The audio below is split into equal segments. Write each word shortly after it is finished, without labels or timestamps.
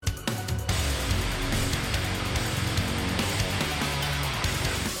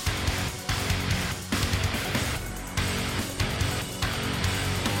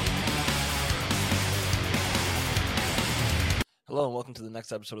welcome to the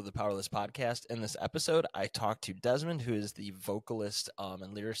next episode of the Powerless Podcast. In this episode, I talked to Desmond, who is the vocalist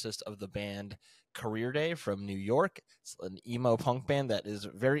and lyricist of the band Career Day from New York. It's an emo punk band that is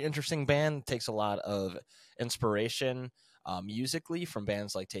a very interesting band. Takes a lot of inspiration musically from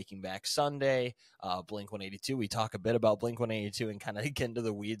bands like Taking Back Sunday, Blink-182. We talk a bit about Blink-182 and kind of get into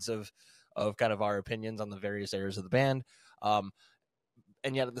the weeds of kind of our opinions on the various areas of the band.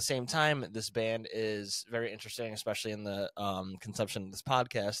 And yet at the same time, this band is very interesting, especially in the conception of this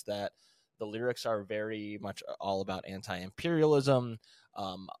podcast, that the lyrics are very much all about anti-imperialism,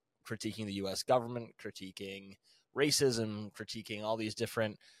 critiquing the U.S. government, critiquing racism, critiquing all these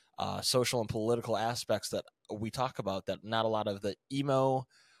different social and political aspects that we talk about that not a lot of the emo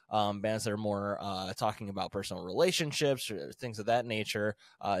bands that are more talking about personal relationships or things of that nature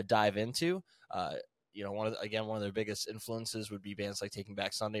dive into. One of their biggest influences would be bands like Taking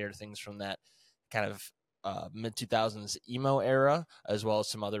Back Sunday or things from that kind of mid-2000s emo era, as well as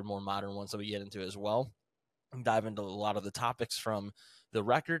some other more modern ones that we get into as well. Dive into a lot of the topics from the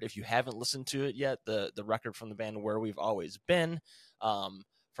record. If you haven't listened to it yet, the record from the band Where We've Always Been,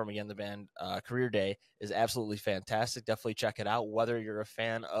 from, again, the band Career Day, is absolutely fantastic. Definitely check it out, whether you're a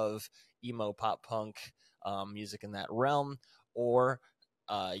fan of emo pop punk music in that realm, or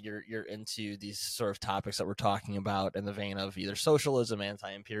you're into these sort of topics that we're talking about in the vein of either socialism,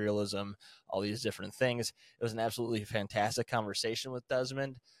 anti-imperialism, all these different things. It was an absolutely fantastic conversation with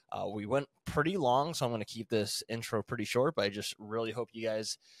Desmond. We went pretty long, so I'm going to keep this intro pretty short, but I just really hope you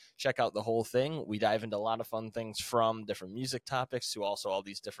guys check out the whole thing. We dive into a lot of fun things, from different music topics to also all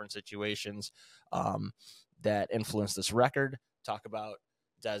these different situations that influence this record. Talk about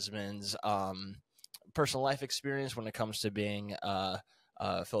Desmond's personal life experience when it comes to being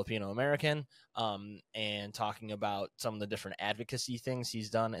Filipino American, and talking about some of the different advocacy things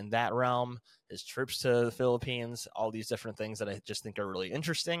he's done in that realm, his trips to the Philippines, all these different things that I just think are really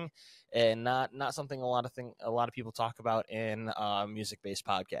interesting and not something a lot of people talk about in music-based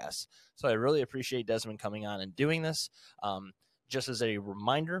podcasts. So I really appreciate Desmond coming on and doing this. Just as a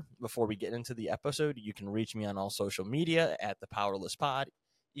reminder, before we get into the episode, you can reach me on all social media at The Powerless Pod.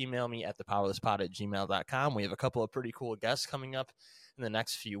 Email me at thepowerlesspod@gmail.com. We have a couple of pretty cool guests coming up in the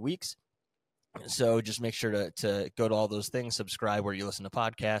next few weeks. So just make sure to go to all those things, subscribe where you listen to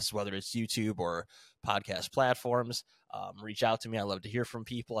podcasts, whether it's YouTube or podcast platforms. Reach out to me. I love to hear from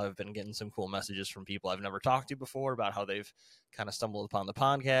people. I've been getting some cool messages from people I've never talked to before about how they've kind of stumbled upon the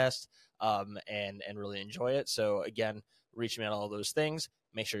podcast and really enjoy it. So again, reach me on all those things.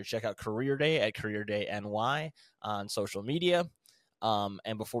 Make sure to check out Career Day at Career Day NY on social media.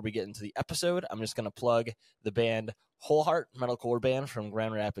 And before we get into the episode, I'm just going to plug the band Whole Heart, metalcore band from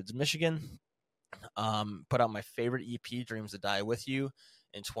Grand Rapids, Michigan. Put out my favorite EP, Dreams That Die With You,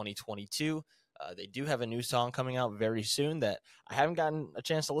 in 2022. They do have a new song coming out very soon that I haven't gotten a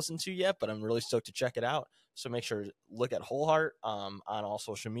chance to listen to yet, but I'm really stoked to check it out. So make sure to look at Whole Heart on all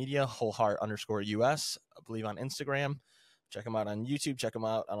social media, wholeheart_US, I believe on Instagram. Check them out on YouTube. Check them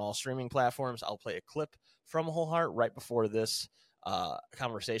out on all streaming platforms. I'll play a clip from Whole Heart right before this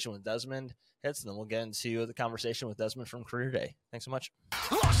conversation with Desmond hits, and then we'll get into the conversation with Desmond from Career Day. Thanks so much.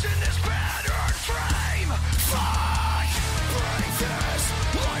 Lost in this battered frame, fight, break this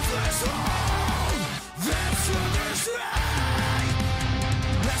lifeless hole. That's what there's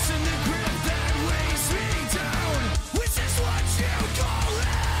lessen the grip that weighs me down, which is what you call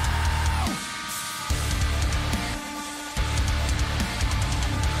hell.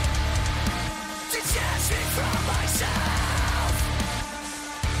 Detach me from myself.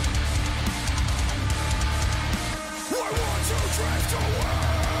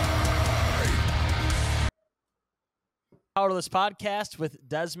 Powerless Podcast with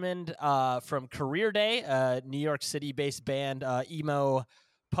Desmond from Career Day, New York City-based band, emo,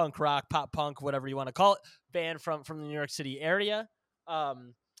 punk rock, pop punk, whatever you want to call it, band from the New York City area.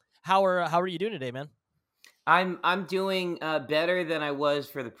 How are you doing today, man? I'm doing better than I was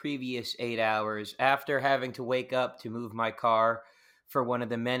for the previous 8 hours after having to wake up to move my car for one of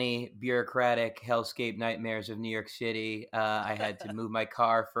the many bureaucratic hellscape nightmares of New York City. I had to move my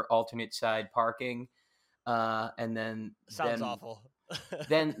car for alternate side parking. And then sounds awful.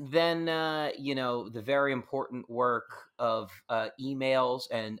 then the very important work of emails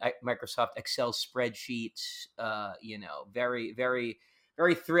and Microsoft Excel spreadsheets, very, very,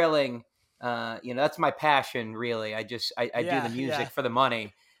 very thrilling. That's my passion, really. I do the music for the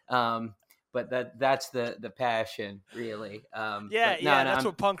money. But that's the passion, really. That's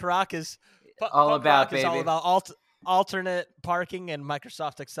what punk rock is. All about, baby. Is all about alternate parking and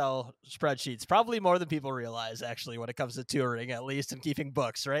Microsoft Excel spreadsheets. Probably more than people realize, actually, when it comes to touring, at least, and keeping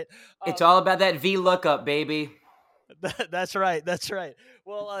books, right? It's all about that VLOOKUP, baby. That's right. That's right.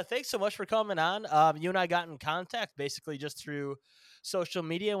 Well, thanks so much for coming on. You and I got in contact basically just through social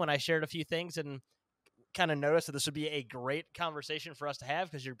media when I shared a few things and kind of noticed that this would be a great conversation for us to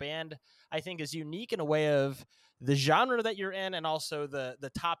have because your band, I think, is unique in a way of the genre that you're in and also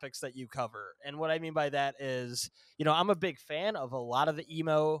the topics that you cover. And what I mean by that is, I'm a big fan of a lot of the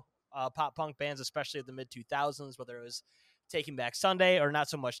emo pop punk bands, especially of the mid 2000s, whether it was Taking Back Sunday or not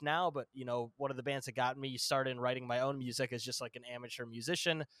so much now, but one of the bands that got me started in writing my own music as just like an amateur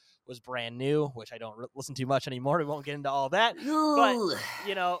musician was Brand New, which I don't listen to much anymore. We won't get into all that, but Ooh.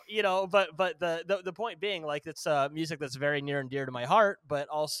 but the point being, like, it's music that's very near and dear to my heart, but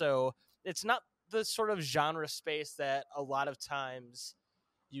also it's not the sort of genre space that a lot of times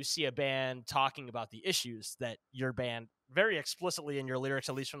you see a band talking about the issues that your band very explicitly in your lyrics,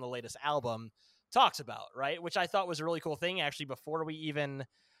 at least from the latest album, talks about, right? Which I thought was a really cool thing. Actually, before we even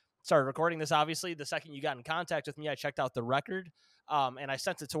started recording this, obviously, the second you got in contact with me, I checked out the record, and I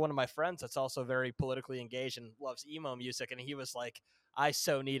sent it to one of my friends that's also very politically engaged and loves emo music, and he was like, I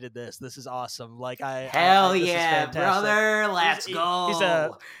so needed this. This is awesome. Like, Hell this is yeah, fantastic. brother. Let's He's a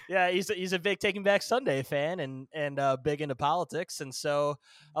go. he's a big Taking Back Sunday fan and big into politics, and so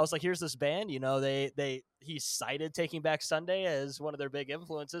I was like, here's this band. He cited Taking Back Sunday as one of their big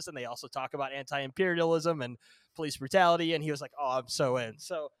influences, and they also talk about anti-imperialism and police brutality, and he was like, oh, I'm so in.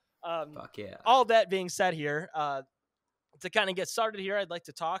 So Fuck yeah. all that being said here, to kind of get started here, I'd like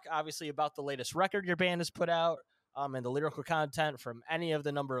to talk obviously about the latest record your band has put out, and the lyrical content from any of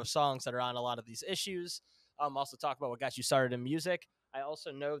the number of songs that are on a lot of these issues. Also talk about what got you started in music. I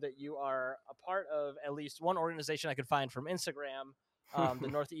also know that you are a part of at least one organization I could find from Instagram, the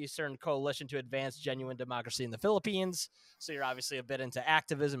Northeastern Coalition to Advance Genuine Democracy in the Philippines. So you're obviously a bit into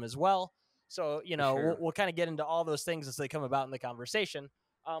activism as well. So, Sure. we'll kind of get into all those things as they come about in the conversation.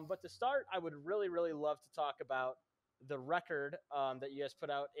 But to start, I would really, really love to talk about the record that you guys put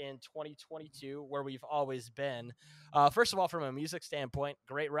out in 2022, Where We've Always Been. First of all, from a music standpoint,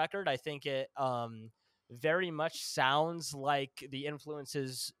 great record. I think it very much sounds like the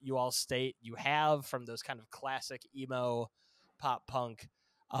influences you all state you have from those kind of classic emo pop punk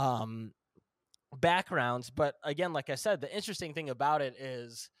um, backgrounds. But again, like I said, the interesting thing about it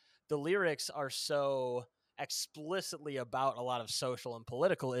is the lyrics are so explicitly about a lot of social and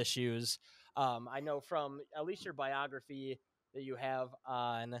political issues. I know from at least your biography that you have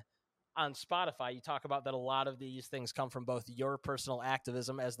on Spotify, you talk about that a lot of these things come from both your personal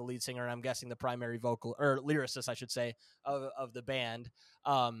activism as the lead singer, and I'm guessing the primary vocal or lyricist, I should say, of the band.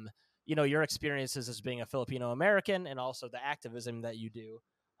 Your experiences as being a Filipino American, and also the activism that you do.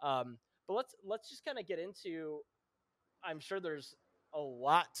 But let's just kind of get into. I'm sure there's a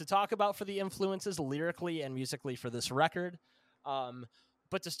lot to talk about for the influences lyrically and musically for this record. Um,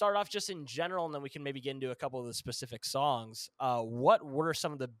 but to start off, just in general, and then we can maybe get into a couple of the specific songs. What were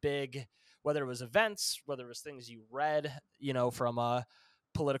some of the big, whether it was events, whether it was things you read, from a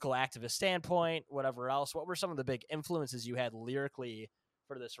political activist standpoint, whatever else? What were some of the big influences you had lyrically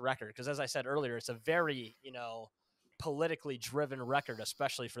for this record? Because as I said earlier, it's a very, politically driven record,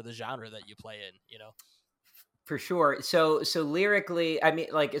 especially for the genre that you play in. For sure. So lyrically, I mean,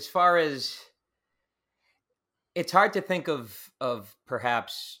 like, as far as, it's hard to think of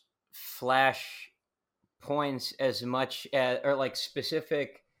perhaps flash points as much as, or like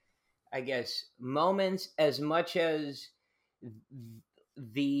specific, I guess, moments as much as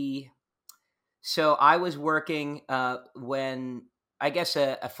the. So I was working when, I guess,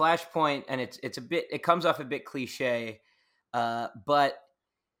 a flashpoint, and it's a bit, it comes off a bit cliche, but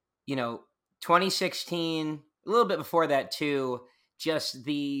 2016, a little bit before that too, just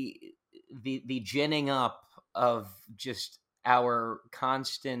the ginning up of just our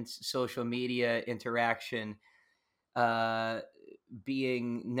constant social media interaction,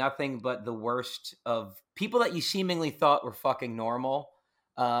 being nothing but the worst of people that you seemingly thought were fucking normal,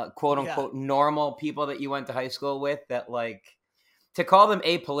 quote Yeah. unquote normal people that you went to high school with, that, like, to call them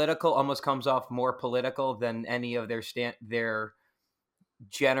apolitical almost comes off more political than any of their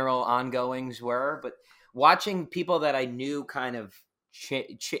general ongoings were. But watching people that I knew kind of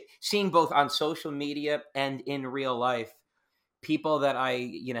seeing both on social media and in real life, people that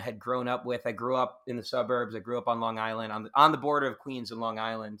I had grown up with. I grew up in the suburbs. I grew up on Long Island, on the border of Queens and Long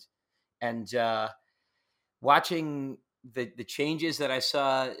Island, and watching the changes that I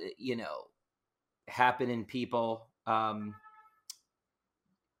saw happen in people.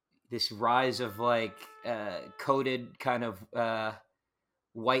 This rise of, like, coded kind of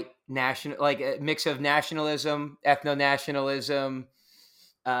white national, like a mix of nationalism, ethno-nationalism,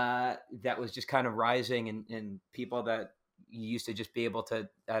 that was just kind of rising, and people that you used to just be able to,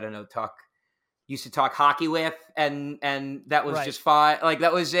 I don't know, talk used to talk hockey with, and that was Right. just fine. Like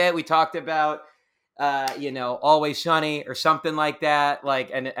that was it. We talked about Always Sunny or something like that.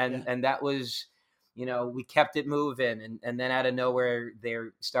 Like and that was, we kept it moving, and then out of nowhere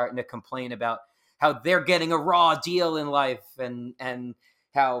they're starting to complain about how they're getting a raw deal in life, and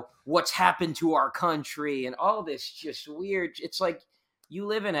how what's happened to our country and all this just weird. It's like you've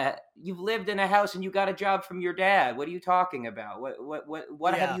lived in a house and you got a job from your dad. What are you talking about?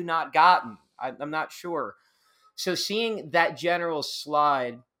 What have Yeah. you not gotten? I'm not sure. So seeing that general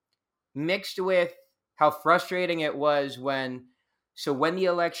slide mixed with how frustrating it was when the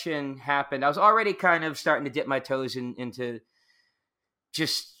election happened, I was already kind of starting to dip my toes into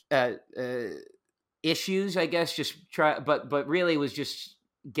just issues, I guess, just try, but really was just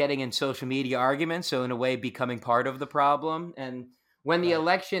getting in social media arguments. So in a way, becoming part of the problem. And when the Right.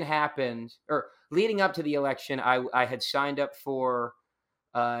 election happened, or leading up to the election, I had signed up for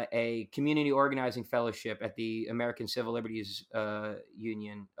a community organizing fellowship at the American Civil Liberties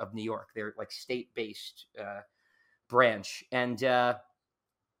Union of New York. They're like state-based branch, and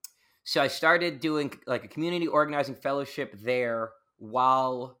so I started doing like a community organizing fellowship there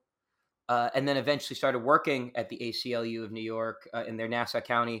while. And then eventually started working at the ACLU of New York in their Nassau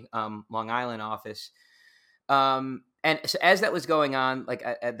County, Long Island office. And so as that was going on, like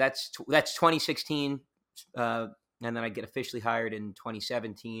that's 2016, and then I get officially hired in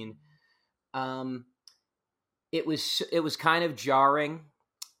 2017. It was kind of jarring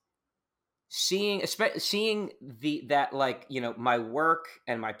seeing that, like, my work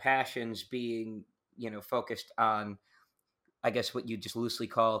and my passions being focused on, I guess, what you just loosely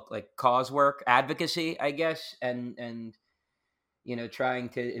call like cause work, advocacy, I guess, and trying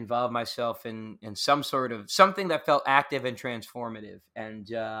to involve myself in some sort of something that felt active and transformative,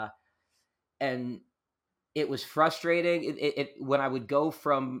 and it was frustrating. It when I would go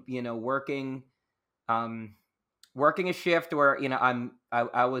from um, working a shift where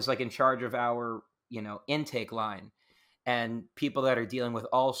I was like in charge of our intake line, and people that are dealing with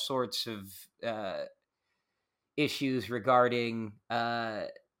all sorts of issues regarding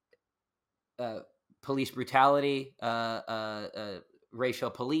police brutality, racial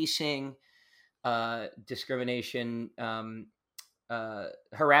policing, discrimination,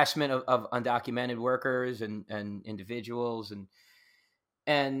 harassment of undocumented workers and individuals,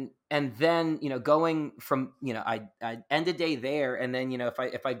 and then going from I end a day there, and then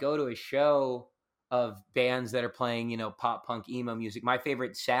if I go to a show of bands that are playing pop punk emo music, my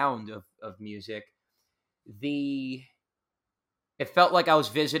favorite sound of music, the it felt like I was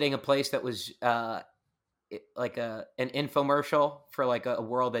visiting a place that was like an infomercial for like a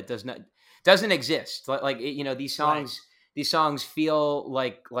world that doesn't exist. Like these Right. songs feel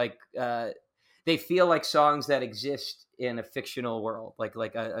like they feel like songs that exist in a fictional world,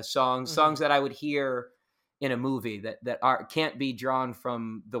 like a songs that I would hear in a movie that can't be drawn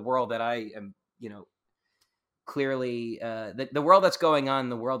from the world that I am clearly the world that's going on,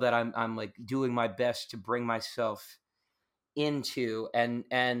 the world that I'm like doing my best to bring myself into, and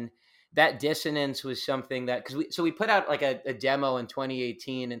that dissonance was something that, because we put out like a demo in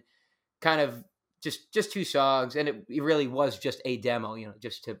 2018, and kind of just two songs, and it really was just a demo,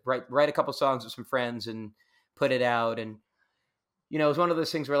 just to write a couple songs with some friends and put it out. And it was one of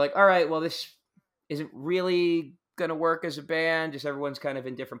those things where, like, all right, well, this isn't really gonna work as a band, just everyone's kind of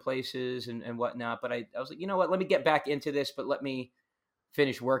in different places and whatnot. But I was like, you know what, let me get back into this, but let me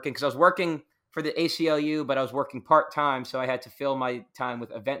finish working, because I was working for the ACLU, but I was working part-time, so I had to fill my time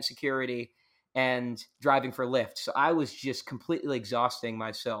with event security and driving for Lyft. So I was just completely exhausting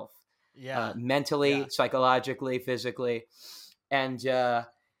myself, Yeah. mentally, Yeah. psychologically, physically, and I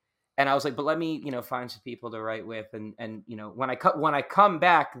was like, but let me find some people to write with, and when I come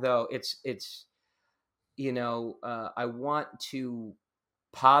back, though, it's I want to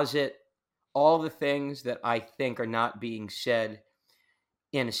posit all the things that I think are not being said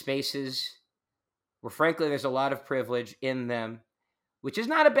in spaces where, frankly, there's a lot of privilege in them, which is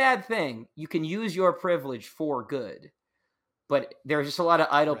not a bad thing. You can use your privilege for good, but there's just a lot of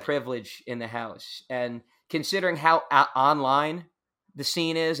idle Right. privilege in the house. And considering how online the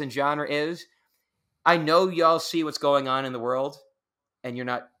scene is and genre is, I know y'all see what's going on in the world and you're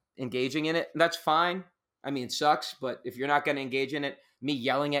not engaging in it. That's fine. I mean, it sucks, but if you're not going to engage in it, me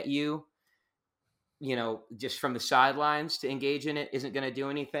yelling at you, just from the sidelines to engage in it isn't going to do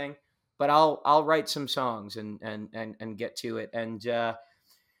anything. But I'll write some songs and get to it. And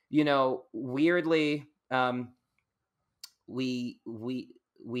weirdly, we'd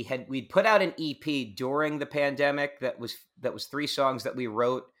put out an EP during the pandemic that was 3 songs that we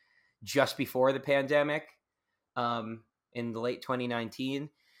wrote just before the pandemic, in the late 2019.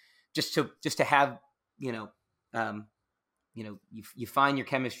 just to have, you know, um, you find your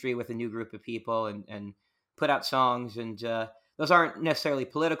chemistry with a new group of people and put out songs, and those aren't necessarily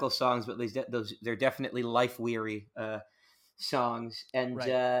political songs, but those they're definitely life weary songs,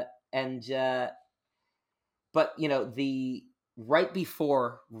 Right. and but the right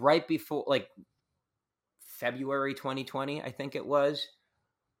before like February 2020, I think it was,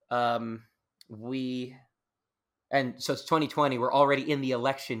 we and so it's 2020, we're already in the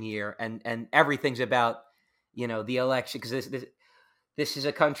election year, and everything's about the election, because this is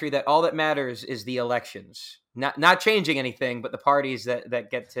a country that all that matters is the elections, not changing anything, but the parties that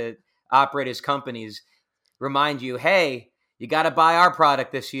get to operate as companies remind you, hey, you got to buy our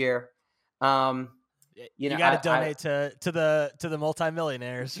product this year. um You got to donate to the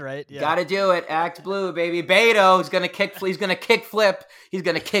multimillionaires, right? Yeah. Got to do it. Act blue, baby. Beto's gonna kick. He's gonna kick flip. He's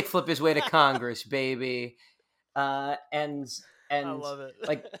gonna kick flip his way to Congress, baby. And I and love it.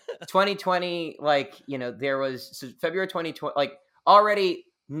 like 2020, there was, so February 2020, like, already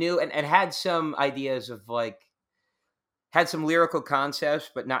knew and had some ideas of, like, had some lyrical concepts,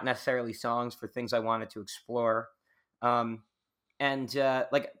 but not necessarily songs for things I wanted to explore. And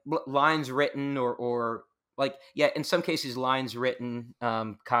like lines written, or like, yeah, in some cases lines written,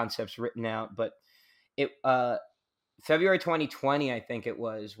 concepts written out. But it February 2020, I think it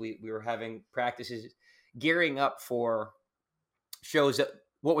was, we were having practices, gearing up for shows that,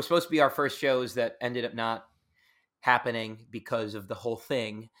 what was supposed to be our first shows, that ended up not happening because of the whole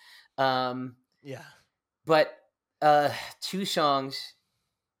thing. Yeah. But two songs,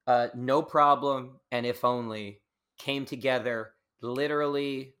 No Problem and If Only, came together,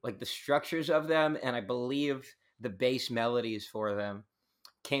 literally, like the structures of them, and I believe the bass melodies for them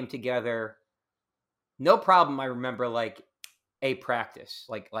came together. No Problem, I remember, like, a practice,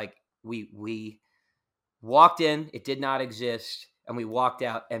 like we walked in, it did not exist, and we walked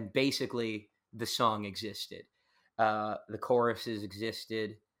out, and basically the song existed. The choruses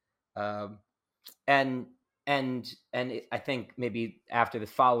existed. um, and I think maybe after the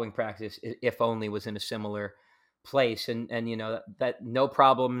following practice, If Only was in a similar place, and that No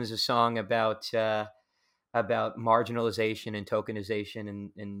Problem is a song about marginalization and tokenization,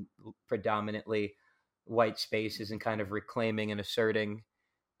 and predominantly white spaces, and kind of reclaiming and asserting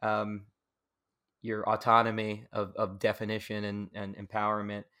um, your autonomy of definition and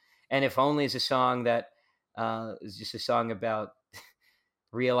empowerment. And If Only is a song that is just a song about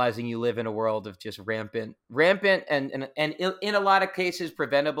realizing you live in a world of just rampant and in a lot of cases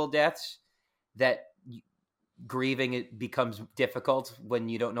preventable deaths, that grieving, it becomes difficult when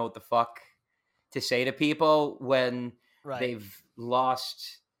you don't know what the fuck to say to people when Right. they've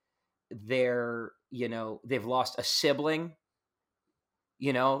lost they've lost a sibling,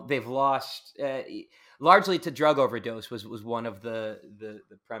 they've lost, largely to drug overdose, was one of the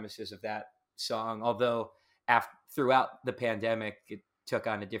premises of that song, although throughout the pandemic it took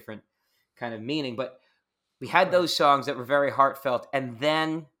on a different kind of meaning. But we had Right. those songs that were very heartfelt, and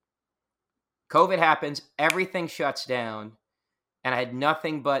then COVID happens, everything shuts down, and I had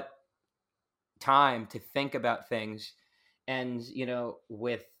nothing but time to think about things. And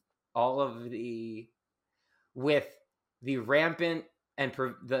all of the with the rampant and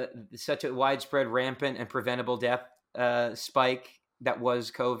the such a widespread, rampant, and preventable death spike that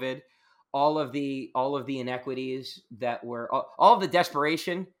was COVID, all of the inequities that were, all of the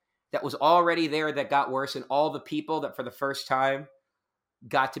desperation that was already there, that got worse, and all the people that for the first time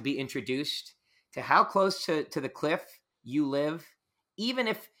got to be introduced to how close to the cliff you live, even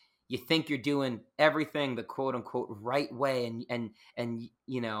if you think you're doing everything the quote unquote right way, and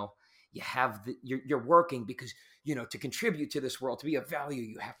you have you're working because to contribute to this world, to be of value,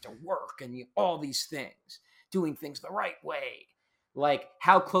 you have to work, and all these things, doing things the right way, like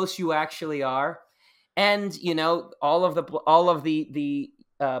how close you actually are. And all of the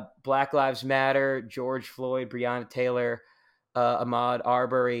Black Lives Matter, George Floyd, Breonna Taylor, Ahmaud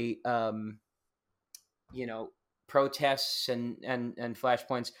Arbery, protests and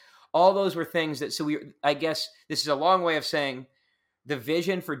flashpoints. All those were things that. So I guess this is a long way of saying the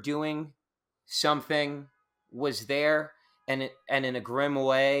vision for doing something was there, and in a grim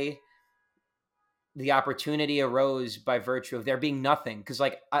way, the opportunity arose by virtue of there being nothing. Because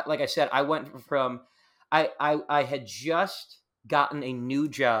like I said, I went from I had just gotten a new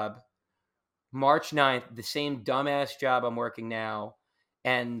job March 9th, the same dumbass job I'm working now.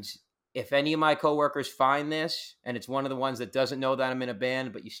 And if any of my coworkers find this, and it's one of the ones that doesn't know that I'm in a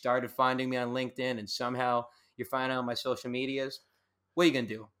band, but you started finding me on LinkedIn, and somehow you're finding out on my social medias, what are you going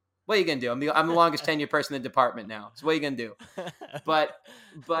to do? What are you going to do? I'm the longest tenured person in the department now. So what are you going to do? But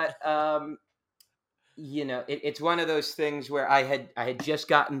it's one of those things where I had just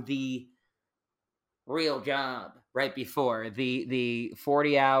gotten the real job right before the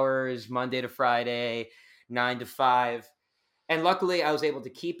 40 hours Monday to Friday, 9 to 5. And luckily I was able to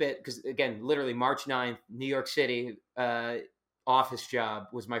keep it because, again, literally March 9th, New York City, office job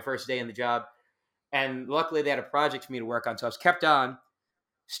was my first day in the job. And luckily they had a project for me to work on. So I was kept on,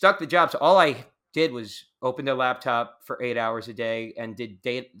 stuck the job. So all I did was open the laptop for 8 hours a day and did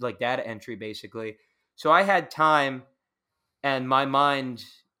data entry basically. So I had time, and my mind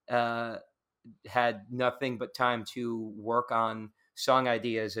uh, had nothing but time to work on song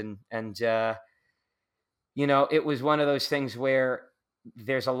ideas. And it was one of those things where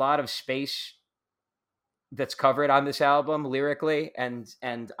there's a lot of space that's covered on this album lyrically, and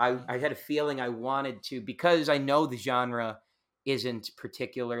I Mhm. had a feeling I wanted to, because I know the genre isn't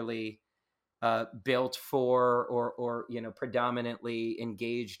particularly built for or predominantly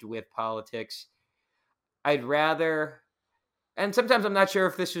engaged with politics. I'd rather, and sometimes I'm not sure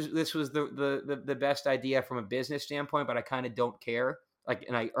if this was the best idea from a business standpoint, but I kind of don't care. Like,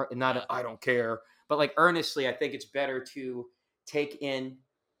 and Yeah. I don't care, but like earnestly, I think it's better to take in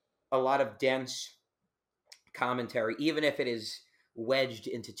a lot of dense commentary, even if it is wedged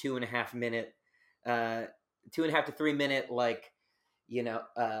into 2.5 minute, uh, 2.5 to 3 minute, like,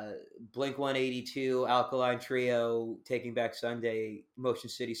 Blink 182, Alkaline Trio, Taking Back Sunday, Motion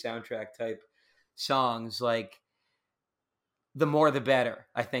City soundtrack type songs. Like, the more the better.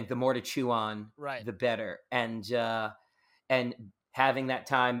 I think the more to chew on, Right. the better. And having that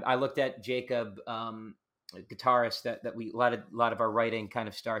time, I looked at Jacob, a guitarist that we a lot of our writing kind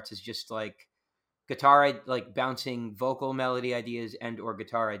of starts as just like guitar, like bouncing vocal melody ideas and or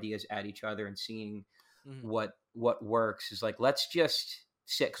guitar ideas at each other and seeing Mhm. what works. Is like, let's just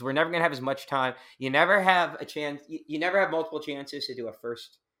sit, because we're never gonna have as much time. You never have a chance. You never have multiple chances to do a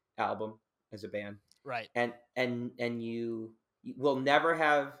first album as a band, Right. and you will never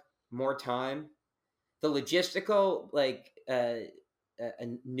have more time. The logistical, like, a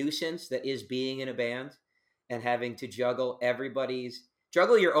nuisance that is being in a band and having to juggle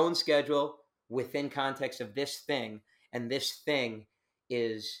your own schedule within context of this thing, and this thing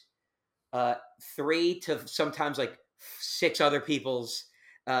is uh, three to sometimes like six other people's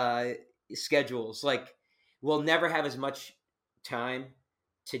uh, schedules. Like, we'll never have as much time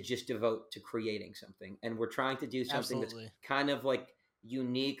to just devote to creating something. And we're trying to do something that's Absolutely. kind of like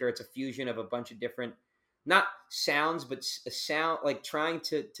unique, or it's a fusion of a bunch of different, not sounds, but a sound, like trying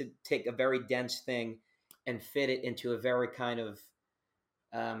to take a very dense thing and fit it into a very kind of,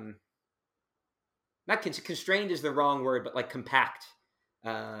 um, not constrained is the wrong word, but like compact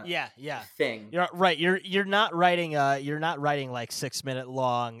uh, Yeah, yeah. thing. You're right. You're not writing like 6 minute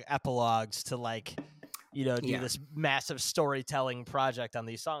long epilogues to like, do Yeah. this massive storytelling project on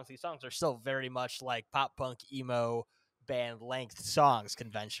these songs. These songs are still very much like pop punk emo band length songs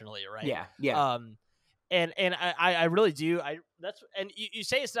conventionally, right? Yeah. Yeah. Um and I really do. And you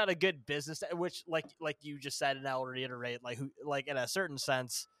say it's not a good business, which like you just said, and I'll reiterate, like, who, like, in a certain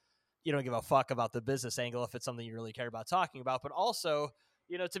sense, you don't give a fuck about the business angle if it's something you really care about talking about. But also,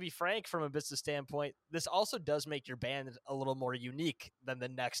 to be frank, from a business standpoint, this also does make your band a little more unique than the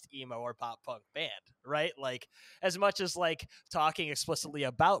next emo or pop punk band, right? Like, as much as like talking explicitly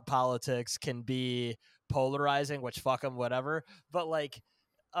about politics can be polarizing, which fuck them, whatever. But like,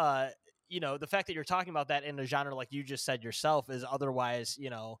 uh, the fact that you're talking about that in a genre like you just said yourself is otherwise,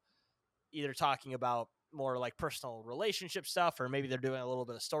 either talking about more like personal relationship stuff, or maybe they're doing a little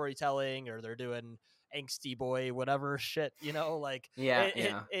bit of storytelling, or they're doing angsty boy whatever shit, like Yeah.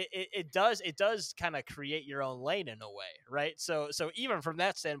 Yeah. it does kind of create your own lane in a way, right? So even from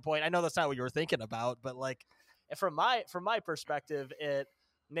that standpoint, I know that's not what you were thinking about, but like, from my perspective, it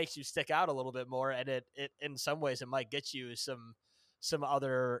makes you stick out a little bit more, and it in some ways it might get you some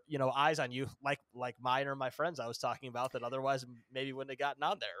other eyes on you, like mine or my friends I was talking about, that otherwise maybe wouldn't have gotten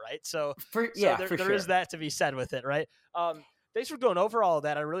on there, right? So there For there is sure. that to be said with it, right? Thanks for going over all of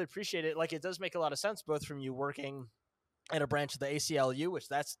that. I really appreciate it. Like, it does make a lot of sense, both from you working in a branch of the ACLU, which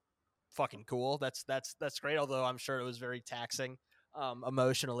that's fucking cool. That's great, although I'm sure it was very taxing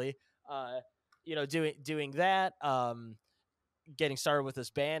emotionally. uh doing that, getting started with this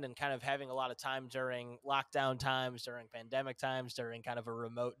band, and kind of having a lot of time during lockdown times, during pandemic times, during kind of a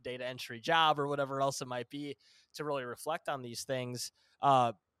remote data entry job or whatever else it might be, to really reflect on these things.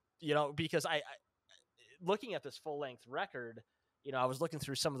 Because I looking at this full length record, I was looking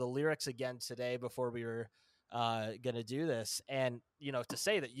through some of the lyrics again today before we were going to do this. And, to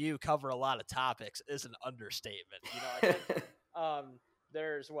say that you cover a lot of topics is an understatement. I think, um,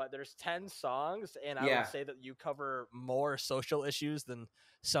 there's 10 songs, and I would Yeah, say that you cover more social issues than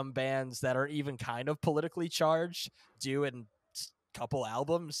some bands that are even kind of politically charged do in couple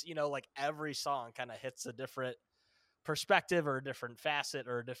albums. Like every song kind of hits a different perspective or a different facet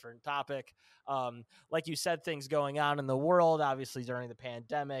or a different topic. Like you said, things going on in the world, obviously during the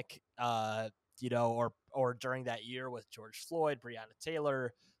pandemic, or during that year with George Floyd, Breonna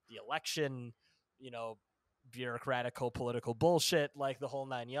Taylor, the election, you know, bureaucratical political bullshit, like the whole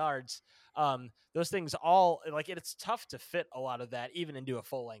 9 yards. Those things all, like, it's tough to fit a lot of that even into a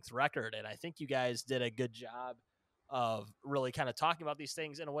full length record. And I think you guys did a good job of really kind of talking about these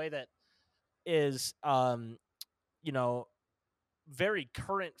things in a way that is, you know, very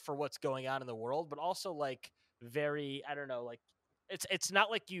current for what's going on in the world, but also like very, I don't know, like it's not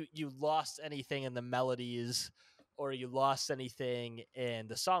like you lost anything in the melodies or you lost anything in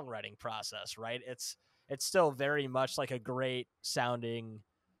the songwriting process, right? It's still very much like a great sounding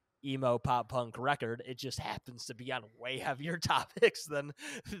emo pop punk record. It just happens to be on way heavier topics than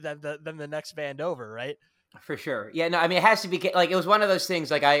the next band over, right? for sure. Yeah, no, I mean, it has to be like it was one of those things.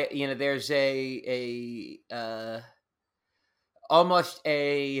 Like there's almost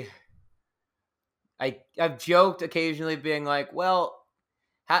a I've joked occasionally being like, well,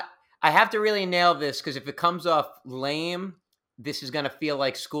 I have to really nail this because if it comes off lame, this is gonna feel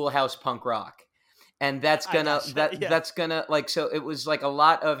like schoolhouse punk rock, and that's I gonna guess. Yeah. that's gonna like so it was like a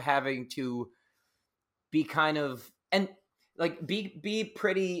lot of having to be kind of and like be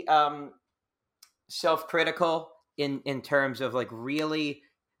pretty self-critical in terms of like really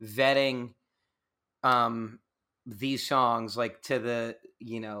vetting um these songs like to the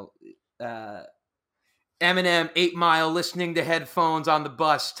uh Eminem 8 Mile listening to headphones on the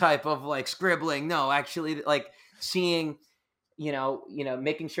bus type of like scribbling. No, actually, like seeing,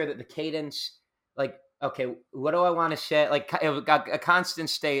 making sure that the cadence, like, okay, what do I want to say? Like, it got a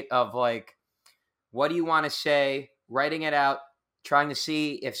constant state of like, what do you want to say? Writing it out, trying to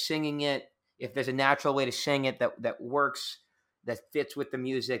see if singing it, if there's a natural way to sing it that works, that fits with the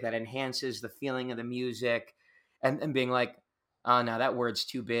music, that enhances the feeling of the music, and being like, oh no, that word's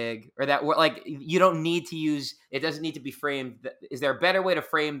too big, or that word, like you don't need to use. It doesn't need to be framed. Is there a better way to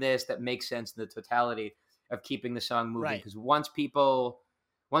frame this that makes sense in the totality of keeping the song moving? Right. Because once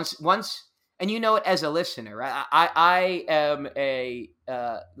and you know it as a listener, right? I am a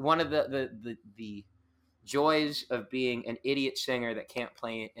one of the joys of being an idiot singer that can't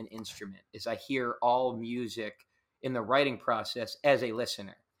play an instrument is I hear all music in the writing process as a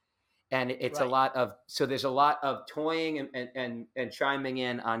listener. And it's a Right. lot of so there's a lot of toying and chiming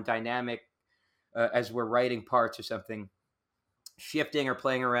in on dynamic as we're writing parts or something, shifting or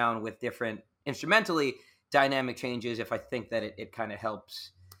playing around with different instrumentally dynamic changes if I think that it kind of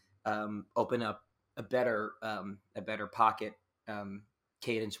helps open up a better pocket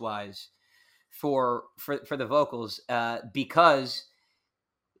cadence wise for the vocals because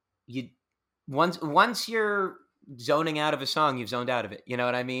you once you're zoning out of a song, you've zoned out of it. You know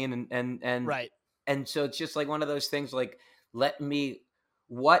what I mean? Right. And so it's just like one of those things. Like, let me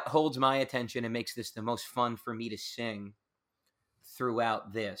what holds my attention and makes this the most fun for me to sing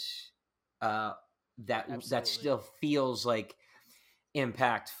throughout this. That Absolutely. still feels like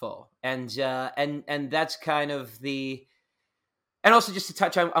impactful, and that's kind of the and also just to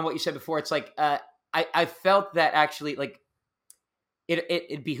touch on what you said before, it's like I felt that actually like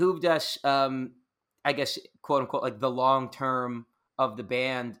it behooved us, I guess, quote unquote, like the long term of the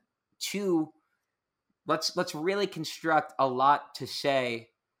band to let's really construct a lot to say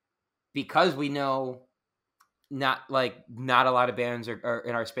because we know not a lot of bands are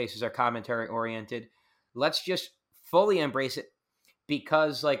in our spaces are commentary oriented. Let's just fully embrace it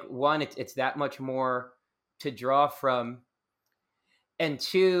because like one, it's that much more to draw from, and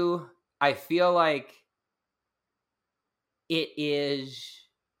two, I feel like it is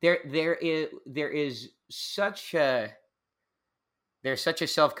there is such a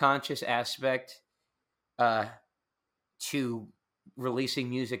self-conscious aspect uh to releasing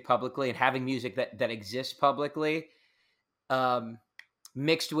music publicly and having music that exists publicly, um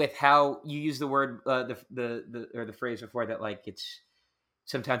mixed with how you use the word the or the phrase before that, like it's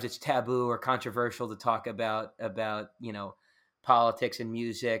sometimes it's taboo or controversial to talk about politics and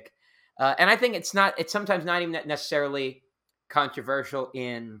music, and I think it's sometimes not even necessarily controversial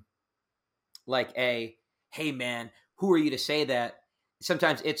in like a hey man, who are you to say that.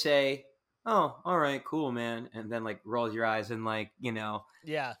 Sometimes it's a oh all right cool man, and then like rolls your eyes and like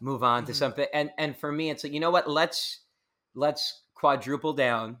Yeah. move on to Hmm. something. And for me it's like, you know what, let's quadruple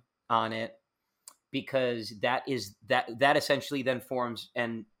down on it because that essentially then forms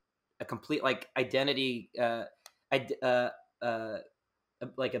a complete like identity, id- uh,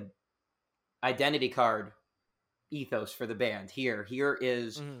 like a identity card ethos for the band. Here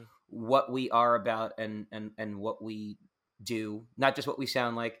is Mm-hmm. what we are about, and what we do, not just what we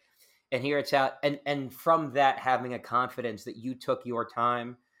sound like. And here it's out, and from that, having a confidence that you took your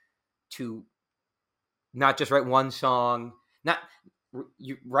time to not just write one song, not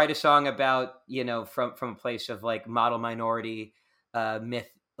you write a song about, from a place of like model minority myth,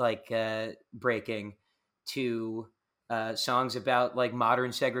 like breaking, to songs about like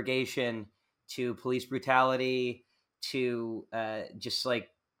modern segregation, to police brutality, to just like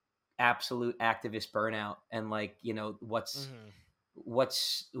absolute activist burnout. And like, Mm-hmm.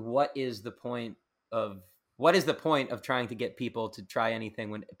 what is the point of what is the point of trying to get people to try anything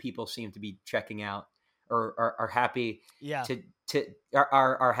when people seem to be checking out, or are happy Yeah. to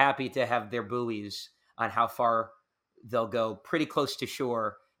are happy to have their buoys on how far they'll go, pretty close to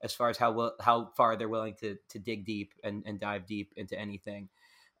shore, as far as how far they're willing to dig deep and dive deep into anything.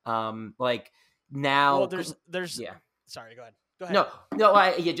 Like Well, now, there's. yeah. Sorry, go ahead. Go ahead.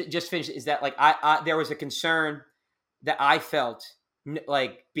 No, just finish. Is that like I there was a concern that I felt,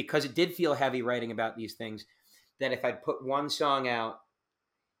 like, because it did feel heavy writing about these things, that if I'd put one song out,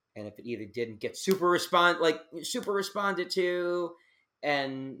 and if it either didn't get super responded to,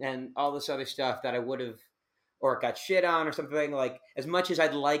 and all this other stuff, that I would have, or it got shit on or something, like, as much as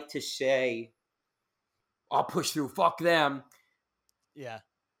I'd like to say I'll push through, fuck them, Yeah.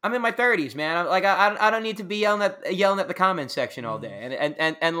 I'm in my 30s, man. I'm like, I don't need to be yelling at the comment section all day,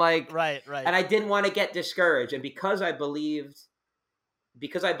 and like, Right. Right. and I didn't want to get discouraged, and because I believe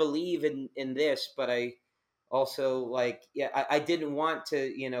in this, but I also, like, yeah, I didn't want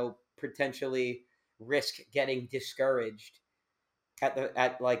to, potentially risk getting discouraged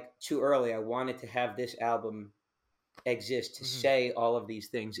at like too early. I wanted to have this album exist to Mm-hmm. say all of these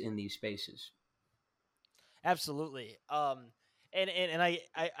things in these spaces. Absolutely. And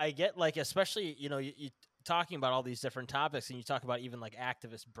I get, like, especially, you talking about all these different topics, and you talk about even like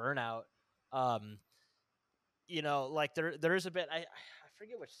activist burnout. Um, like there is a bit. I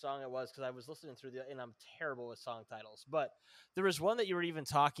forget which song it was, because I was listening through and I'm terrible with song titles, but there was one that you were even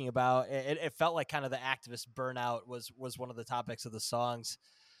talking about. It felt like kind of the activist burnout was one of the topics of the songs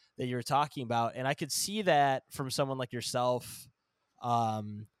that you were talking about, and I could see that from someone like yourself.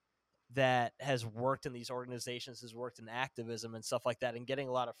 That has worked in these organizations, has worked in activism and stuff like that, and getting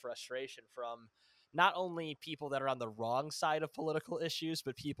a lot of frustration from not only people that are on the wrong side of political issues,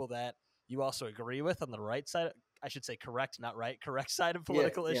 but people that you also agree with on the right side. I should say correct, not right, correct side of Yeah,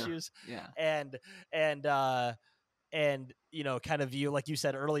 political yeah, issues. yeah. And, kind of you, like you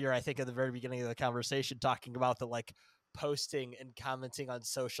said earlier, I think at the very beginning of the conversation, talking about the, like, posting and commenting on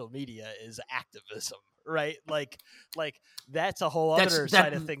social media is activism, right? Like that's a whole other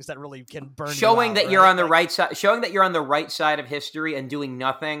side of things that really can burn you Showing out, that you're right? on the right side, showing that you're on the right side of history, and doing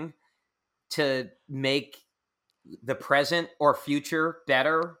nothing to make the present or future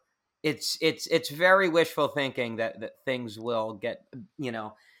better. It's very wishful thinking that things will get,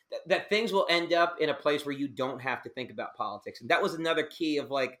 that things will end up in a place where you don't have to think about politics. And that was another key of,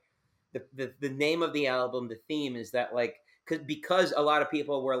 like, the name of the album. The theme is that, like, because a lot of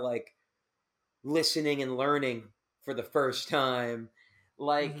people were, like, listening and learning for the first time,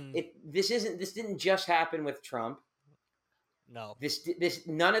 like, Mm-hmm. this didn't just happen with Trump. No. This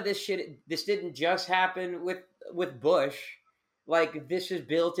none of this shit. This didn't just happen with Bush. Like, this is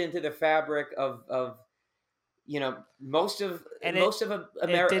built into the fabric of most of And it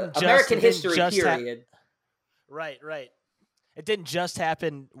American it didn't history. just Period. right. It didn't just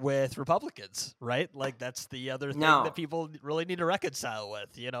happen with Republicans, right? Like that's the other thing that No. people really need to reconcile with,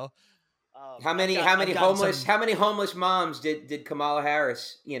 How many I've gotten homeless moms did Kamala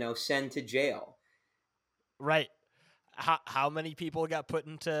Harris send to jail? right. How many people got put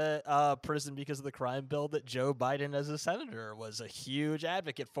into prison because of the crime bill that Joe Biden, as a senator, was a huge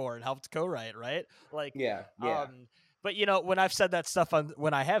advocate for and helped co-write, right? Like, Yeah. but when I have said that stuff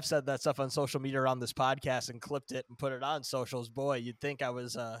on social media or on this podcast and clipped it and put it on socials, boy, you'd think I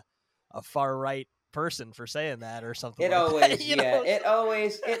was a far right person for saying that or something It like always, that. yeah,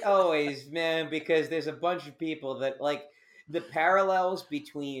 it always, man, because there's a bunch of people that, like, the parallels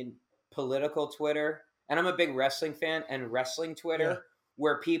between political Twitter, and I'm a big wrestling fan, and wrestling Yeah. Twitter,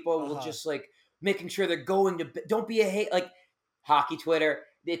 where people will Uh-huh. just, like, making sure they're going to, don't be a hate, like, hockey Twitter.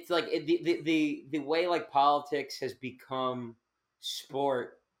 It's like the way, like, politics has become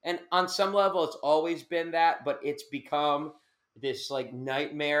sport, and on some level, it's always been that, but it's become this, like,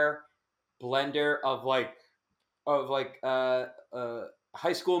 nightmare blender of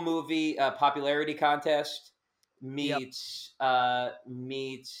high school movie popularity contest Yep. meets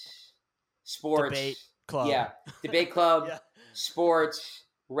Debate sports. club. Yeah, debate club Yeah. sports,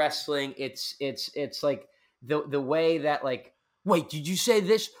 wrestling. It's like the way that, like, wait, did you say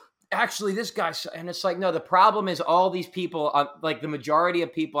this? Actually, this guy, and it's like, no, the problem is all these people, like the majority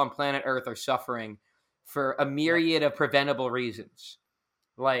of people on planet Earth, are suffering for a Yep. myriad of preventable reasons,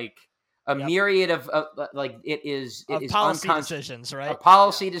 like a Yep. myriad of like it Of is policy unconscious decisions, right? Yeah.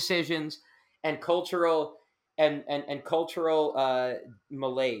 policy decisions and cultural and cultural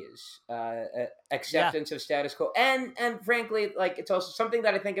malaise, Yeah. acceptance of status quo, and frankly, like, it's also something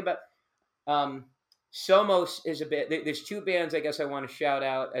that I think about. Um, Somos is a bit. There's two bands I guess I want to shout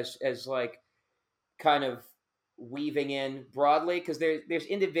out as like kind of weaving in broadly, because there's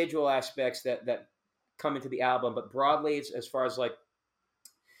individual aspects that come into the album, but broadly, it's, as far as like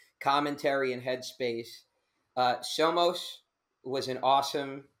commentary and headspace. Somos was an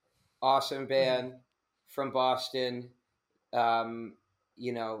awesome Mhm. band from Boston. Um,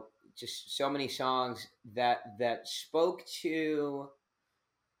 you know, just so many songs that spoke to,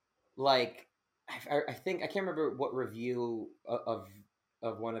 like, I think I can't remember what review of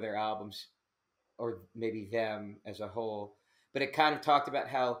one of their albums, or maybe them as a whole, but it kind of talked about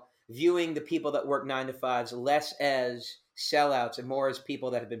how viewing the people that work 9 to 5s less as sellouts and more as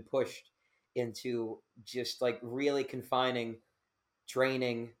people that have been pushed into just like really confining,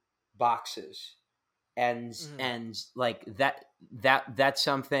 draining boxes, Mhm. and like that's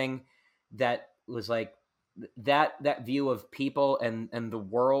something that was like that view of people and the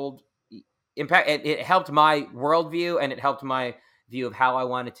world impact. It helped my worldview, and it helped my view of how I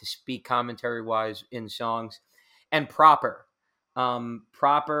wanted to speak commentary wise in songs. And proper's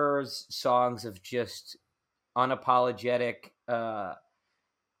songs of just unapologetic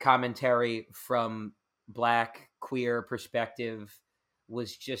commentary from Black queer perspective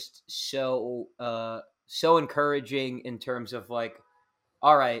was just so encouraging, in terms of like,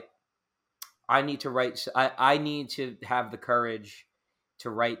 all right, I need to write. I need to have the courage to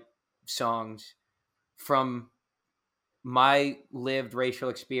write songs from my lived racial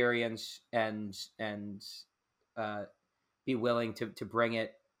experience, and uh, be willing to bring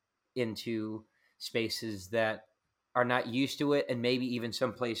it into spaces that are not used to it, and maybe even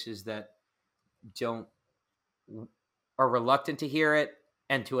some places that don't, are reluctant to hear it,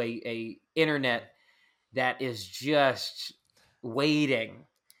 and to a Mhm. internet that is just waiting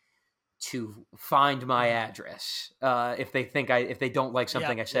to find my Mhm. address, if they don't like Yep.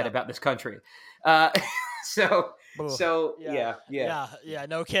 something I said Yep. about this country. Uh, so Boo. Yeah. yeah, Yeah. Yeah.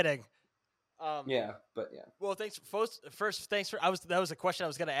 No kidding. Um. yeah, but yeah. Well, thanks. First, thanks for. That was a question I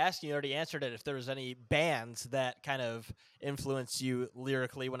was going to ask you. You already answered it. If there was any bands that kind of influenced you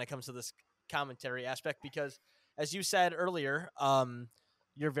lyrically when it comes to this commentary aspect, because as you said earlier,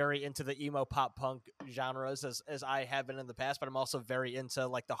 you're very into the emo pop punk genres, as I have been in the past. But I'm also very into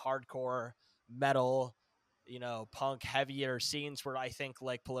like the hardcore metal, punk heavier scenes where I think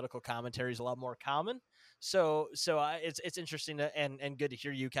like political commentary is a lot more common. It's interesting and good to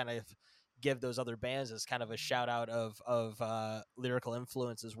hear you kind of give those other bands as kind of a shout out of lyrical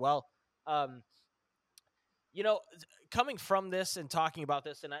influence as well. Um, you know, coming from this and talking about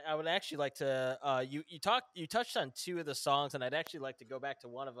this, and I would actually like to you touched on two of the songs, and I'd actually like to go back to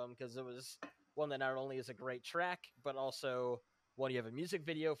one of them because it was one that not only is a great track, but also one you have a music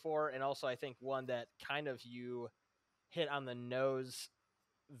video for, and also I think one that kind of you hit on the nose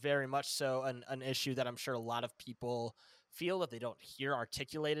very much so, an issue that I'm sure a lot of people feel that they don't hear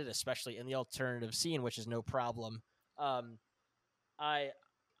articulated, especially in the alternative scene, which is no problem. Um, I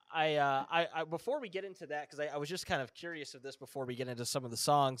I before we get into that, because I was just kind of curious of this before we get into some of the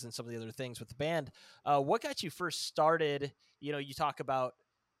songs and some of the other things with the band. What got you first started? You talk about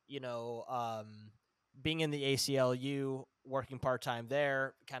you know being in the ACLU, working part time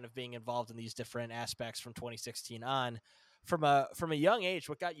there, kind of being involved in these different aspects from 2016 on. From a young age,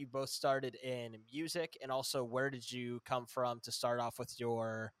 what got you both started in music, and also where did you come from to start off with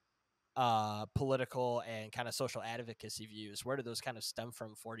your political and kind of social advocacy views? Where did those kind of stem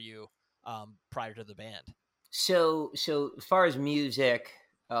from for you prior to the band? So as far as music,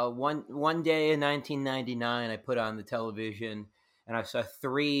 one day in 1999, I put on the television and I saw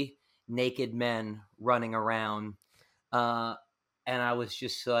three naked men running around, uh, and I was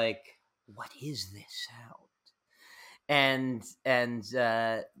just like, "What is this sound?" And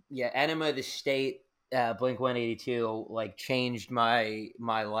yeah, Enema of the State, Blink 182, like changed my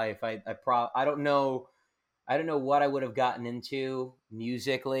life. I don't know what I would have gotten into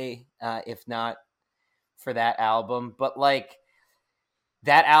musically, if not for that album. But like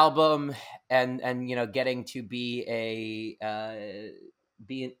that album, and getting to be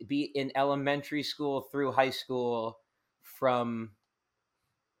in elementary school through high school, from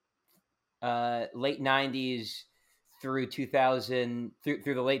late 90s through 2000 through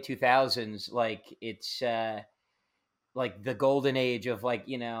the late 2000s, like it's like the golden age of like,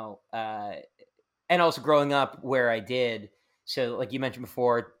 and also growing up where I did. So like you mentioned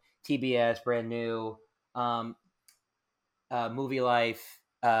before, TBS, Brand New, um, Movie Life,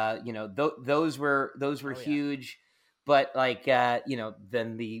 those were Oh yeah. huge. But like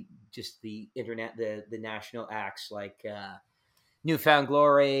then the internet, the national acts like Newfound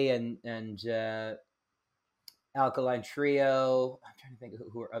Glory and Alkaline Trio. I'm trying to think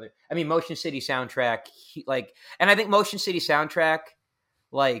who are other. I mean, Motion City Soundtrack, and I think Motion City Soundtrack,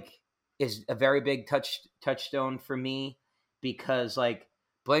 like, is a very big touchstone for me because like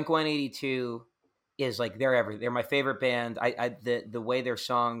Blink 182 is like they're my favorite band. The way their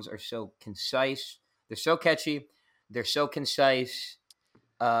songs are so concise, they're so catchy, they're so concise,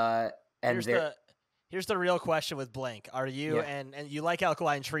 uh, and Here's they're the here's the real question with Blink. Are you yeah, and you like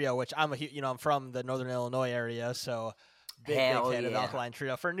Alkaline Trio, which I'm from the Northern Illinois area, so big hell fan of yeah. Alkaline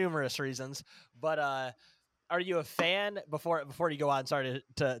Trio for numerous reasons. But are you a fan before you go on? Sorry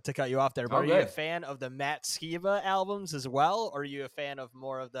to cut you off there, but Oh, are you a good. fan of the Matt Skiba albums as well, or are you a fan of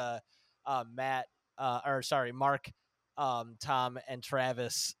more of the Mark, Tom, and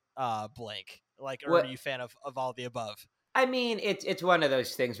Travis Blink? Like, or are What you a fan of all the above? I mean, it's one of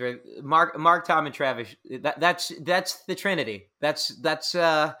those things where Mark, Tom, and Travis. That's the Trinity. That's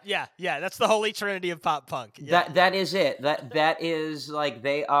Yeah, that's the holy trinity of pop punk. Yeah, that is it. That is like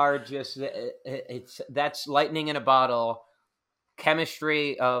they are just that's lightning in a bottle.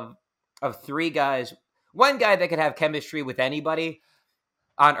 Chemistry of three guys. One guy that could have chemistry with anybody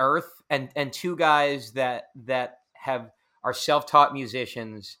on earth, and two guys that have are self-taught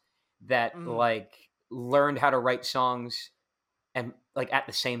musicians that Mhm. like learned how to write songs and like at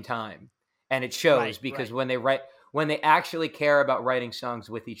the same time. And it Right, shows because right. when they actually care about writing songs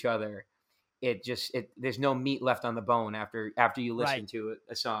with each other, it there's no meat left on the bone after you Right. listen to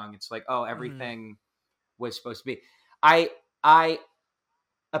a song. It's like, oh, Mhm. everything was supposed to be. I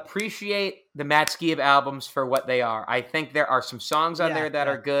appreciate the Matt Skiba albums for what they are. I think there are some songs on Yeah, there that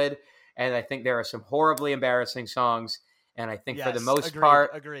yeah. are good, and I think there are some horribly embarrassing songs. And I think for the Yes, most agreed,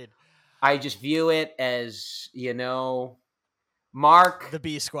 part, agreed. I just view it as, Mark The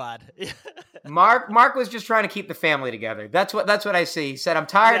B Squad. Mark was just trying to keep the family together. That's what I see. He said, "I'm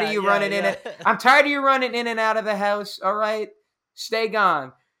tired of Yeah, you yeah, running in yeah. it. I'm tired of you running in and out of the house. All right, stay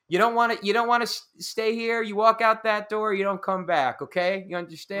gone. You don't want to stay here. You walk out that door. You don't come back. Okay, you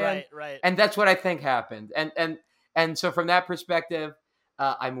understand?" Right, right. And that's what I think happened. And so from that perspective,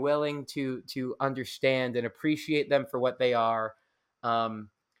 I'm willing to understand and appreciate them for what they are. Um,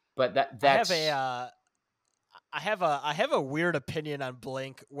 but I have a that's I have a weird opinion on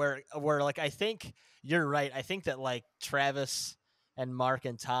Blink where like I think you're right. I think that like Travis and Mark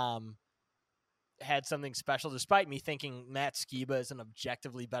and Tom had something special, despite me thinking Matt Skiba is an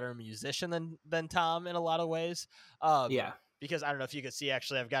objectively better musician than Tom in a lot of ways. yeah, Because I don't know if you could see,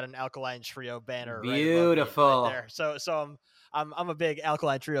 actually, I've got an Alkaline Trio banner right above me, right beautiful. there. So I'm a big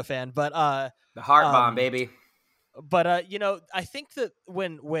Alkaline Trio fan, but The heart bomb, um, baby. I think that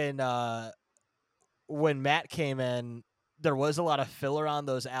when Matt came in, there was a lot of filler on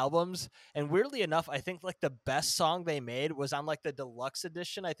those albums, and weirdly enough, I think like the best song they made was on like the deluxe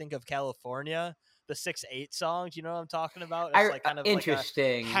edition, I think, of California, the 6/8 songs. You know what I'm talking about? It's I like kind of like a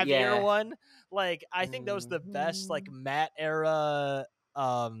interesting, heavier yeah. one. Like I think that was the best like Matt era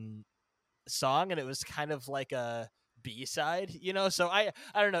um song, and it was kind of like a B-side, so I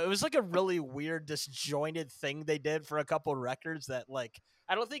don't know, it was like a really weird disjointed thing they did for a couple records that like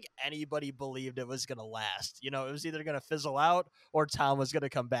I don't think anybody believed it was gonna last. It was either gonna fizzle out or Tom was gonna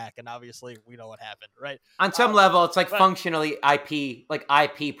come back, and obviously we know what happened, right? On some level, it's like But functionally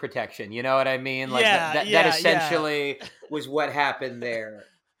IP protection. You know what I mean? Like that yeah, that, that yeah. essentially was what happened there.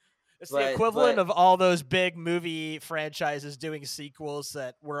 It's the But equivalent of all those big movie franchises doing sequels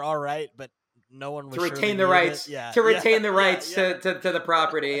that were all right, but no one to was sure they retain the needed it. rights Yeah, to yeah, retain the yeah, rights yeah, to the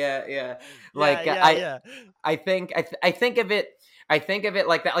property. Yeah, yeah. yeah, Like yeah, yeah. I think of it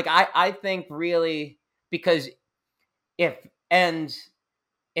like that. Like I think really because if and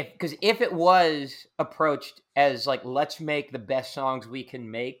if it was approached as like let's make the best songs we can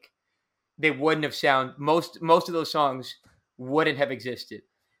make, they wouldn't have sound most of those songs wouldn't have existed.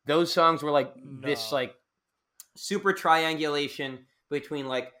 Those songs were like this No. like super triangulation between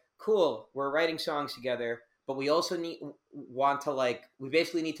like cool, we're writing songs together, but we also we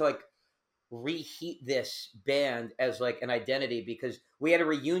basically need to like reheat this band as like an identity because we had a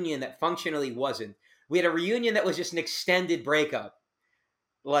reunion that functionally wasn't. We had a reunion that was just an extended breakup,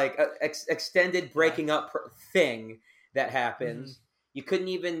 like extended Yeah. breaking up thing that Hmm. happens. You couldn't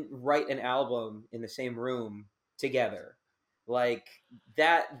even write an album in the same room together. Like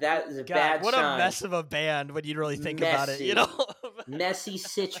that is a God, bad what a sign. mess of a band when you really think about it, Messy, messy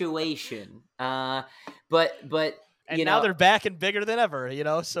situation. But And now they're back and bigger than ever,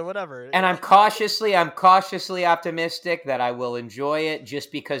 so whatever. and I'm cautiously optimistic that I will enjoy it,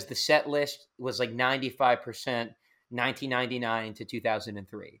 just because the set list was like 95% 1999 to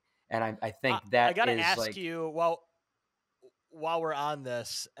 2003, and I think I that got to is ask like you, while we're on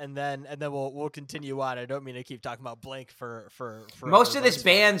this, and then we'll continue on. I don't mean to keep talking about Blink for most forever, of but this it's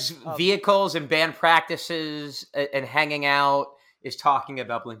fine. band's vehicles and band practices and hanging out is talking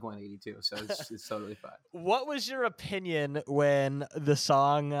about Blink 182, so it's totally fine. What was your opinion when the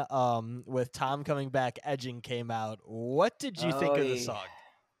song with Tom coming back, Edging, came out? What did you think Oh, of the song?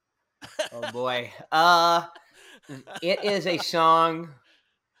 oh boy. It is a song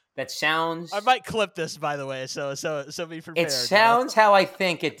that I sounds. might clip this, by the way, so be It prepared. sounds how I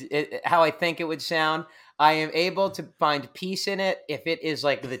think how I think it would sound. I am able to find peace in it if it is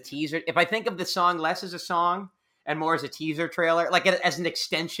like the teaser. If I think of the song less as a song and more as a teaser trailer, like as an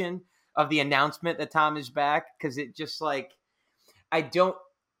extension of the announcement that Tom is back, because it just like I don't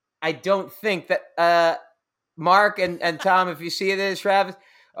I don't think that Mark and Tom, if you see this, Travis,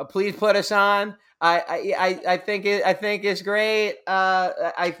 please put us on. I think it's great.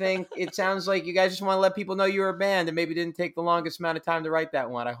 I think it sounds like you guys just want to let people know you're a band, and maybe didn't take the longest amount of time to write that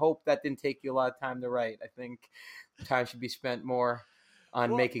one. I hope that didn't take you a lot of time to write. I think time should be spent more on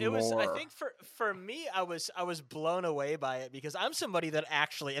Well, making it was. I more. think for me, I was blown away by it because I'm somebody that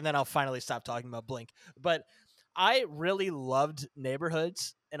actually, and then I'll finally stop talking about Blink. But I really loved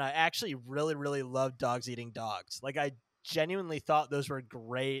Neighborhoods, and I actually really loved Dogs Eating Dogs. Like I genuinely thought those were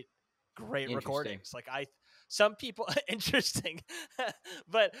great Interesting. recordings. Like some people interesting,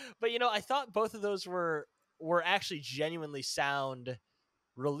 but I thought both of those were actually genuinely sound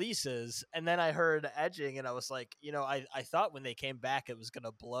releases. And then I heard Edging, and I was like, I thought when they came back it was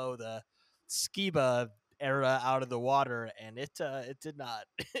gonna blow the Skiba era out of the water, and it did not.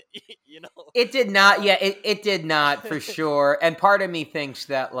 you know It did not. Yeah, it did not for sure. And part of me thinks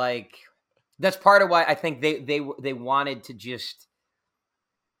that like that's part of why I think they wanted to just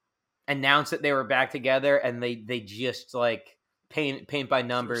announce that they were back together, and they just like paint by Threw something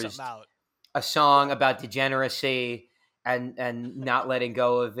numbers out. a song Yeah. about degeneracy and not letting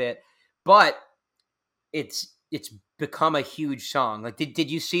go of it. But it's become a huge song. Like did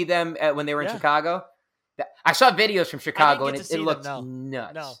you see them when they were in Yeah. Chicago? I saw videos from I didn't Chicago, get and to it see them. looked No.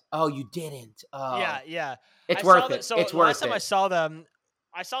 nuts. Oh, you didn't. Yeah, Oh, yeah. it's I saw worth that. it. So It's last worth time it. I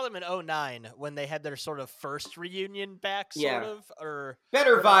saw them in '09 when they had their sort of first reunion back, sort Yeah. of, or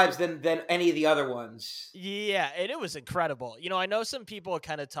Better whatever. vibes than any of the other ones. Yeah, and it was incredible. I know some people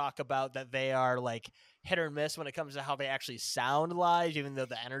kind of talk about that they are like hit or miss when it comes to how they actually sound live, even though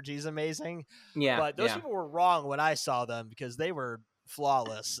the energy is amazing. Yeah, But those yeah. people were wrong when I saw them because they were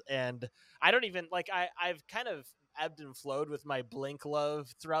flawless. And I don't even like I've kind of ebbed and flowed with my Blink love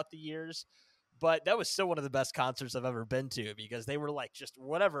throughout the years. But that was still one of the best concerts I've ever been to because they were like just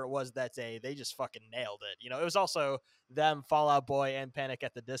whatever it was that day, they just fucking nailed it. It was also them, Fall Out Boy, and Panic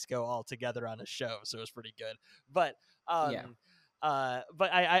at the Disco all together on a show, so it was pretty good. But Yeah.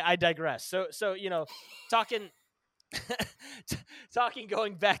 I digress. So talking talking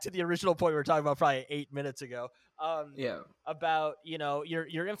going back to the original point we were talking about probably 8 minutes ago. Yeah. About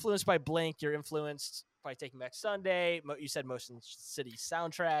you're influenced by Blink, you're influenced by Taking Back Sunday. You said Motion City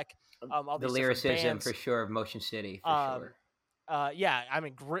soundtrack. All The these different lyricism for bands. sure of Motion City for Um, sure. yeah, I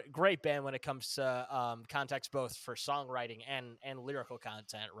mean, great band when it comes to context, both for songwriting and lyrical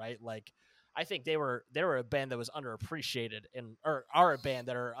content, right? Like, I think they were a band that was underappreciated, or are a band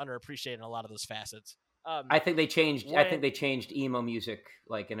that are underappreciated in a lot of those facets. I think they changed. I think When they changed emo music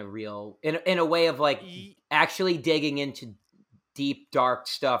like in a real in a way of like actually digging into deep dark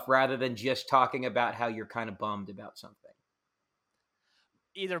stuff rather than just talking about how you're kind of bummed about something.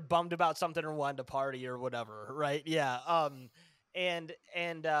 either bummed about something or wanted to party or whatever, right? Yeah.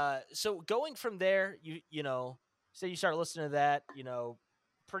 So going from there, say you start listening to that,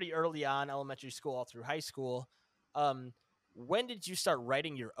 pretty early on, elementary school all through high school. Um, when did you start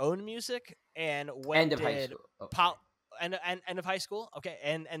writing your own music, and when End of high did school. Oh, sorry. pop and end of high school? Okay,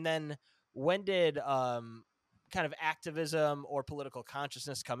 and then when did kind of activism or political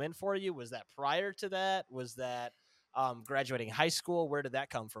consciousness come in for you? Was that prior to that? Was that graduating high school? Where did that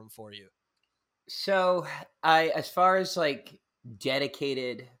come from for you? So I, as far as like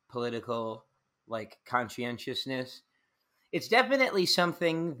dedicated political like conscientiousness, it's definitely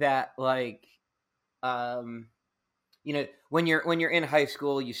something that like um when you're in high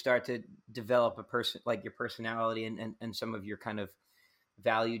school you start to develop a person like your personality and some of your kind of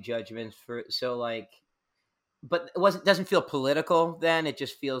value judgments for so like but doesn't feel political then. It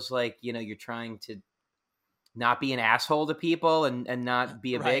just feels like, you're trying to not be an asshole to people and not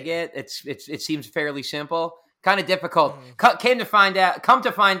be a Right. bigot. It seems fairly simple, kind of difficult. Mhm. Come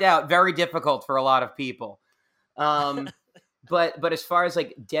to find out, very difficult for a lot of people. But as far as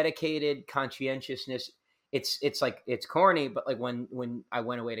like dedicated conscientiousness, it's like, it's corny, but like when I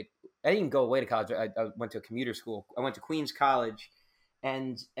went away to, I didn't go away to college. I went to a commuter school. I went to Queens College,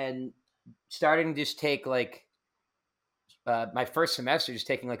 and starting to just take like my first semester, just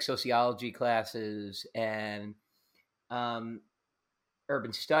taking like sociology classes and um,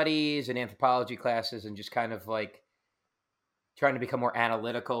 urban studies and anthropology classes, and just kind of like trying to become more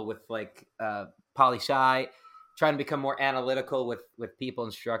analytical with like poli sci, trying to become more analytical with people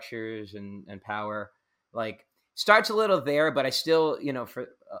and structures and power. Like, starts a little there, but I still, for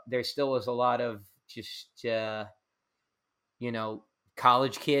there still was a lot of just you know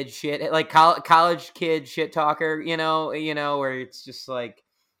college kid shit, like college kid shit talker, where it's just like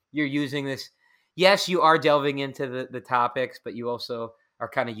you're using this. Yes, you are delving into the topics, but you also are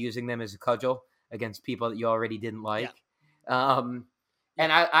kind of using them as a cudgel against people that you already didn't Yeah. like. Um, Yeah.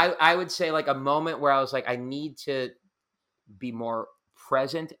 and I would say like a moment where I was like, I need to be more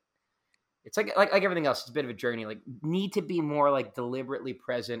present. It's like everything else. It's a bit of a journey. Like, need to be more like deliberately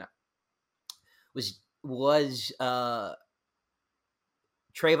present. Was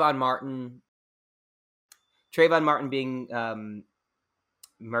Trayvon Martin Trayvon Martin being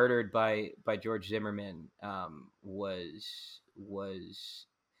murdered by George Zimmerman, was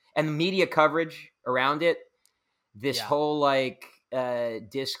and the media coverage around it. This Yeah. whole like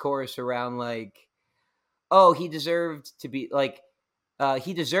discourse around like, oh, he deserved to be like,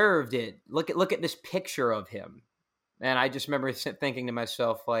 he deserved it. Look at this picture of him. And I just remember thinking to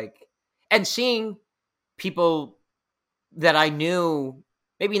myself, like, and seeing people that I knew,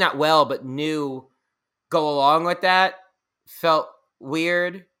 maybe not well, but knew, go along with that, felt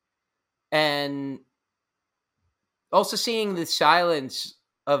weird. And also seeing the silence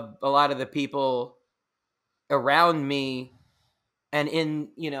of a lot of the people around me and in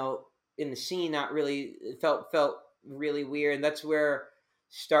the scene, not really, it felt really weird. And that's where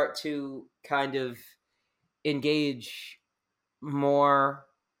start to kind of engage more.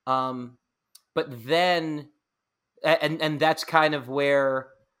 But then, and that's kind of where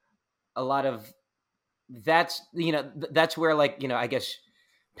a lot of that's where, like, I guess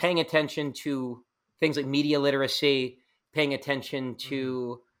paying attention to things like media literacy, paying attention Mhm.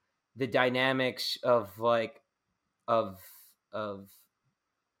 to the dynamics of like of of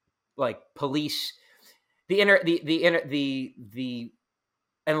like police, the inner the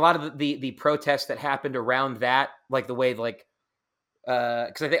and a lot of the protests that happened around that, like the way like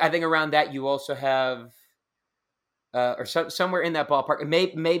because I think around that you also have somewhere in that ballpark.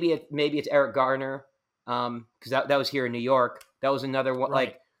 Maybe it's Eric Garner, because that was here in New York. That was another one, Right.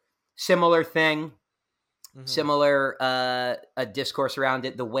 like similar thing, Mhm. similar a discourse around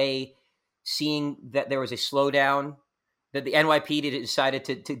it. The way, seeing that there was a slowdown, that the NYPD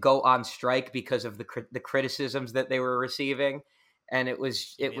decided to go on strike because of the criticisms that they were receiving, and it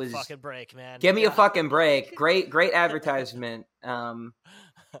was Give me a fucking break, man. give me a Yeah. fucking break. Great advertisement.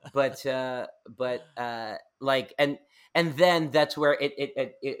 But like, and then that's where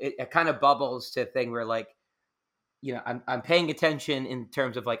it kind of bubbles to a thing where, like, I'm paying attention in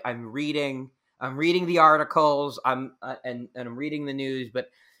terms of like, I'm reading the articles, and I'm reading the news. But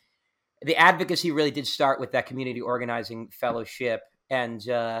the advocacy really did start with that community organizing fellowship. And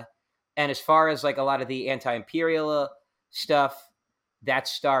as far as like a lot of the anti-imperial stuff, that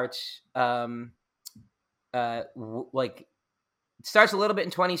starts like, it starts a little bit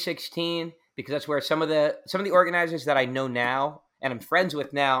in 2016, because that's where some of the organizers that I know now and I'm friends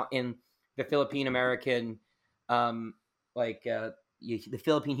with now in the Philippine American, like the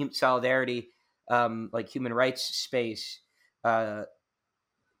Philippine Solidarity, like human rights space. Uh,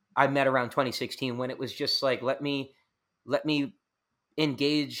 I met around 2016, when it was just like, let me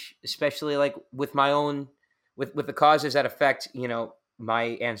engage, especially like with my own, with the causes that affect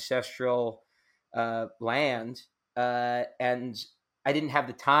my ancestral land. And I didn't have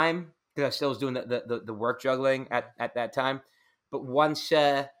the time, because I still was doing the work juggling at that time. But once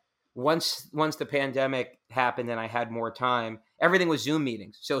the pandemic happened and I had more time, everything was Zoom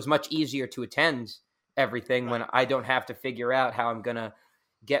meetings, so it was much easier to attend everything when Right. I don't have to figure out how I'm gonna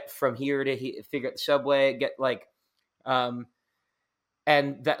get from here to figure out the subway, get like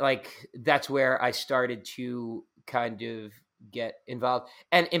and that's where I started to kind of get involved.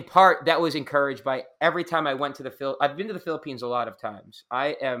 And in part, that was encouraged by every time I went to I've been to the Philippines a lot of times.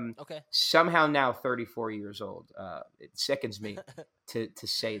 I am Okay. somehow now 34 years old. It sickens me to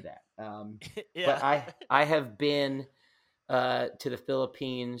say that. Yeah. But I have been to the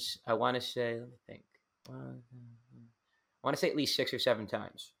Philippines. I want to say, let me think. I want to say at least 6 or 7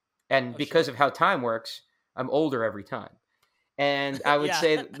 times. And Oh because shit. of how time works, I'm older every time. And I would Yeah.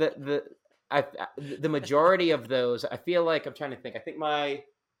 say the majority of those, I feel like I'm trying to think. I think like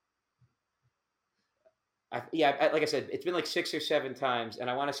I said, it's been like 6 or 7 times, and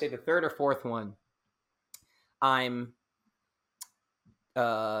I want to say the third or fourth one, I'm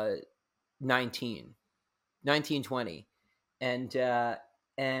uh 19, 19, 20,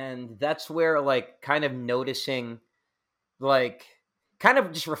 and that's where like kind of noticing, like kind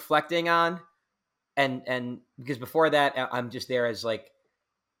of just reflecting on, and because before that I'm just there as like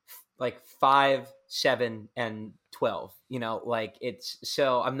 5, 7, and 12. Like it's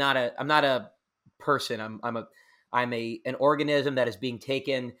so I'm not a person. I'm an organism that is being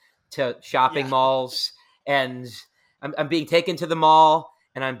taken to shopping Yeah. malls, and I'm being taken to the mall,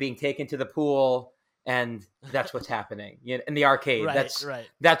 and I'm being taken to the pool, and that's what's happening. In the arcade, Right. Right.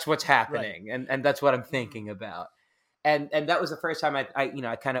 that's what's Right. happening, and that's what I'm Mhm. thinking about. And that was the first time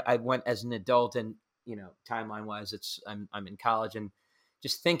I went as an adult, and timeline wise, I'm in college, and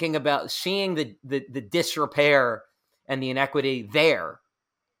just thinking about seeing the disrepair and the inequity there,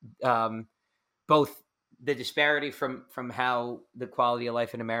 um, both the disparity from how the quality of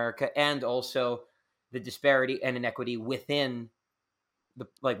life in America, and also the disparity and inequity within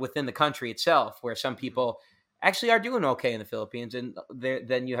the country itself, where some Mhm. people actually are doing okay in the Philippines, and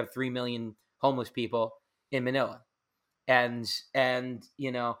then you have 3 million homeless people in Manila, and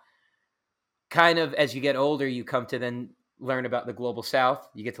kind of as you get older, you come to then learn about the global South.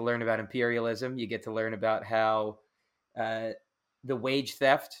 You get to learn about imperialism. You get to learn about how uh, the wage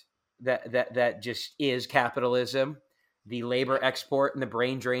theft that just is capitalism, the labor Yep. export and the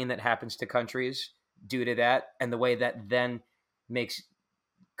brain drain that happens to countries due to that, and the way that then makes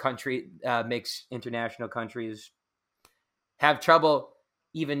makes international countries have trouble,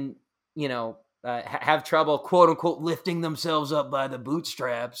 even have trouble, quote unquote, lifting themselves up by the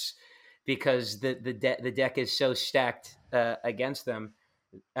bootstraps, because the deck is so stacked against them,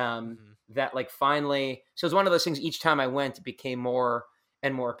 Mhm. that like finally, so it's one of those things. Each time I went, it became more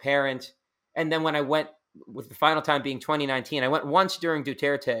and more apparent. And then when I went, with the final time being 2019, I went once during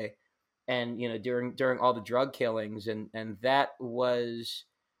Duterte, and during all the drug killings, and that was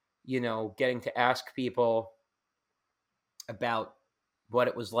getting to ask people about what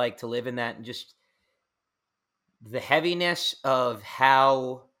it was like to live in that, and just the heaviness of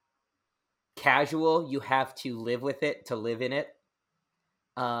how casual you have to live with it to live in it,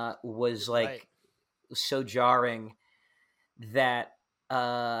 was Right. like so jarring that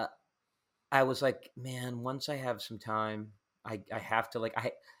I was like, man, once I have some time, I have to, like,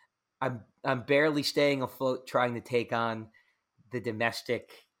 I'm barely staying afloat trying to take on the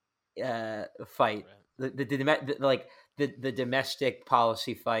domestic fight, Right. the domestic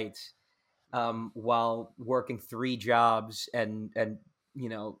policy fights, Mhm. while working 3 jobs, and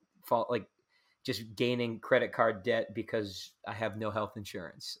fall, like, just gaining credit card debt because I have no health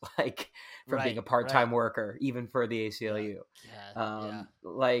insurance, like, from being Right. a part Right. time worker, even for the Yeah. ACLU. God. Yeah.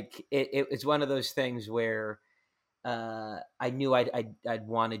 Like it's one of those things where I knew I'd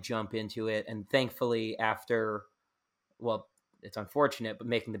want to jump into it, and thankfully, after, well, it's unfortunate, but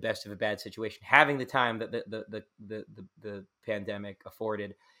making the best of a bad situation, having the time that the pandemic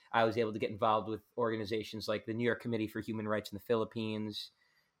afforded, I was able to get involved with organizations like the New York Committee for Human Rights in the Philippines,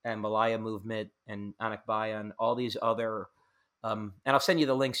 and Malaya Movement, and Anak Bayan, all these other, and I'll send you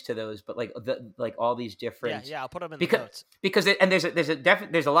the links to those, but like all these Yeah. different, Yeah. I'll put them in the because notes. and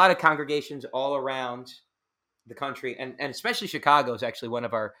there's a lot of congregations all around the country, and especially Chicago is actually one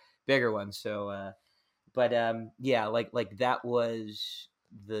of our bigger ones. So but yeah, like that was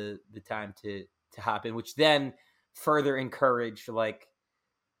the time to hop in, which then further encouraged, like,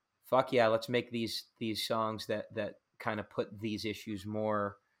 fuck yeah, let's make these songs that kind of put these issues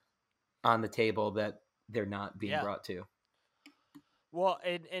more on the table that they're not being Yeah. brought to. Well,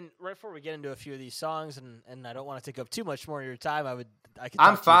 and right before we get into a few of these songs, and I don't want to take up too much more of your time. I could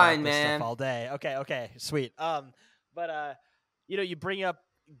I'm talk to you about fine, this stuff man. all day. Okay. Okay. Sweet. But you bring up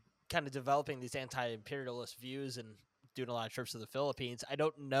kind of developing these anti-imperialist views and doing a lot of trips to the Philippines. I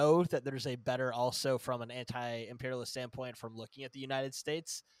don't know that there's a better, also from an anti-imperialist standpoint, from looking at the United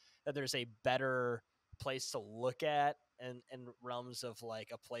States, that there's a better place to look at, and in realms of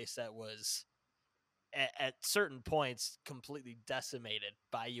like a place that was at certain points completely decimated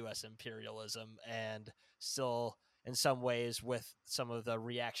by U.S. imperialism, and still in some ways with some of the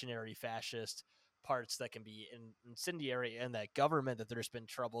reactionary fascist parts that can be incendiary in that government, that there's been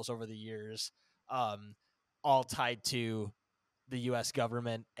troubles over the years, all tied to the U.S.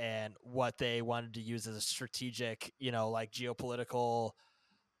 government and what they wanted to use as a strategic, like geopolitical,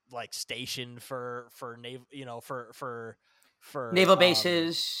 like station for naval, for Naval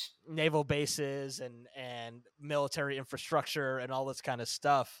bases. naval bases and military infrastructure and all this kind of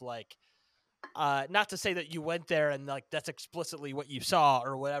stuff. Like, not to say that you went there and like that's explicitly what you saw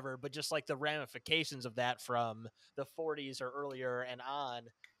or whatever, but just like the ramifications of that from the 40s or earlier and on.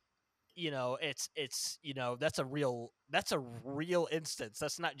 It's that's a real instance.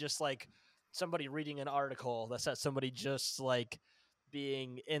 That's not just like somebody reading an article. That's not somebody just like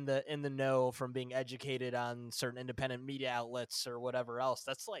being in the know from being educated on certain independent media outlets or whatever else.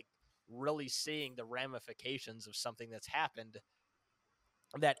 That's like really seeing the ramifications of something that's happened,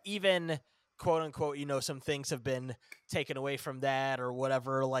 that even quote unquote, some things have been taken away from that or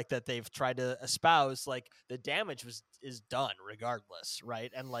whatever, like that they've tried to espouse, like the damage is done regardless,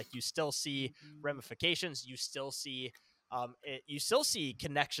 right? And like you still see ramifications, you still see you still see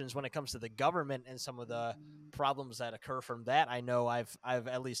connections when it comes to the government and some of the problems that occur from that. I know I've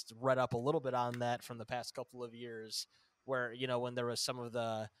at least read up a little bit on that from the past couple of years, where when there was some of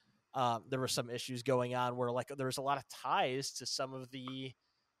the there were some issues going on where like there was a lot of ties to some of the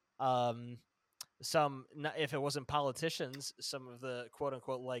if it wasn't politicians, some of the quote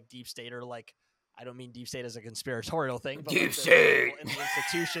unquote like deep state, or like, I don't mean deep state as a conspiratorial thing, but Deep like state. people in the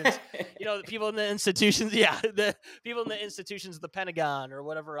institutions, the people in the institutions, the people in the institutions of the Pentagon or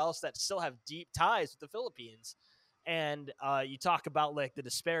whatever else that still have deep ties with the Philippines. And you talk about like the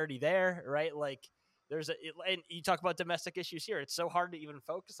disparity there, right? Like and you talk about domestic issues here. It's so hard to even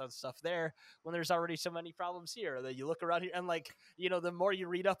focus on stuff there when there's already so many problems here. That you look around here and like, the more you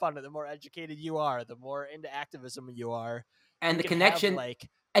read up on it, the more educated you are, the more into activism you are. And You the can have connection, like,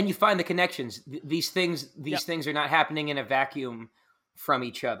 and you find the connections. These things Yep. things are not happening in a vacuum from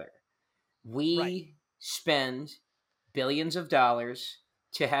each other. We Right. spend billions of dollars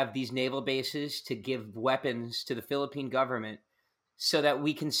to have these naval bases, to give weapons to the Philippine government, so that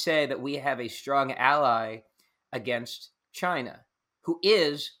we can say that we have a strong ally against China, who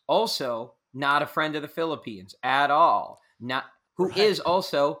is also not a friend of the Philippines at all. Who is Right.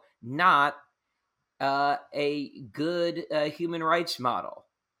 also not a good human rights model.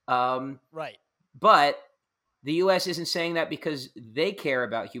 Right. But the U.S. isn't saying that because they care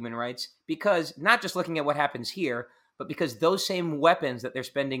about human rights, because not just looking at what happens here, but because those same weapons that they're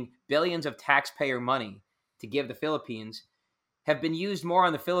spending billions of taxpayer money to give the Philippines have been used more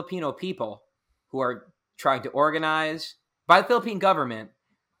on the Filipino people, who are trying to organize by the Philippine government,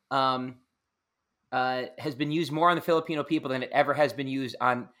 has been used more on the Filipino people than it ever has been used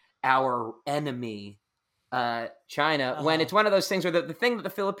on our enemy, China. When it's one of those things where the thing that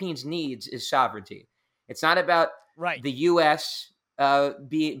the Philippines needs is sovereignty. It's not about Right. the U.S.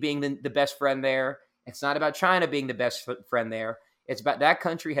 Being the best friend there. It's not about China being the best friend there. It's about that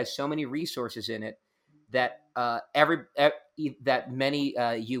country has so many resources in it that that many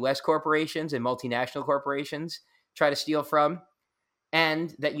U.S. corporations and multinational corporations try to steal from,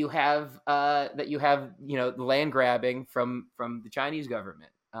 and that you have the land grabbing from the Chinese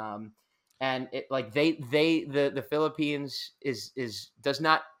government. And it, like the Philippines does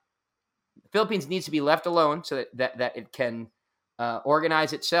not. The Philippines needs to be left alone so that it can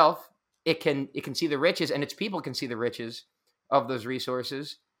organize itself. It can see the riches, and its people can see the riches of those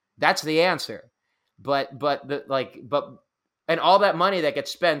resources. That's the answer. But and all that money that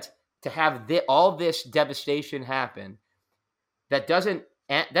gets spent to have all this devastation happen, that doesn't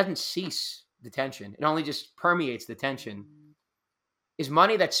cease the tension. It only just permeates the tension. Is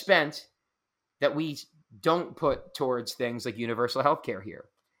money that's spent that we don't put towards things like universal health care here,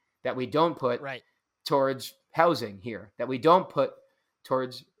 that we don't put Right. towards housing here, that we don't put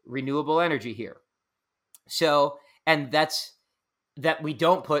towards renewable energy here. So, and that we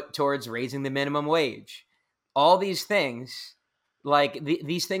don't put towards raising the minimum wage. All these things, like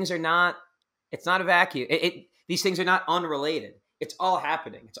these things are not, it's not a vacuum. These things are not unrelated. It's all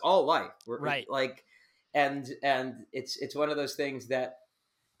happening. It's all life. Right. And it's one of those things that,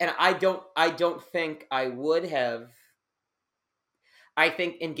 and I don't think I would have. I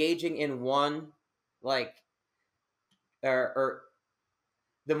think engaging in one, like, or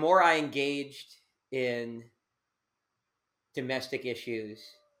the more I engaged in domestic issues,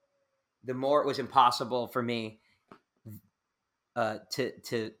 the more it was impossible for me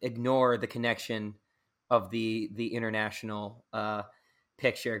to ignore the connection of the international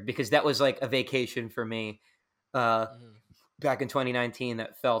picture, because that was like a vacation for me back in 2019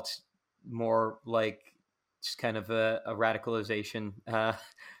 that felt more like just kind of a radicalization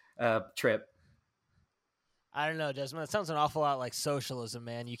trip. I don't know, Desmond. It sounds an awful lot like socialism,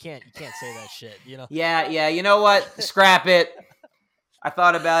 man. You can't say that shit. Yeah. You know what? Scrap it. I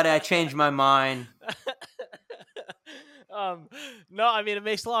thought about it. I changed my mind. No, I mean it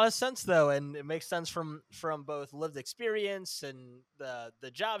makes a lot of sense though, and it makes sense from both lived experience and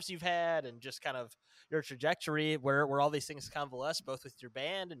the jobs you've had, and just kind of your trajectory, where all these things convalesce, both with your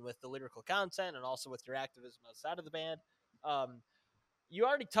band and with the lyrical content, and also with your activism outside of the band. Um, you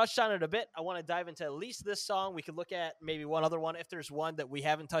already touched on it a bit. I want to dive into at least this song. We could look at maybe one other one if there's one that we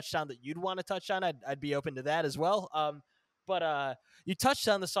haven't touched on that you'd want to touch on. I'd be open to that as well. But you touched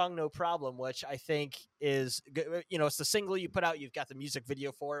on the song "No Problem," which I think is, it's the single you put out. You've got the music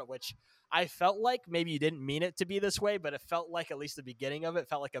video for it, which I felt like maybe you didn't mean it to be this way, but it felt like at least the beginning of it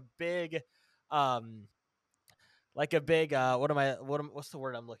felt like a big, what's the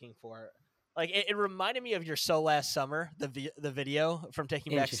word I'm looking for? Like it reminded me of your "So Last Summer," the video from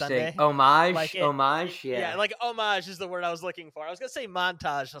Taking Back Interesting. Sunday. Homage. Like Homage. yeah, Yeah. like homage is the word I was looking for. I was gonna say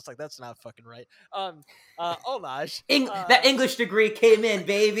montage. I was like, that's not fucking right. Homage. That English degree came in,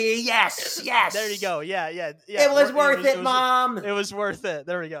 baby. Yes. Yes. There you go. Yeah. It was worth it, Mom. It was worth it.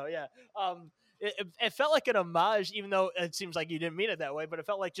 There we go. Yeah. It felt like an homage, even though it seems like you didn't mean it that way. But it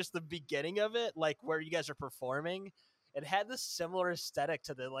felt like just the beginning of it, like where you guys are performing. It had this similar aesthetic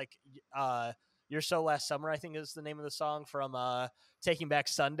to the "You're So Last Summer," I think is the name of the song from Taking Back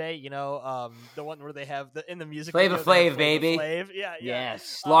Sunday. The one where they have in the music Flava video, Flav, baby. Flav. Yeah.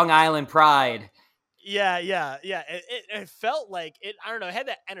 Yes. Long Island Pride. Yeah. It felt like it. I don't know. It had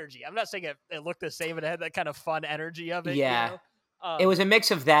that energy. I'm not saying it looked the same, but it had that kind of fun energy of it. Yeah. It was a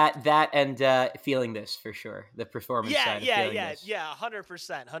mix of that and Feeling This, for sure. The performance side of Feeling This.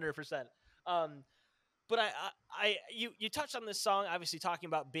 100%. But you touched on this song, obviously talking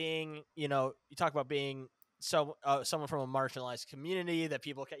about being, you talk about being someone from a marginalized community that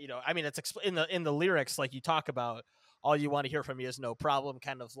people can, I mean, it's in the lyrics, like you talk about, all you want to hear from me is no problem,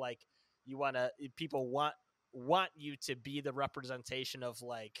 kind of like people want you to be the representation of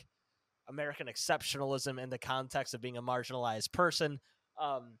like American exceptionalism in the context of being a marginalized person.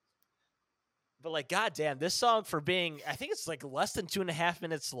 But like, goddamn, this song for being, I think it's like less than 2.5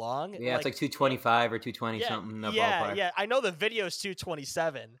 minutes long. Yeah, it's like 225 or 220 something. In the ballpark. Yeah. I know the video is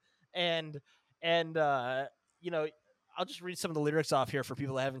 227, and I'll just read some of the lyrics off here for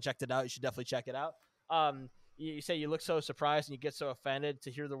people that haven't checked it out. You should definitely check it out. You say you look so surprised and you get so offended to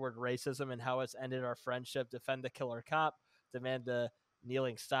hear the word racism and how it's ended our friendship. Defend the killer cop. Demand the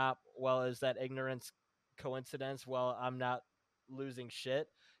kneeling stop. Well, is that ignorance coincidence? Well, I'm not losing shit.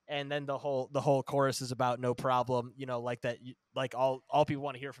 And then the whole chorus is about no problem, like that, like all people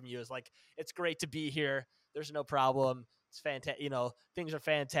want to hear from you is like, it's great to be here, there's no problem, it's fantastic, things are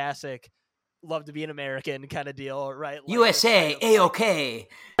fantastic, love to be an American kind of deal, right? Like, USA, kind of A-OK.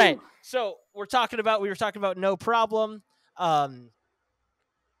 Right. So we were talking about no problem. Clearly,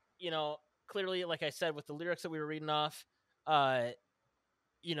 like I said, with the lyrics that we were reading off, talking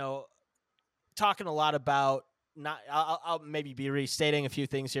a lot about, not I'll maybe be restating a few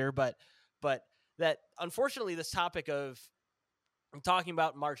things here, but that unfortunately this topic of talking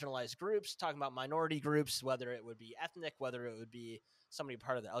about marginalized groups, talking about minority groups, whether it would be ethnic, whether it would be somebody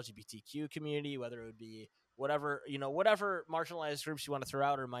part of the LGBTQ community, whether it would be whatever marginalized groups you want to throw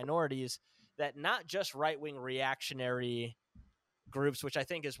out, or minorities, that not just right-wing reactionary groups, which I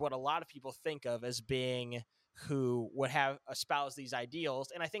think is what a lot of people think of as being who would have espoused these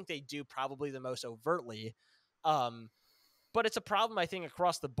ideals, and I think they do probably the most overtly. But it's a problem, I think,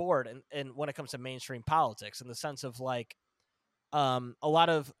 across the board, and when it comes to mainstream politics, in the sense of like, a lot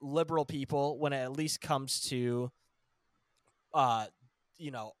of liberal people, when it at least comes to,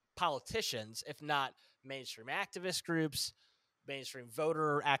 politicians, if not mainstream activist groups, mainstream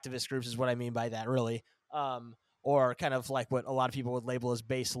voter activist groups is what I mean by that, really. Or kind of like what a lot of people would label as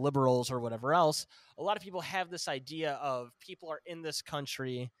base liberals or whatever else. A lot of people have this idea of people are in this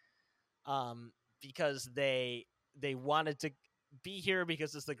country because they wanted to be here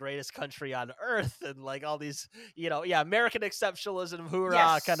because it's the greatest country on earth, and like all these, American exceptionalism,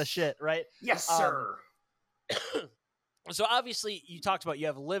 hoorah, kind of shit, right? Yes, sir. So obviously you talked about, you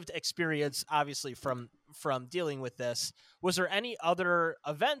have lived experience, obviously, from dealing with this. Was there any other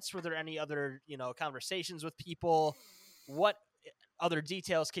events? Were there any other, conversations with people? What other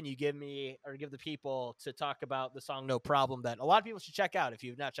details can you give me or give the people to talk about the song No Problem that a lot of people should check out if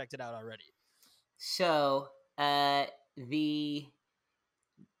you've not checked it out already? So, there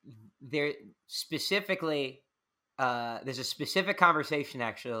specifically, there's a specific conversation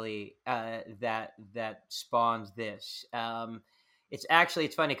actually that spawns this. It's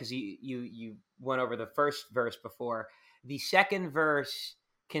funny because you went over the first verse before. The second verse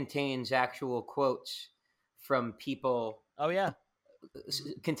contains actual quotes from people. Oh yeah.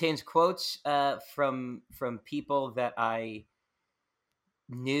 Contains quotes from people that I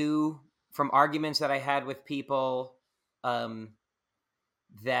knew, from arguments that I had with people,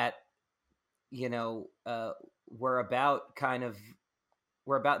 that were about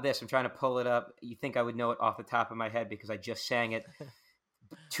were about this. I'm trying to pull it up. You think I would know it off the top of my head because I just sang it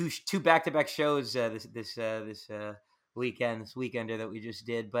two back-to-back shows this weekender that we just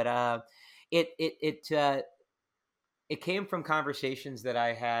did. But it came from conversations that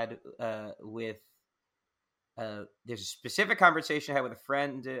I had with. There's a specific conversation I had with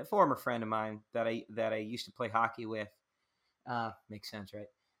a former friend of mine that I used to play hockey with. Makes sense,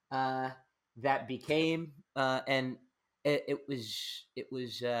 right? That became and it was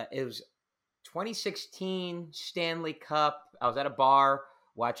 2016 Stanley Cup. I was at a bar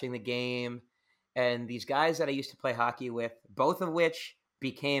watching the game, and these guys that I used to play hockey with, both of which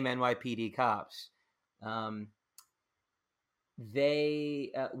became NYPD cops.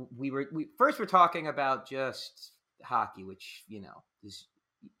 We first were talking about just hockey, which is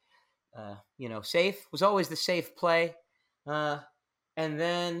safe, was always the safe play, and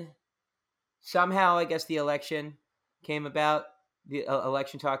then somehow I guess the election came about. The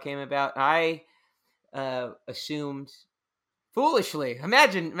election talk came about. I assumed foolishly.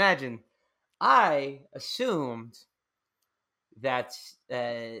 Imagine. I assumed that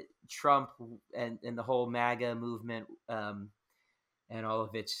Trump and the whole MAGA movement and all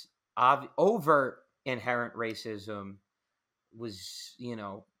of its overt inherent racism was,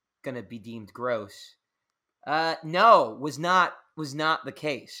 going to be deemed gross. No, was not the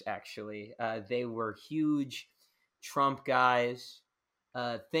case. Actually, they were huge Trump guys.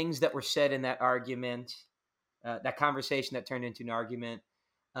 Things that were said in that argument, that conversation that turned into an argument.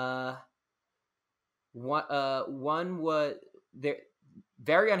 One was they're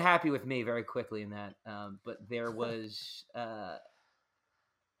very unhappy with me very quickly in that, but there was there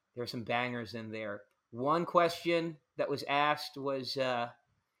were some bangers in there. One question that was asked was,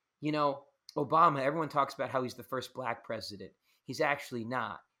 Obama, everyone talks about how he's the first black president. He's actually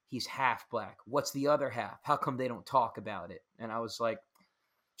not. He's half black. What's the other half? How come they don't talk about it? And I was like,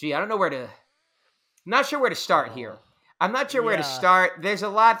 gee, I don't know I'm not sure where to start here. I'm not sure where to start. There's a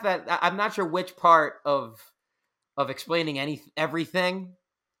lot that I'm not sure which part of explaining everything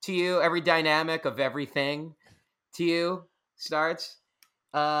to you, every dynamic of everything to you starts.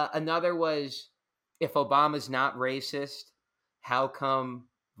 Another was, if Obama's not racist, how come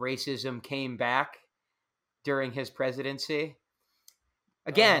racism came back during his presidency?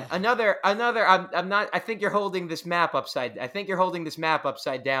 Again, another. I'm not. I think you're holding this map upside. I think you're holding this map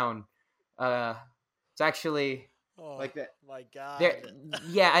upside down. It's actually like that. My God.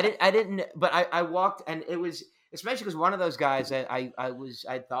 Yeah, I didn't. But I walked, and it was especially because one of those guys that I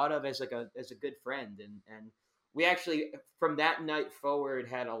thought of as a good friend, and we actually from that night forward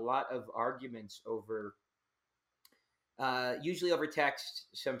had a lot of arguments over. Usually over text,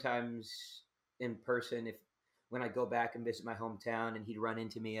 sometimes in person. When I go back and visit my hometown, and he'd run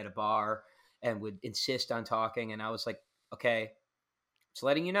into me at a bar and would insist on talking, and I was like, okay, just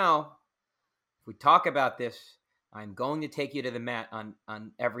letting you know, if we talk about this, I'm going to take you to the mat on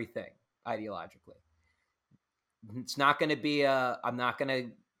everything ideologically. It's not going to be we're not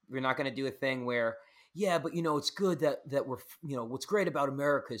going to do a thing where, yeah, but it's good that we're, what's great about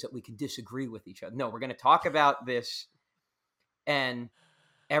America is that we can disagree with each other. No, we're going to talk about this. And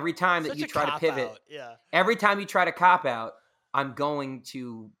every time that you try to pivot, every time you try to cop out, I'm going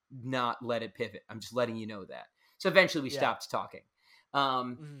to not let it pivot. I'm just letting you know that. So eventually we stopped talking.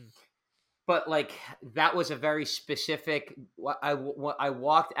 But like, that was a very specific, I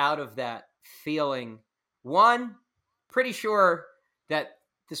walked out of that feeling, one, pretty sure that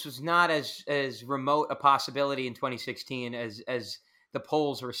this was not as remote a possibility in 2016 as the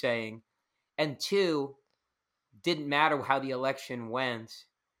polls were saying. And two, didn't matter how the election went.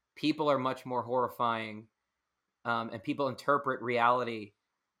 People are much more horrifying, and people interpret reality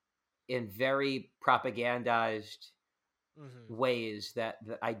in very propagandized ways that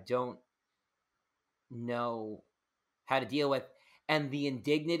I don't know how to deal with. And the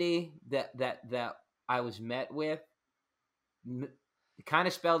indignity that I was met with kind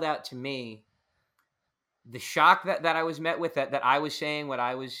of spelled out to me the shock that I was met with, that I was saying what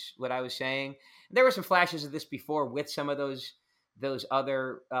I was saying. There were some flashes of this before with some of those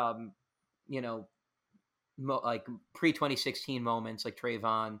other like pre-2016 moments, like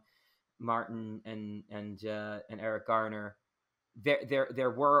Trayvon Martin and Eric Garner.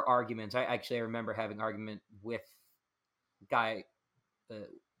 There were arguments. I remember having argument with a guy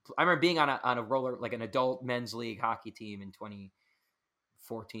I remember being on a roller, like an adult men's league hockey team in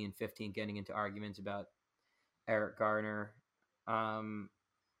 2014, 15, getting into arguments about Eric Garner. Um,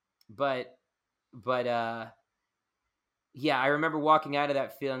 but but yeah, I remember walking out of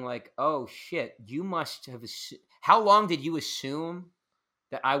that feeling like, oh shit, you must have. How long did you assume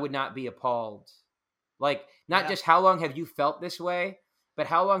that I would not be appalled? Like, not Yeah. just how long have you felt this way, but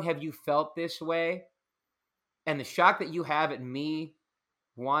how long have you felt this way? And the shock that you have at me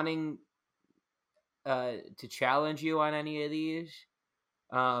wanting to challenge you on any of these.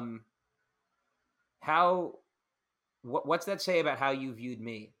 Um, how what's that say about how you viewed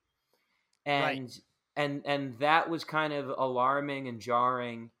me? Right. And and that was kind of alarming and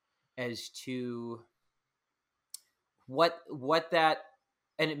jarring as to what that,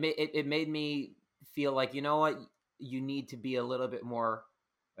 and it made me feel like, you know what, you need to be a little bit more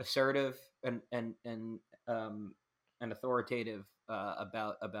assertive um and authoritative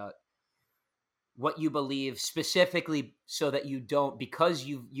about what you believe specifically, so that you don't, because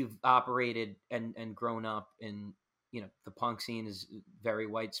you've operated and grown up in, the punk scene is very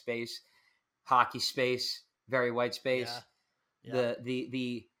white space, hockey space very white Yeah. space. Yep.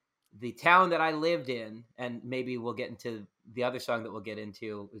 The town that I lived in, and maybe we'll get into the other song that we'll get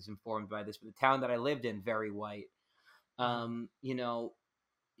into is informed by this, but the town that I lived in, very white. Mhm.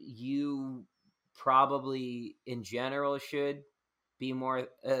 You probably in general should be more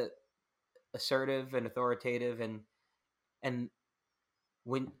assertive and authoritative, and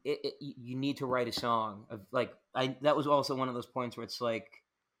when you need to write a song of, like, that was also one of those points where it's like,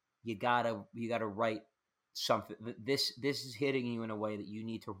 you gotta write something. This is hitting you in a way that you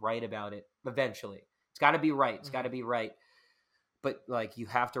need to write about it eventually. It's got to be right. It's got to Mhm. be right. But like, you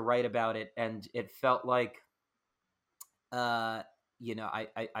have to write about it, and it felt like, uh,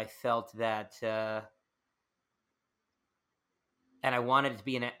 I felt that, and I wanted it to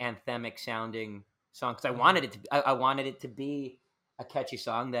be an anthemic sounding song, because Mhm. I wanted it to be a catchy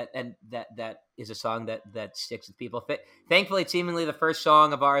song, that is a song that sticks with people. Thankfully, it's seemingly the first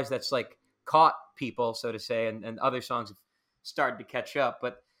song of ours that's like caught people, so to say, and other songs have started to catch up.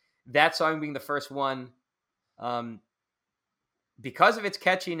 But that song being the first one, um, because of its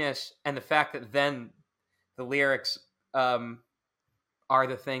catchiness and the fact that then the lyrics, um, are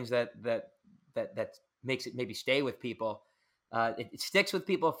the things that makes it maybe stay with people. It sticks with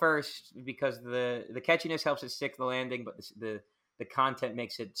people first because the catchiness helps it stick the landing, but the content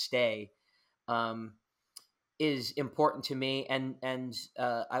makes it stay. Um, is important to me, and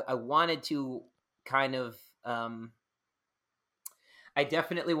I wanted to kind of, I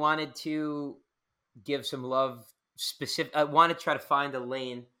definitely wanted to give some love. Specific, I want to try to find a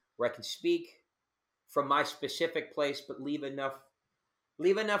lane where I can speak from my specific place, but leave enough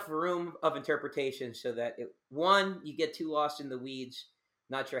room of interpretation, so that you get too lost in the weeds,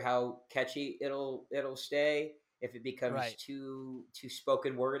 not sure how catchy it'll stay if it becomes Right. too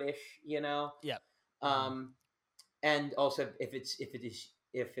spoken wordish. Yep. Mhm. um and also, if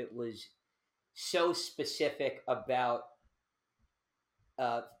it was so specific about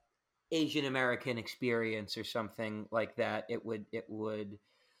uh Asian American experience or something like that, it would,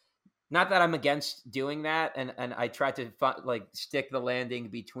 not that I'm against doing that, and I tried to like stick the landing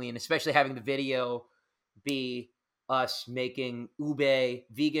between, especially having the video be us making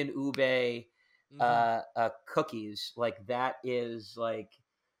vegan ube Mhm. cookies. Like, that is like,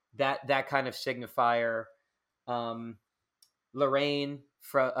 that kind of signifier. Um, Lorraine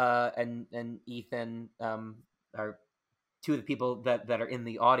and Ethan, are two of the people that are in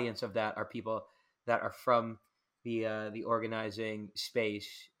the audience of that, are people that are from the organizing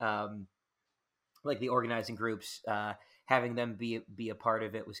space. Like the organizing groups, having them be a part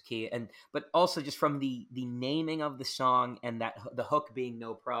of it was key, and but also just from the naming of the song, and that the hook being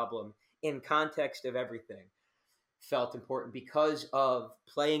 "No Problem" in context of everything felt important, because of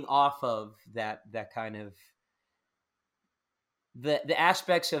playing off of that kind of, the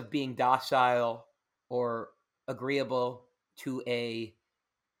aspects of being docile or agreeable to a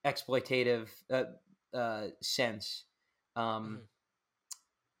exploitative sense, um Mhm.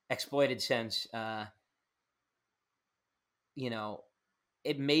 exploited sense. You know,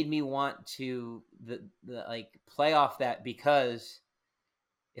 it made me want to the like play off that, because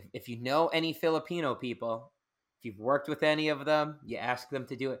if you know any Filipino people, if you've worked with any of them, you ask them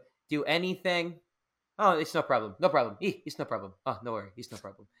to do anything. Oh, it's no problem, no problem. It's no problem. Oh, no worry, it's no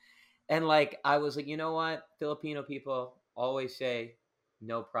problem. And like, I was like, you know what, Filipino people always say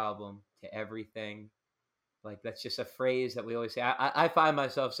no problem to everything. Like, that's just a phrase that we always say. I find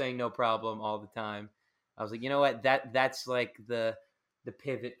myself saying no problem all the time. I was like, you know what, that's like the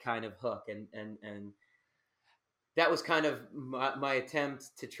pivot kind of hook, and that was kind of my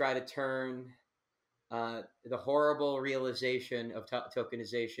attempt to try to turn the horrible realization of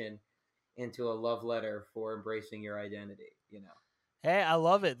tokenization into a love letter for embracing your identity. Hey, I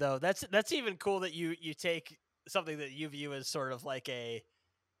love it though. That's even cool that you take something that you view as sort of like a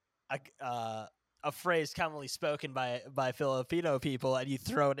a phrase commonly spoken by Filipino people, and you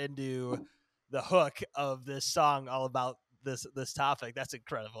throw it into the hook of this song all about this topic. That's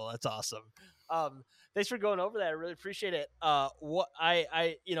incredible. That's awesome. Um, Thanks for going over that. I really appreciate it. What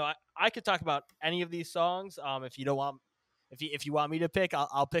I could talk about any of these songs. If you don't want, if you want me to pick,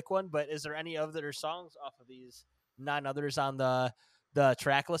 I'll pick one. But is there any other songs off of these 9 others on the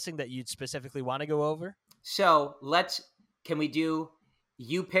track listing that you'd specifically want to go over? So can we do?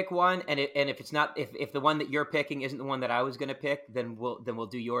 You pick one, and if it's not, if the one that you're picking isn't the one that I was going to pick, then we'll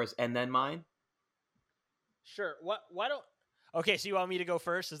do yours and then mine. Sure. What? Why don't? Okay, so you want me to go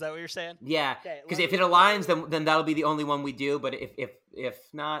first? Is that what you're saying? Yeah, Okay. because if it aligns, then that'll be the only one we do. But if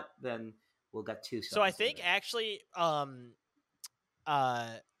not, then we'll get two songs. So I think actually,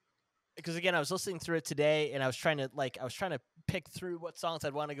 because again, I was listening through it today, and I was trying to pick through what songs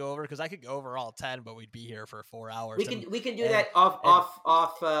I'd want to go over, because I could go over all 10, but we'd be here for 4 hours. We can do that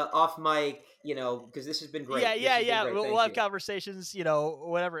off mic, because this has been great. Yeah. We'll have conversations,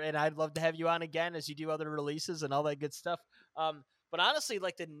 whatever. And I'd love to have you on again as you do other releases and all that good stuff. But honestly,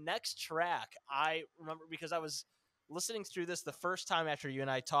 like the next track, I remember because I was listening through this the first time after you and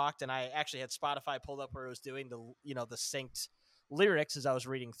I talked, and I actually had Spotify pulled up where it was doing the synced lyrics as I was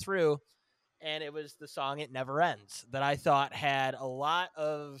reading through, and it was the song "It Never Ends" that I thought had a lot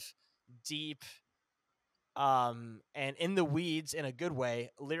of deep and in the weeds in a good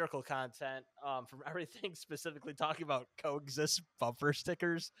way lyrical content, from everything specifically talking about coexist bumper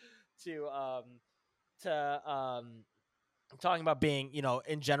stickers to talking about being,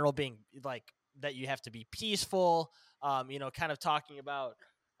 in general, being like that you have to be peaceful, kind of talking about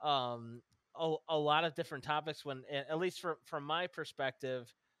a lot of different topics, when at least from my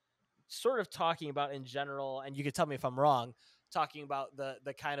perspective, sort of talking about in general, and you can tell me if I'm wrong, talking about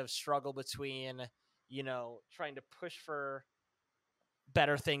the kind of struggle between, trying to push for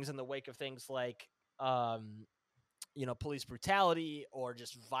better things in the wake of things like, police brutality or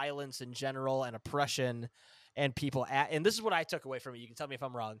just violence in general and oppression, and and this is what I took away from it. You can tell me if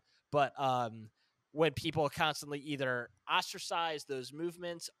I'm wrong, but when people constantly either ostracize those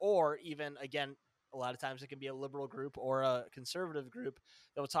movements, or even, again, a lot of times it can be a liberal group or a conservative group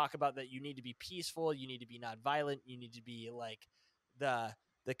that will talk about that you need to be peaceful, you need to be not violent, you need to be like the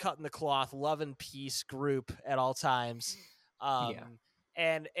cut in the cloth, love and peace group at all times. Yeah.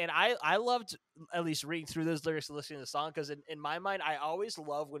 And I loved at least reading through those lyrics and listening to the song, because in my mind, I always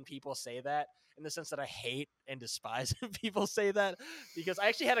love when people say that, in the sense that I hate and despise when people say that, because I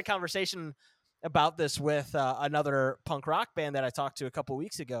actually had a conversation about this with another punk rock band that I talked to a couple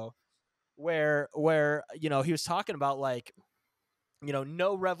weeks ago, where he was talking about, like,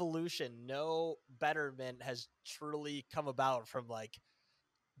 no revolution, no betterment has truly come about from like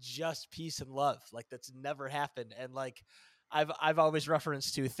just peace and love. Like, that's never happened. And like, I've always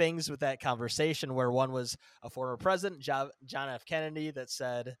referenced two things with that conversation, where one was a former president, John F. Kennedy, that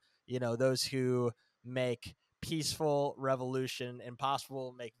said, those who make peaceful revolution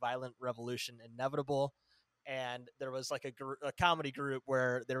impossible make violent revolution inevitable. And there was like a comedy group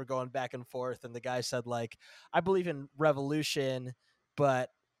where they were going back and forth, and the guy said, like, I believe in revolution, but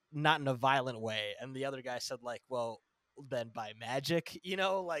not in a violent way. And the other guy said, like, well, then by magic,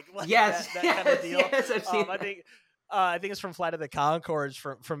 like Yes, that yes, kind of deal. yes, I've seen I think it's from Flight of the Conchords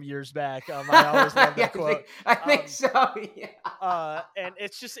from years back. I always love that quote. I think so. Yeah. And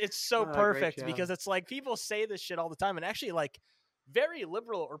it's so Great perfect, job. because it's like people say this shit all the time, and actually, like, very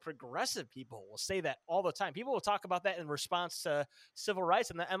liberal or progressive people will say that all the time. People will talk about that in response to civil rights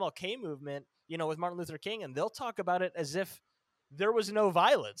and the MLK movement, with Martin Luther King, and they'll talk about it as if there was no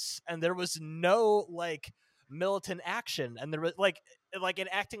violence and there was no like militant action, and there was like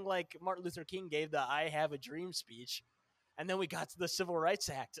enacting like Martin Luther King gave the "I Have a Dream" speech, and then we got to the Civil Rights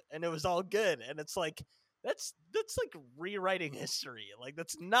Act and it was all good. And it's like that's like rewriting history. Like,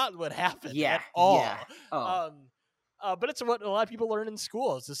 that's not what happened at all. Yeah. Oh. But it's what a lot of people learn in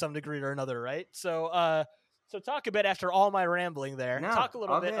schools to some degree or another, right? So talk a bit, after all my rambling there, No, talk a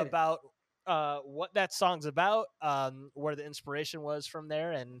little all bit good. about what that song's about, where the inspiration was from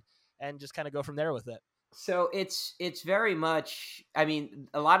there, and just kind of go from there with it. So it's very much, I mean,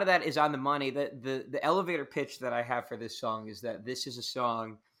 a lot of that is on the money. The elevator pitch that I have for this song is that this is a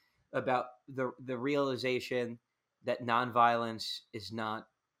song about the realization that nonviolence is not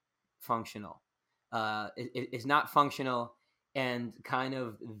functional. It is not functional, and kind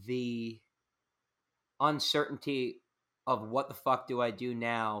of the uncertainty of what the fuck do I do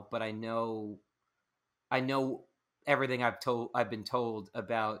now, but I know everything I've been told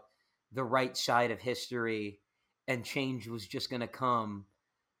about the right side of history, and change was just going to come,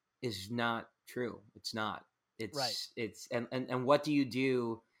 is not true. It's not. Right. It's and what do you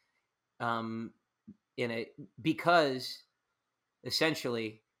do in a because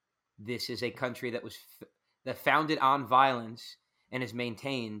essentially this is a country that founded on violence and is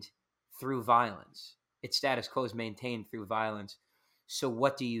maintained through violence. Its status quo is maintained through violence. So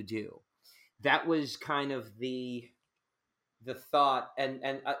what do you do? That was kind of the thought,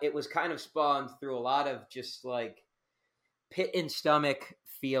 and it was kind of spawned through a lot of just like pit in stomach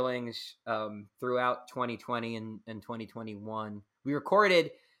feelings throughout 2020 and 2021. We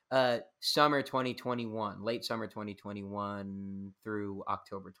recorded summer 2021, late summer 2021 through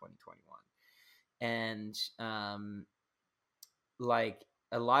October 2021, and like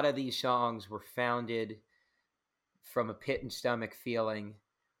a lot of these songs were founded from a pit and stomach feeling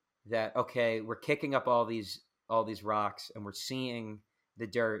that, okay, we're kicking up all these rocks and we're seeing the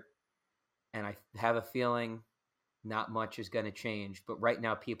dirt, and I have a feeling not much is going to change, but right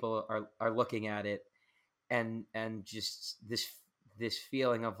now people are looking at it, and just this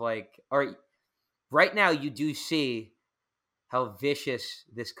feeling of like, all right, right now you do see how vicious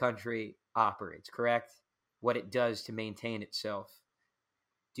this country operates, correct? What it does to maintain itself.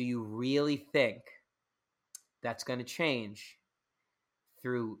 Do you really think that's going to change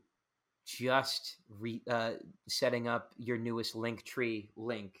through just setting up your newest Linktree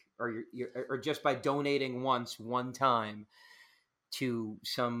link, or or just by donating one time to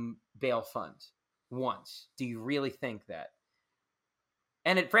some bail fund once? Do you really think that?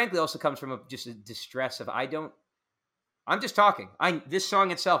 And it frankly also comes from just a distress of I'm just talking. This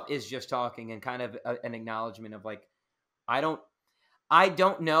song itself is just talking, and kind of an acknowledgement of like, I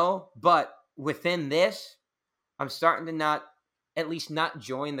don't know, but within this, I'm starting to at least not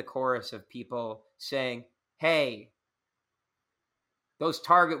join the chorus of people saying, "Hey, those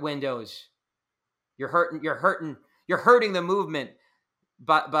Target windows, you're hurting the movement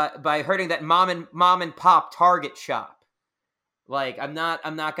by hurting that mom and pop Target shop." Like, I'm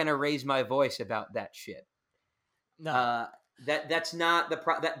not going to raise my voice about that shit. No. That's not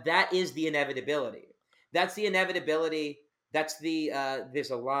that is the inevitability. That's the inevitability. That's the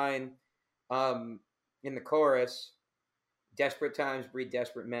there's a line in the chorus: "Desperate times breed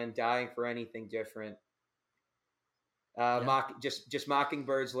desperate men, dying for anything different." Just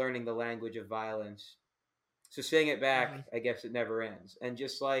mockingbirds learning the language of violence. So sing it back. I guess it never ends. And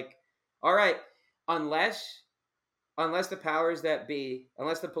just like, all right, unless the powers that be,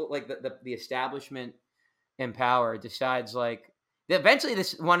 unless the establishment in power decides like eventually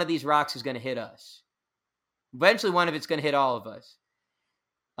one of these rocks is going to hit us. Eventually, one of it's going to hit all of us.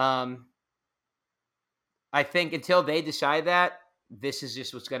 I think until they decide that, this is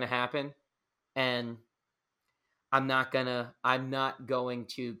just what's going to happen, and I'm not going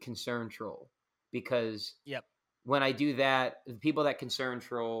to concern troll, because when I do that, the people that concern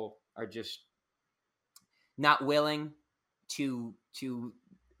troll are just not willing to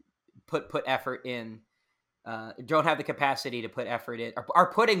put effort in, don't have the capacity to put effort in,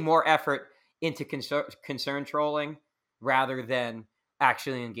 are putting more effort into concern trolling rather than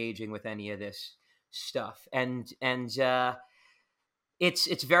actually engaging with any of this stuff. And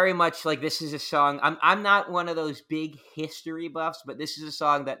it's very much like, this is a song. I'm not one of those big history buffs, but this is a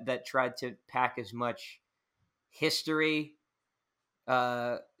song that tried to pack as much history,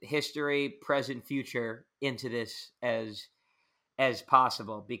 present, future into this as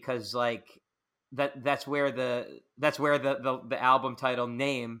possible, because like that's where the album title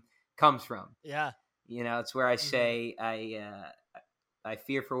name comes from. Yeah. You know, it's where I say I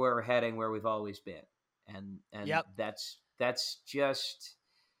fear for where we're heading, where we've always been. And that's just,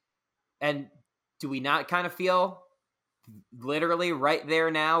 and do we not kind of feel literally right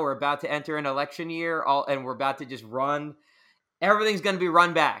there now? We're about to enter an election year, and we're about to just run. Everything's going to be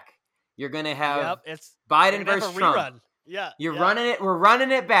run back. You're going to have Biden versus Trump. Yeah. Running it. We're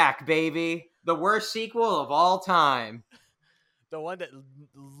running it back, baby. The worst sequel of all time. The one that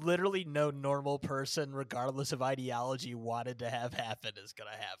literally no normal person, regardless of ideology, wanted to have happen is going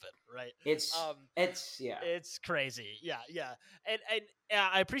to happen, right? It's crazy. Yeah. And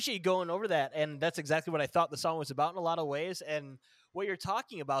I appreciate you going over that, and that's exactly what I thought the song was about in a lot of ways. And what you're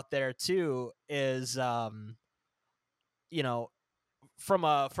talking about there too is, from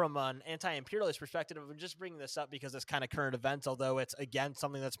an anti-imperialist perspective, I'm just bringing this up because it's kind of current events, although it's, again,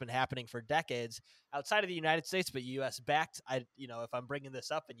 something that's been happening for decades outside of the United States, but U.S. backed. If I'm bringing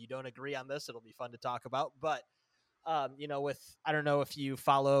this up and you don't agree on this, it'll be fun to talk about. But, I don't know if you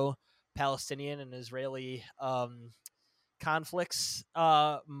follow Palestinian and Israeli conflicts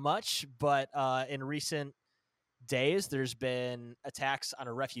much, but in recent days, there's been attacks on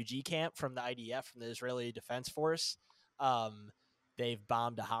a refugee camp from the IDF, from the Israeli Defense Force. They've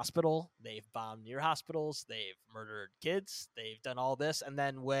bombed a hospital. They've bombed near hospitals. They've murdered kids. They've done all this. And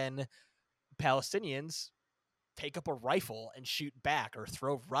then when Palestinians take up a rifle and shoot back or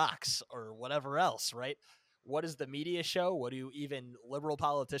throw rocks or whatever else, right? What does the media show? What do even liberal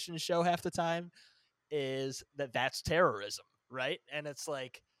politicians show half the time? Is that that's terrorism, right? And it's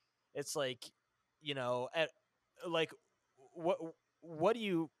like, you know, like what what do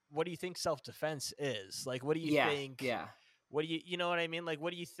you think self defense is? Like, what do you Yeah, think? yeah, What do you know what I mean? Like,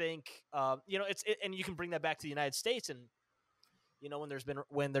 what do you think? And you can bring that back to the United States, and when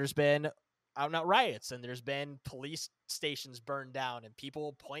there's been out and out riots and there's been police stations burned down and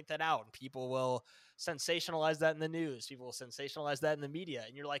people point that out and people will sensationalize that in the news, people will sensationalize that in the media,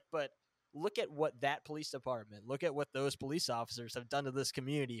 and you're like, but look at what that police department, look at what those police officers have done to this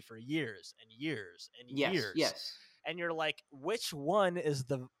community for years and years and yes, years. yes. And you're like, which one is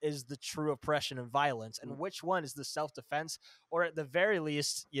the true oppression and violence, and which one is the self-defense? Or at the very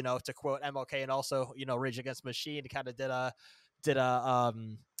least, to quote MLK, and also Rage Against the Machine kind of did a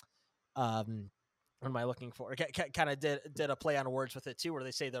what am I looking for? Kind of did a play on words with it too, where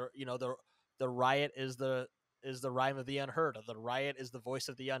they say the riot is the rhyme of the unheard, or the riot is the voice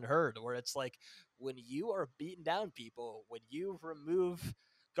of the unheard. Where it's like, when you are beating down people, when you remove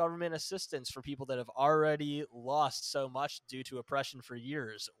government assistance for people that have already lost so much due to oppression for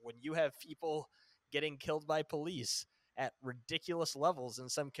years, when you have people getting killed by police at ridiculous levels in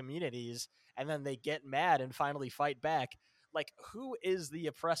some communities, and then they get mad and finally fight back. Like, who is the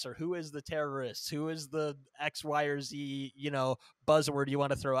oppressor? Who is the terrorist? Who is the X, Y, or Z, buzzword you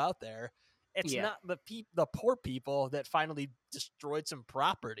want to throw out there? It's Yeah. not the poor people that finally destroyed some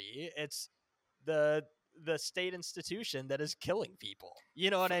property. It's the state institution that is killing people. You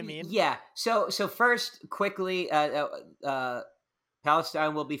know what I mean? Yeah. So first, quickly,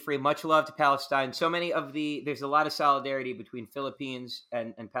 Palestine will be free. Much love to Palestine. There's a lot of solidarity between Philippines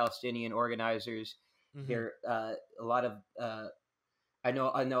and Palestinian organizers. Mm-hmm. There, a lot of I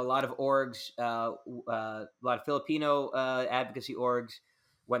know a lot of orgs, a lot of Filipino advocacy orgs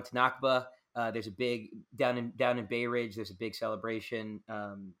went to Nakba. There's a big down in Bay Ridge. There's a big celebration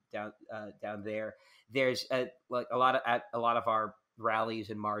down there. There's like a lot of our rallies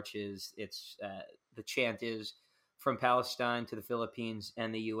and marches. It's the chant is from Palestine to the Philippines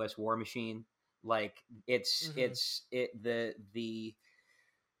and the U.S. war machine. Like Mm-hmm.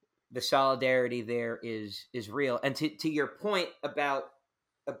 the solidarity there is real. And to your point about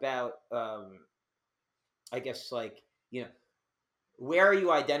I guess, like, where are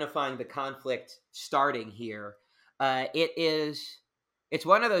you identifying the conflict starting here? It's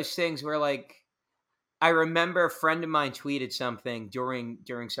one of those things where, like, I remember a friend of mine tweeted something during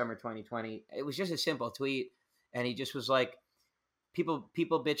summer 2020. It was just a simple tweet, and he just was like, people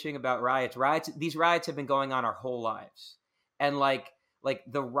bitching about riots. These riots have been going on our whole lives. And like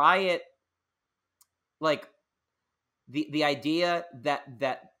the riot, like the idea that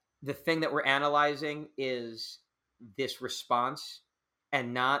the thing that we're analyzing is this response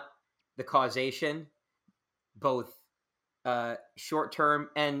and not the causation, both short term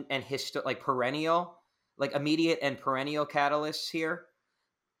and like perennial, like immediate and perennial catalysts here,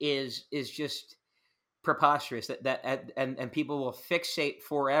 is just preposterous. And people will fixate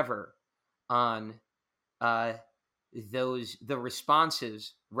forever on uh, the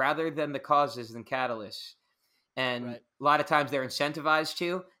responses rather than the causes and catalysts. And Right. a lot of times they're incentivized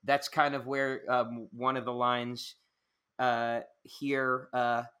to. That's kind of where one of the lines here,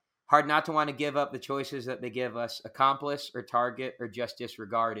 hard not to want to give up the choices that they give us, accomplice or target or just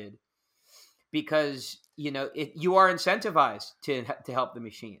disregarded, because you are incentivized to help the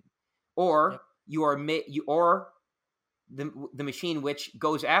machine, or Yep. or the machine which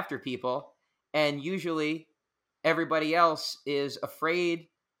goes after people, and usually everybody else is afraid,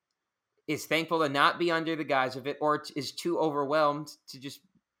 is thankful to not be under the guise of it, or is too overwhelmed to just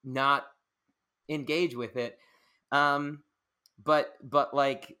not engage with it. But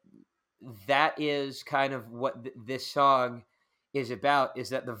like, that is kind of what this song is about, is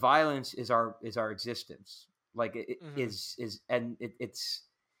that the violence is our existence. Like, it Mm-hmm. and it's,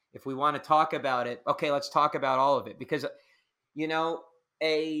 if we want to talk about it, okay, let's talk about all of it, because you know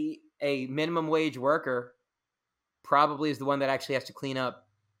a minimum wage worker probably is the one that actually has to clean up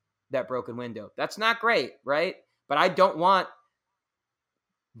that broken window. That's not great, right? But I don't want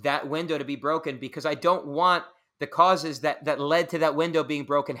that window to be broken, because I don't want the causes that led to that window being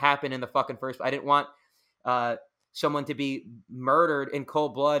broken happen in the fucking first place. I didn't want someone to be murdered in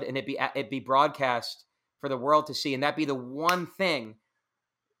cold blood and it be broadcast for the world to see, and that be the one thing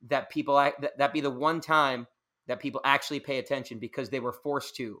that that be the one time that people actually pay attention because they were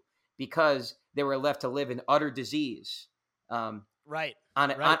forced to, because they were left to live in utter disease, Right.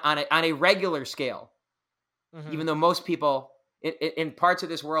 on Right. on a regular scale. Mm-hmm. Even though most people in parts of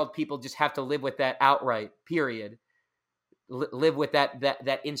this world, people just have to live with that outright. Period. Live with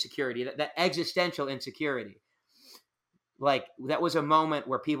that insecurity, that existential insecurity. Like, that was a moment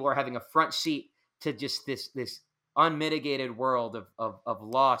where people were having a front seat to just this unmitigated world of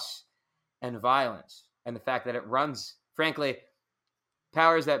loss and violence, and the fact that it runs, frankly,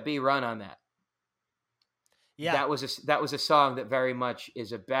 powers that be run on that. Yeah. That was a song that very much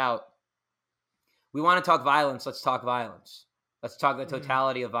is about, we want to talk violence, let's talk violence. Let's talk the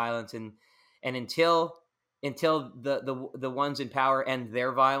totality of violence, and until the ones in power end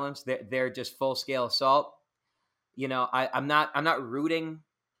their violence, they're just full scale assault. I'm not rooting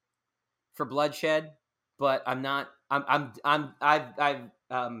for bloodshed, but I've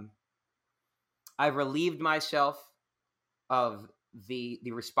relieved myself of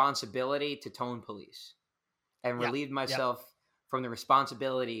the responsibility to tone police, and Yeah. relieved Yep. myself from the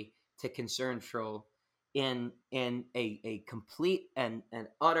responsibility to concern troll in a complete and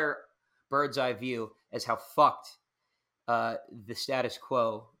utter bird's eye view as how fucked the status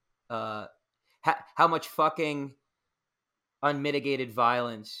quo, how much fucking unmitigated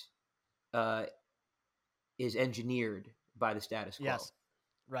violence is engineered by the status quo. Yes.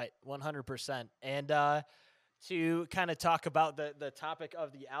 Right. 100%. And to kind of talk about the topic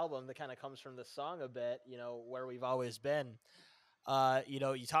of the album that kind of comes from the song a bit, where we've always been.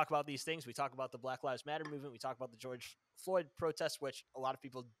 You talk about these things. We talk about the Black Lives Matter movement. We talk about the George Floyd protests, which a lot of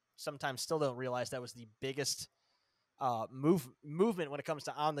people sometimes still don't realize that was the biggest movement when it comes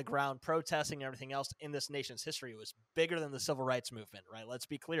to on the ground protesting and everything else in this nation's history. It was bigger than the civil rights movement, right? Let's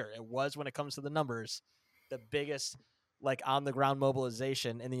be clear. It was, when it comes to the numbers, the biggest on the ground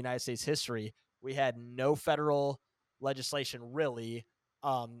mobilization in the United States history. We had no federal legislation really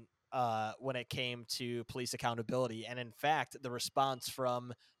when it came to police accountability. And in fact, the response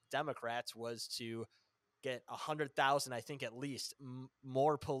from Democrats was to get 100,000, I think at least,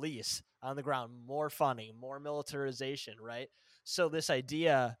 more police on the ground, more funding, more militarization, right? So this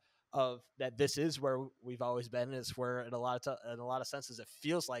idea of that this is where we've always been, is where in a lot of senses it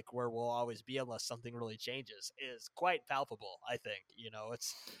feels like where we'll always be unless something really changes, is quite palpable. I think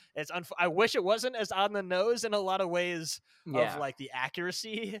I wish it wasn't as on the nose in a lot of ways of the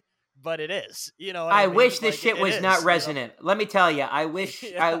accuracy, but it is. You know what I mean? Wish this shit was not resonant. Let me tell you, I wish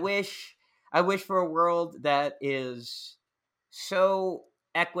I wish for a world that is so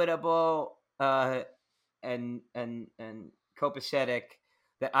equitable and copacetic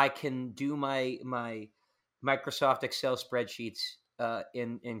that I can do my Microsoft Excel spreadsheets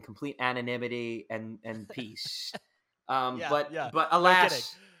in complete anonymity and peace. But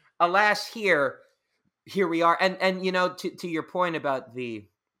alas, here we are, and to your point about the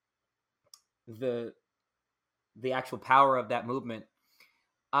actual power of that movement,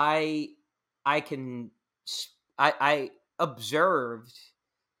 I observed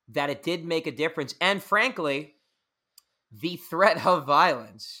that it did make a difference, and frankly, the threat of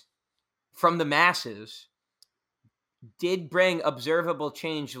violence from the masses did bring observable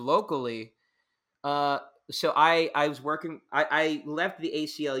change locally. So I was working. I left the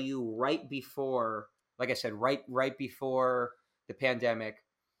ACLU right before, like I said, right before the pandemic,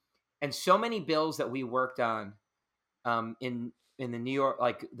 and so many bills that we worked on in the New York,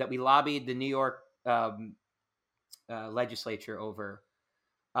 that we lobbied the New York legislature over,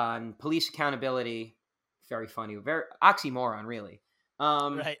 on police accountability. Very funny, very oxymoron, really.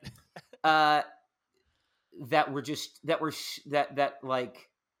 Right. That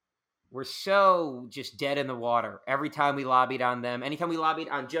we're so just dead in the water. Every time we lobbied on them, anytime we lobbied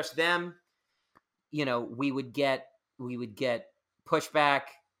on just them, we would get pushback.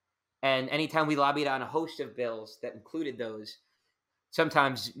 And anytime we lobbied on a host of bills that included those,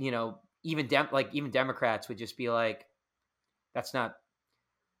 sometimes, even Democrats would just be like, there's no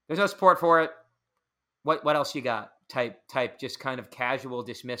support for it. What else you got? Type, just kind of casual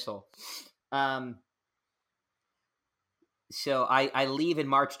dismissal. So I leave in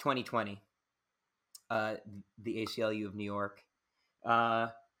March 2020, the ACLU of New York.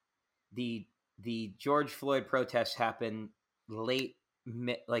 The George Floyd protests happen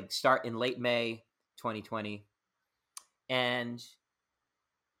start in late May 2020, and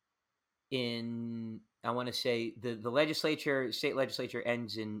I want to say the state legislature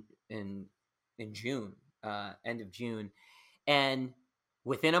ends in June, end of June, and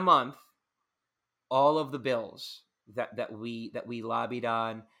within a month, all of the bills that we lobbied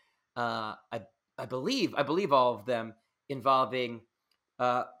on. I believe all of them involving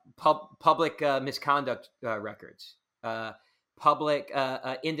public misconduct records, public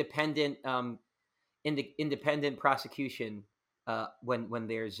independent independent prosecution when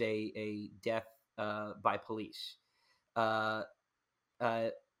there's a death by police. Uh, uh,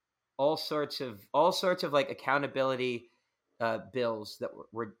 all sorts of like accountability bills that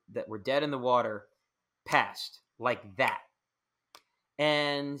were dead in the water passed like that.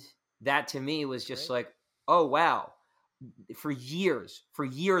 And that to me was just Great. like, oh wow. For years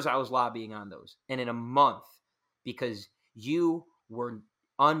I was lobbying on those. And in a month, because you were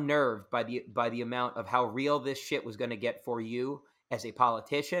unnerved by the amount of how real this shit was going to get for you as a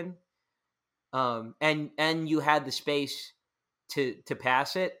politician, and you had the space to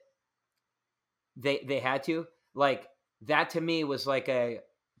pass it, they had to, like, that to me was like a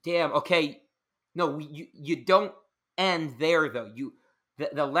damn, okay, no, you don't end there though.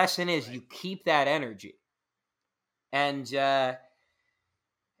 The lesson is Right. you keep that energy. And yeah,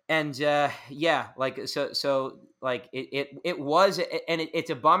 like, so like it was, and it's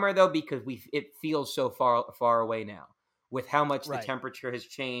a bummer though, because it feels so far away now, with how much the Right. temperature has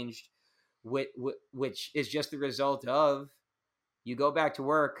changed, which is just the result of you go back to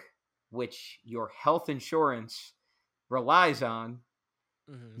work, which your health insurance relies on.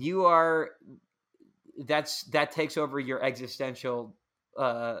 Mm-hmm. You are that takes over your existential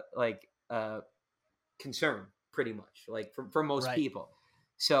concern, pretty much, like for most Right. people.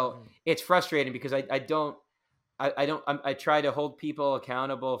 So Mm-hmm. it's frustrating because I try to hold people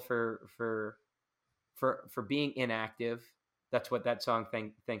accountable for being inactive. That's what that song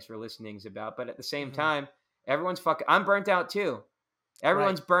Thanks for Listening is about. But at the same Mm-hmm. time, I'm burnt out too.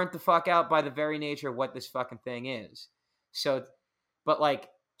 Everyone's Right. burnt the fuck out by the very nature of what this fucking thing is. So, but like,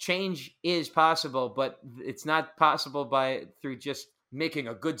 change is possible, but it's not possible through just making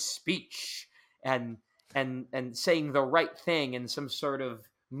a good speech and saying the right thing in some sort of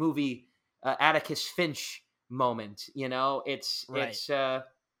movie Atticus Finch moment. You know, Right.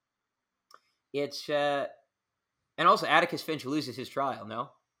 it's and also Atticus Finch loses his trial. No.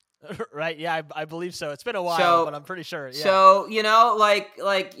 Right. Yeah, I believe so. It's been a while, So but I'm pretty sure. Yeah. you know, like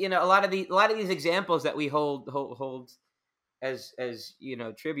you know, a lot of these examples that we hold as you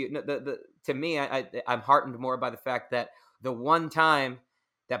know, tribute. The to me, I'm heartened more by the fact that the one time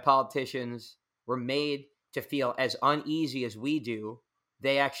that politicians were made to feel as uneasy as we do,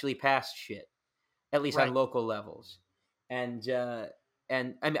 they actually passed shit, at least on Right. local levels. And I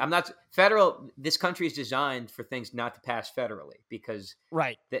mean, I'm not federal. This country is designed for things not to pass federally, because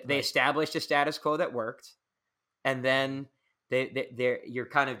Right. they Right. established a status quo that worked, and then you're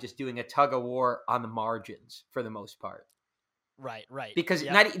kind of just doing a tug of war on the margins for the most part, Right. Right. because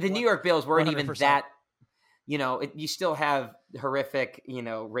Yep. not the New York bills weren't even 100%. that. You know, you still have horrific, you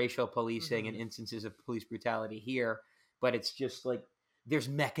know, racial policing and Mm-hmm. instances of police brutality here, but it's just like there's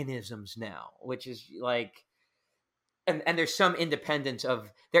mechanisms now, which is like, and there's some independence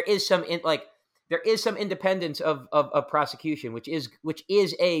of there is some independence of prosecution, which is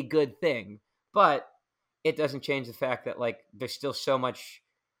a good thing, but it doesn't change the fact that, like, there's still so much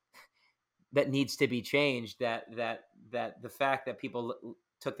that needs to be changed, that the fact that people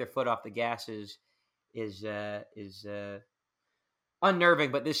took their foot off the gas is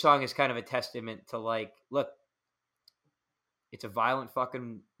unnerving. But this song is kind of a testament to, like, look, it's a violent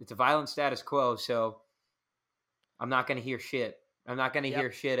status quo, so I'm not going to hear shit. I'm not going to Yep.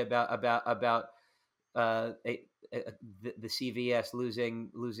 hear shit about the CVS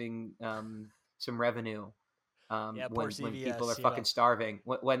losing some revenue. Yeah. Poor When people are CVS. fucking starving,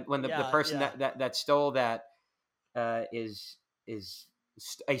 when the Yeah. person Yeah. that stole that is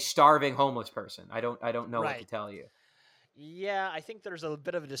a starving homeless person. I don't know what to Right. tell you. Yeah, I think there's a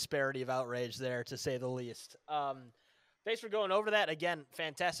bit of a disparity of outrage there, to say the least. Thanks for going over that again.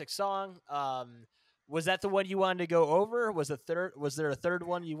 Fantastic song. Was that the one you wanted to go over? Was there a third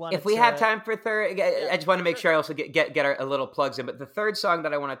one you wanted? If we to... have time for third, I just want to make sure. sure I also get a little plugs in. But the third song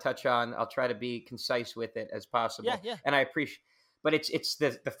that I want to touch on, I'll try to be concise with it as possible. Yeah, yeah. And I appreciate, but it's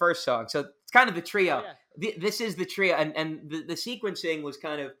the first song, so it's kind of the trio. Oh, yeah. This is the trio, and the sequencing was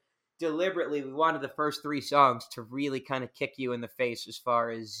kind of deliberately. We wanted the first three songs to really kind of kick you in the face, as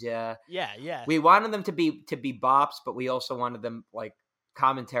far as Yeah, yeah. we wanted them to be bops, but we also wanted them, like,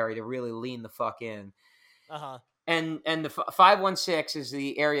 commentary, to really lean the fuck in. Uh-huh. And the 516 is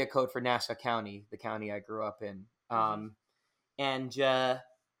the area code for Nassau County, the county I grew up in. And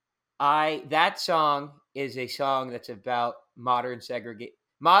that song is a song that's about modern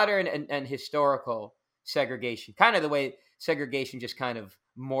and historical segregation, kind of the way segregation just kind of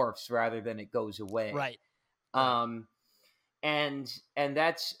morphs rather than it goes away. Right. Um, and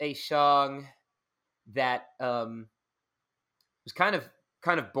that's a song that was kind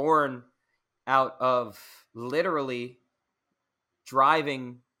of born out of literally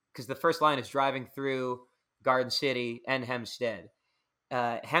driving, because the first line is driving through Garden City and Hempstead.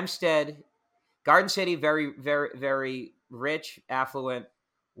 Hempstead, Garden City, very, very, very rich, affluent,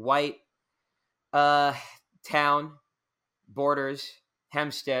 white town, borders.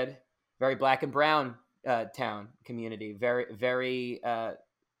 Hempstead, very black and brown town community, very, very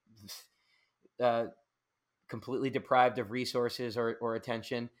completely deprived of resources or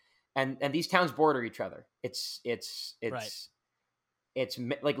attention, and these towns border each other. Right. It's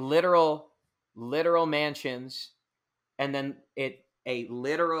like literal mansions, and then a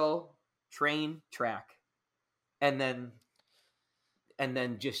literal train track, and then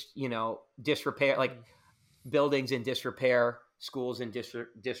just disrepair, like buildings in disrepair, schools in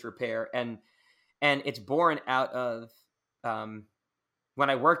disrepair, and it's born out of when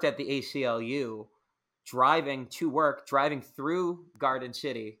I worked at the ACLU, driving to work, driving through Garden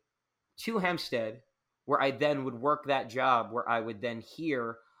City to Hempstead, where I then would work that job, where I would then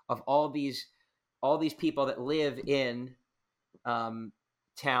hear of all these people that live in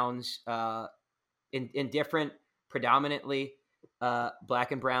towns in different, predominantly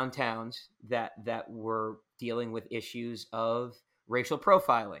black and brown towns that were dealing with issues of racial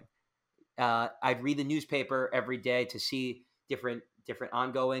profiling. I'd read the newspaper every day to see different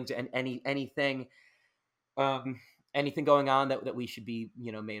ongoings and anything going on that we should be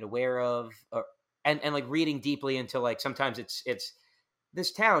made aware of, and like reading deeply into, like, sometimes it's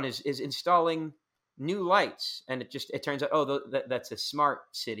this town is installing new lights, and it turns out, that's a smart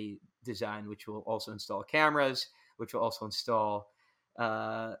city design, which will also install cameras, which will also install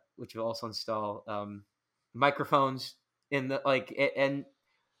microphones in the, like,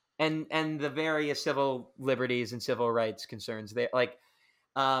 and the various civil liberties and civil rights concerns there, like,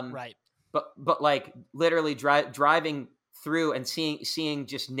 Right. but like literally driving through and seeing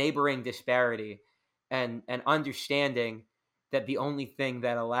just neighboring disparity, and understanding that the only thing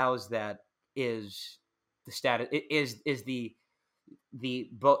that allows that is the status, is the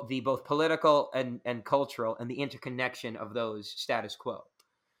both political and cultural, and the interconnection of those status quo.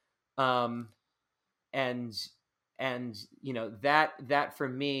 And that for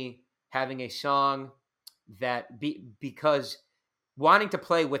me, having a song that because wanting to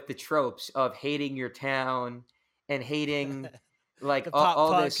play with the tropes of hating your town and hating, like, The pop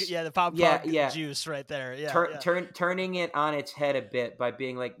all punk, this, the pop punk juice right there. Yeah, turning it on its head a bit by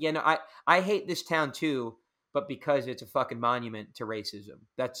being like, I hate this town too, but because it's a fucking monument to racism.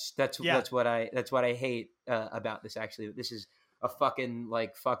 That's what I hate about this. Actually, this is a fucking,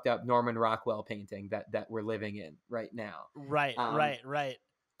 like, fucked up Norman Rockwell painting that we're living in right now. Right.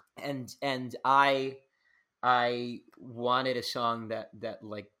 And I wanted a song that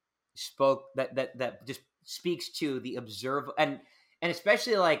like spoke, that just speaks to the observe, and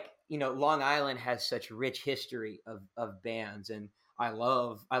especially, like, Long Island has such rich history of bands, and I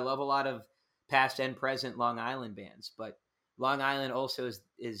love a lot of past and present Long Island bands, but Long Island also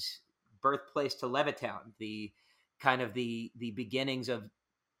is birthplace to Levittown, the kind of the beginnings of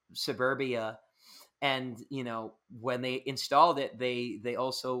suburbia. And when they installed it, they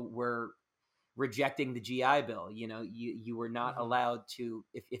also were rejecting the GI Bill. You were not allowed to,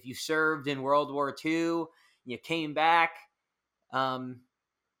 if you served in World War II, you came back,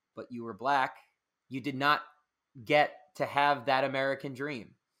 but you were black, you did not get to have that American dream.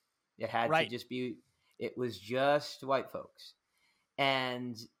 It had to just be, it was just white folks.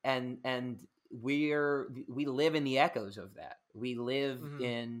 And we live in the echoes of that. We live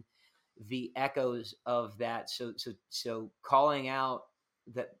in the echoes of that. So calling out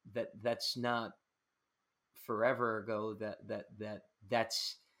that's not forever ago,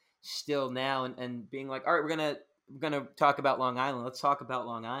 that's still now, and being like, all right, we're gonna talk about Long Island. Let's talk about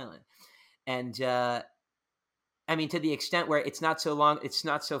Long Island. And I mean, to the extent where it's not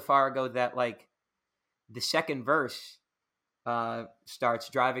so far ago that, like, the second verse starts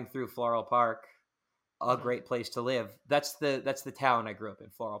driving through Floral Park, a great place to live. That's the town I grew up in,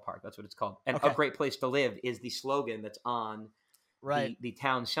 Floral Park. That's what it's called. And a great place to live is the slogan that's on the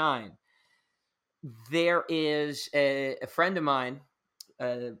town sign. There is a friend of mine,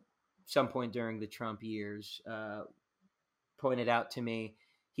 some point during the Trump years, pointed out to me.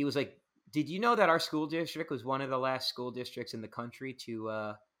 He was like, "Did you know that our school district was one of the last school districts in the country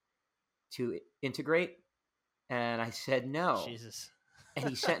to integrate?" And I said, "No." Jesus. And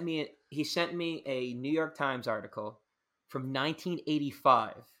he sent me a New York Times article from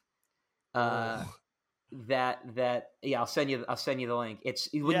 1985. yeah, I'll send you the link. It's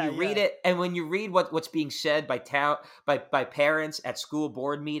when Yeah, you read yeah. it, and when you read what's being said by by parents at school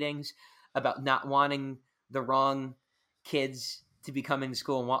board meetings about not wanting the wrong kids to be coming to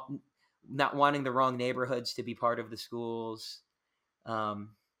school, and not wanting the wrong neighborhoods to be part of the schools.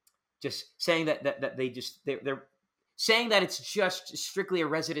 Just saying that they're saying that it's just strictly a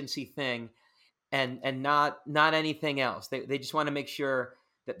residency thing, and not anything else. They just want to make sure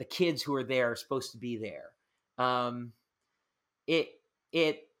that the kids who are there are supposed to be there. Um, it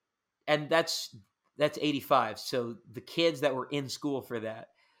it and that's 85. So the kids that were in school for that,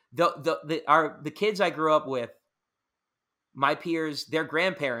 the kids I grew up with, my peers, their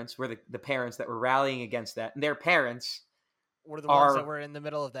grandparents were the parents that were rallying against that, and their parents Were the ones that are were in the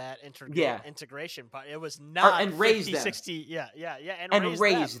middle of that yeah integration part. It was are not and raised 50, them 60. Yeah, yeah, yeah. And and raise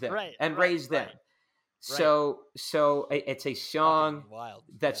them. raised them Right, and right, raised them. right, right. So it's a Fucking song wild.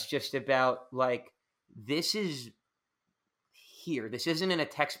 Yeah. that's just about like, this is here. This isn't in a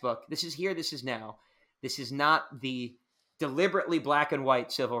textbook. This is here. This is now. This is not the deliberately black and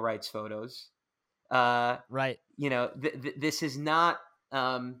white civil rights photos. Uh, Right. this is not.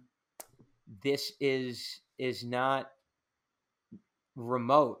 This is not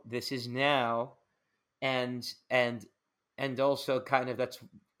remote. This is now, and and also kind of that's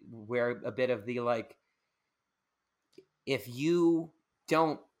where a bit of the like, if you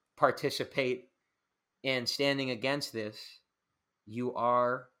don't participate in standing against this, you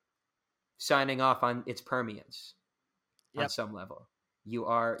are signing off on its permeance on Yep. some level. You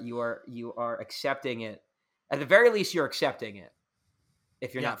are accepting it. At the very least, you're accepting it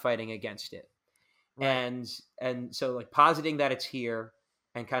if you're Yep. not fighting against it. Right. And so like positing that it's here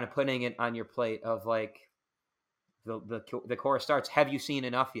and kind of putting it on your plate of like, the chorus starts, have you seen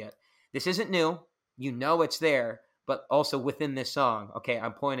enough yet? This isn't new. You know it's there, but also within this song, okay,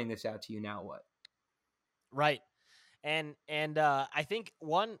 I'm pointing this out to you, now what? Right. And I think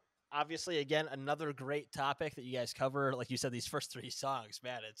obviously again another great topic that you guys cover, like you said, these first 3 songs,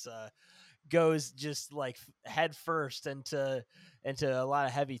 man, it's goes just like head first into a lot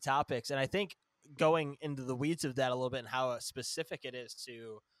of heavy topics. And I think going into the weeds of that a little bit and how specific it is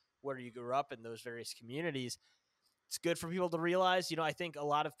to where you grew up in those various communities, it's good for people to realize, I think a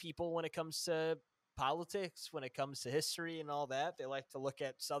lot of people, when it comes to politics, when it comes to history and all that, they like to look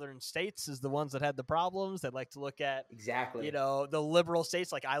at southern states as the ones that had the problems. They like to look at, Exactly. the liberal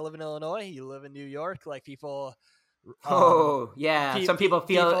states. Like I live in Illinois, you live in New York. Like people, Oh yeah, some people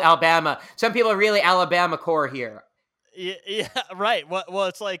feel people, Alabama. Some people are really Alabama core here. yeah, right. Well,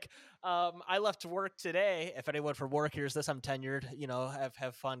 it's like, I left work today. If anyone from work hears this, I'm tenured.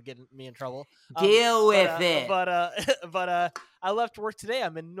 Have fun getting me in trouble. Deal But with it. but I left work today.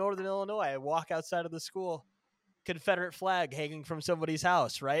 I'm in Northern Illinois. I walk outside of the school, Confederate flag hanging from somebody's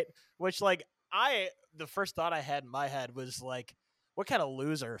house, right? Which, like, the first thought I had in my head was like, what kind of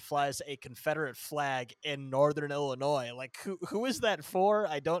loser flies a Confederate flag in Northern Illinois? Like, who is that for?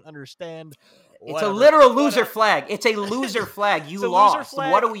 I don't understand. It's a Whatever. literal loser flag. It's a loser flag. You It's a lost. loser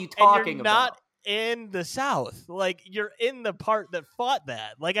flag, What are you and talking you're about? not in the South. Like, you're in the part that fought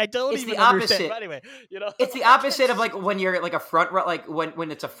that. Like, I don't It's even the understand. opposite. But anyway, It's the opposite of like when you're like a like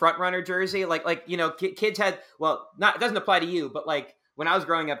when it's a front runner jersey. Like kids had, well, not, it doesn't apply to you, but like when I was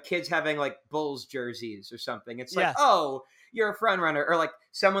growing up, kids having like Bulls jerseys or something. It's like, Yeah. oh, you're a front runner, or like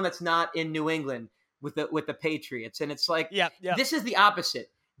someone that's not in New England with the Patriots, and it's like, Yeah. this is the opposite.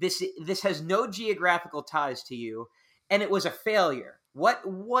 This has no geographical ties to you, and it was a failure. What's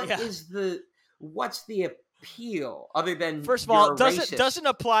the appeal other than First of all, you're a racist? doesn't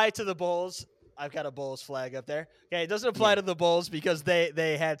apply to the Bulls. I've got a Bulls flag up there. Okay, it doesn't apply to the Bulls because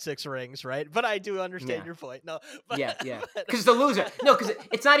they had 6 rings, right? But I do understand your point. No, but, yeah, because the loser. No, because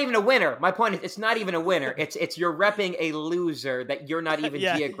it's not even a winner. My point is, it's not even a winner. It's you're repping a loser that you're not even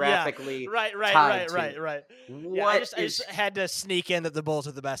geographically right. What I just had to sneak in that the Bulls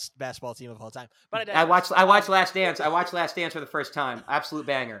are the best basketball team of all time. But I watched Last Dance. I watched Last Dance for the first time. Absolute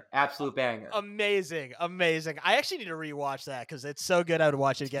banger. Amazing. I actually need to rewatch that because it's so good. I would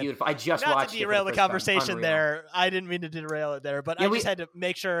watch it again. Beautiful. I just Not watched to derail the conversation Unreal. there. I didn't mean to derail it there, but I just had to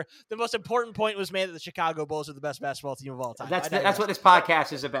make sure the most important point was made that the Chicago Bulls are the best basketball team of all time. That's what this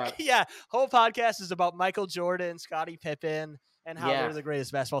podcast is about. Yeah, whole podcast is about Michael Jordan, Scottie Pippen, and how they're the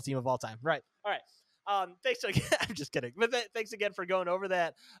greatest basketball team of all time. Right. All right. Thanks again. I'm just kidding. But thanks again for going over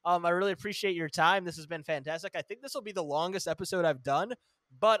that. I really appreciate your time. This has been fantastic. I think this will be the longest episode I've done,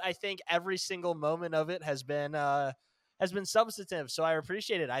 but I think every single moment of it has been substantive. So I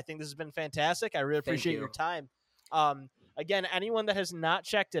appreciate it. I think this has been fantastic. I really appreciate your time. Again, anyone that has not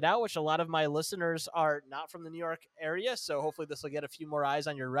checked it out, which a lot of my listeners are not from the New York area, so hopefully this will get a few more eyes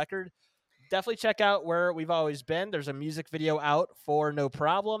on your record. definitely check out Where We've Always Been. There's a music video out for No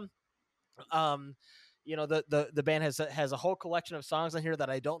Problem. The band has a whole collection of songs on here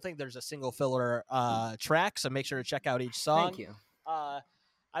that I don't think there's a single filler track. So make sure to check out each song. Thank you.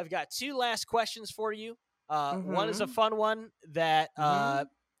 I've got 2 last questions for you. One is a Mm-hmm. fun one that Mm-hmm.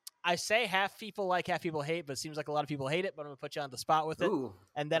 I say half people like, half people hate, but it seems like a lot of people hate it. But I'm gonna put you on the spot with it, Ooh,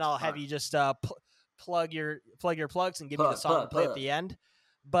 and then that's I'll fun. have you just plug your plugs and give me the song to play at Plug. the end.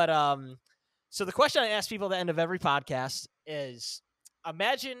 But so the question I ask people at the end of every podcast is: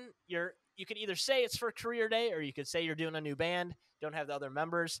 imagine you can either say it's for career day, or you could say you're doing a new band, don't have the other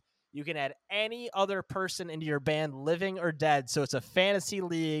members. You can add any other person into your band, living or dead. So it's a fantasy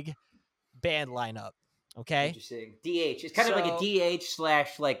league band lineup. Okay. Interesting. DH. It's kind of like a DH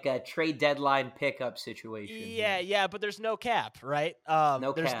 / like a trade deadline pickup situation. Yeah, but there's no cap, right?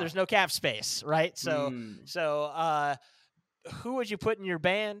 No cap. There's no cap space, right? So who would you put in your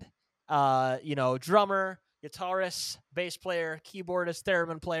band? Drummer, guitarist, bass player, keyboardist,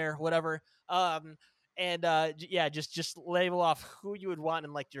 theremin player, whatever. Just label off who you would want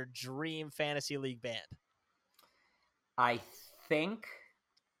in like your dream fantasy league band. I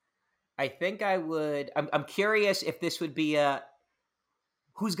think I would. I'm curious if this would be a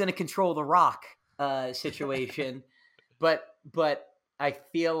who's going to control the rock situation, but I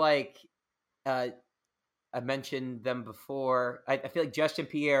feel like I mentioned them before. I feel like Justin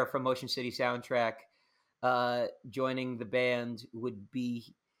Pierre from Motion City Soundtrack joining the band would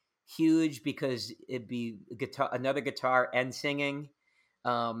be huge because it'd be another guitar and singing.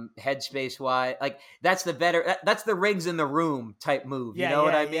 Headspace wise, like that's the Rings in the Room type move. You know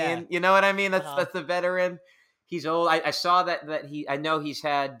what I mean? Yeah. You know what I mean? That's the veteran. He's old. I saw that I know he's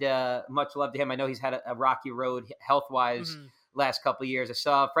had much love to him. I know he's had a rocky road health wise last couple of years. I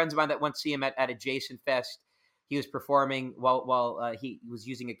saw friends of mine that went to see him at a Jason Fest. He was performing while he was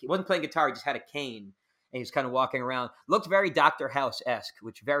he wasn't playing guitar. He just had a cane and he was kind of walking around. Looked very Dr. House-esque,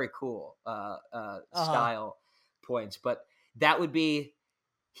 which very cool style points. But that would be.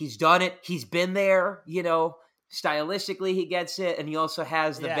 He's done it. He's been there, stylistically he gets it. And he also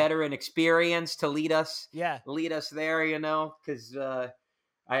has the veteran experience to lead us there, because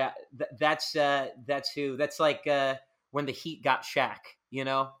that's like when the Heat got Shaq,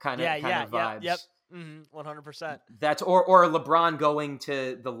 kind of vibes. Yep. 100%. That's, or LeBron going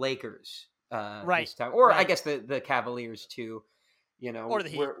to the Lakers this time. Or I guess the Cavaliers too. Or the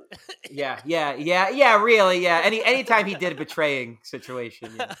Heat. Really, yeah. Anytime he did a betraying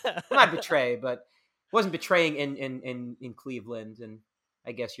situation, well, not betray, but wasn't betraying in Cleveland, and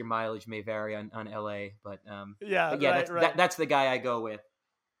I guess your mileage may vary on LA, but that's the guy I go with.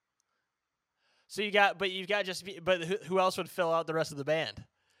 So who else would fill out the rest of the band?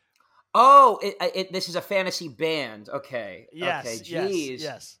 Oh, this is a fantasy band. Okay. Yes. Okay. Jeez.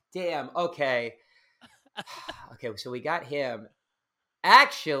 Yes. Damn. Okay. Okay. So we got him.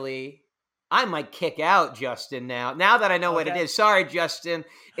 Actually, I might kick out Justin now that I know what it is. Sorry, Justin.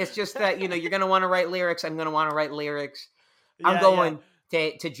 It's just that, you're going to want to write lyrics. I'm going to want to write lyrics. I'm going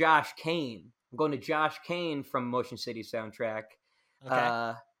to Josh Kane. I'm going to Josh Kane from Motion City Soundtrack.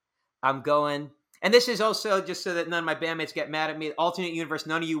 Okay. I'm going, and this is also just so that none of my bandmates get mad at me. Alternate universe,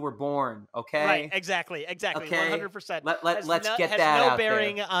 none of you were born, okay? Right, exactly. Okay. 100%. Let's get that out out there. Has no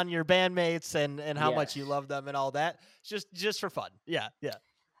bearing on your bandmates and how much you love them and all that. It's just for fun. Yeah.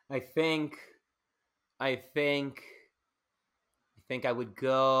 I think I would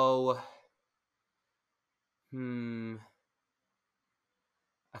go. I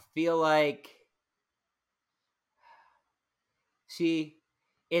feel like. See,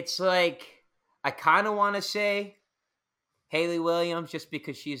 it's like I kind of want to say Hayley Williams just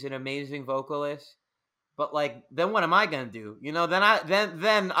because she's an amazing vocalist, but like, then what am I gonna do?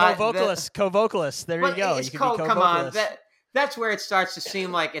 Then co-vocalist. There you go. You can be co-vocalist. Come on, that's where it starts to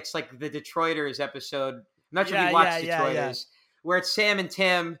seem like it's like the Detroiters episode. I'm not sure if you watched Detroiters, where it's Sam and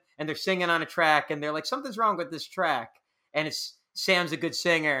Tim and they're singing on a track and they're like, something's wrong with this track, and it's Sam's a good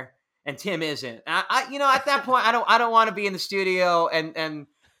singer and Tim isn't. At that point, I don't want to be in the studio and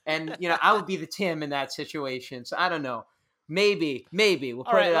I would be the Tim in that situation. So I don't know. Maybe we'll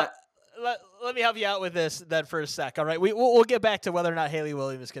put it up. Let me help you out with this then for a sec. All right, we'll get back to whether or not Hayley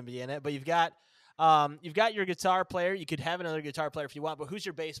Williams can be in it. But you've got your guitar player. You could have another guitar player if you want. But who's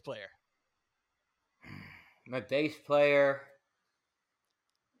your bass player? My bass player.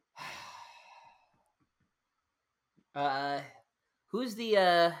 Who's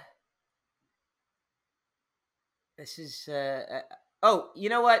the? This is. Oh, you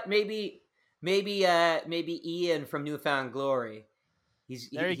know what? Maybe Ian from Newfound Glory. He's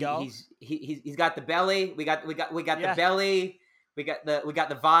got the belly. We got the belly. We got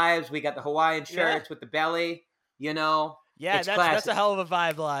the vibes. We got the Hawaiian Yeah. shirts with the belly. You know, Yeah, it's that's classic. a hell of a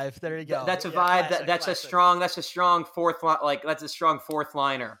vibe live. There you go. That's a Yeah, vibe. classic, That's classic. a strong fourth line. Like that's a strong fourth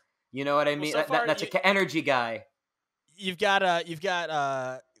liner. You know what I mean? so far, That's a energy guy. You've got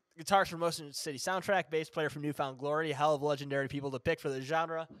guitars from Motion City Soundtrack, bass player from Newfound Glory, hell of legendary people to pick for the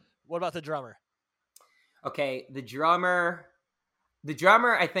genre. What about the drummer? Okay, the drummer. The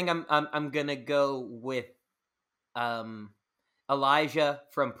drummer. I think I'm gonna go with Elijah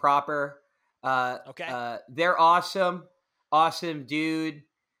from Proper. Okay. They're awesome, awesome dude,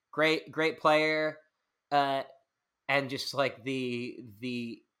 great player, and just like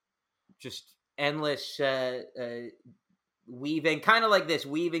the just endless weaving, kind of like this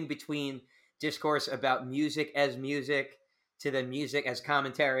weaving between discourse about music as music to then music as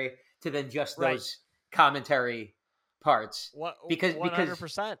commentary to then just those commentary parts because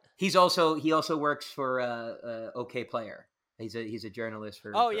 100%. he also works for OK Player. He's a journalist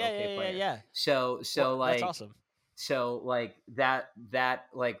for OK Player. Yeah. So like that's awesome. So like that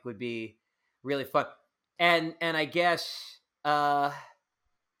like would be really fun. And I guess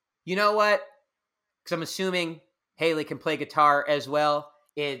you know what? Because I'm assuming Haley can play guitar as well.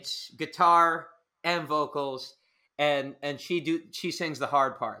 It's guitar and vocals, and she sings the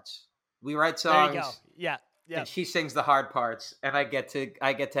hard parts. We write songs. There you go. Yeah. And she sings the hard parts, and I get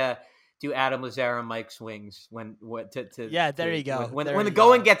to do Adam Lazare and Mike Swings when there you go. When the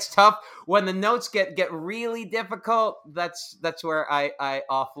going gets tough, when the notes get really difficult, that's where I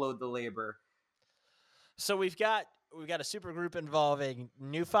offload the labor. So we've got a super group involving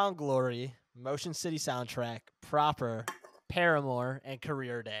Newfound Glory, Motion City Soundtrack, Proper, Paramore, and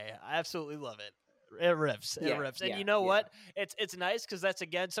Career Day. I absolutely love it. It rips. And you know what? It's nice because that's,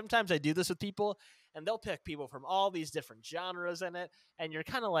 again, sometimes I do this with people and they'll pick people from all these different genres in it. And you're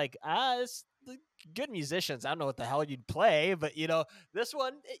kind of like, it's good musicians. I don't know what the hell you'd play, but this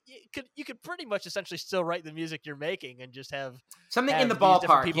one, you could pretty much essentially still write the music you're making and just have something in the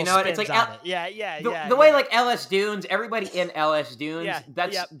ballpark. You know what? It's like, the way like LS Dunes, everybody in LS Dunes,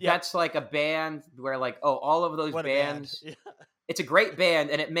 that's like a band where like, all of those bands. It's a great band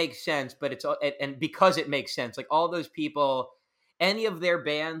and it makes sense, but and because it makes sense, like all those people, any of their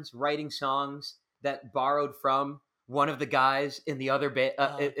bands writing songs that borrowed from one of the guys in the other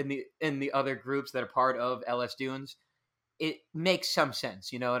in the other groups that are part of LS Dunes, it makes some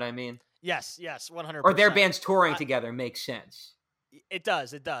sense. You know what I mean? Yes, 100%. Or their bands touring together makes sense. It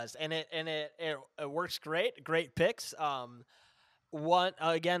does, and it works great. Great picks.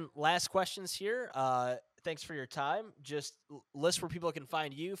 Again, last questions here. Thanks for your time. Just list where people can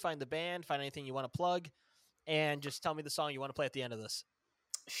find you, find the band, find anything you want to plug, and just tell me the song you want to play at the end of this.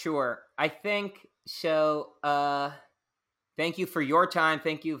 Sure. I think so. Thank you for your time.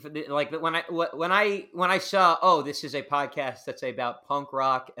 Thank you for when I saw, this is a podcast that's about punk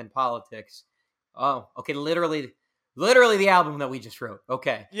rock and politics. Oh, okay. Literally the album that we just wrote.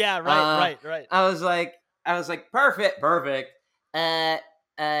 Okay. Yeah. Right. I was like, perfect.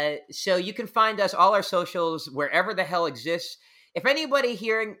 So you can find us, all our socials, wherever the hell exists. If anybody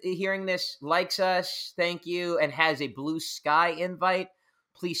hearing this likes us, thank you, and has a Blue Sky invite,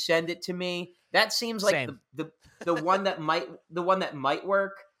 please send it to me. That seems like the one that might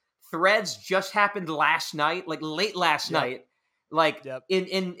work. Threads just happened last night, like late last night. Like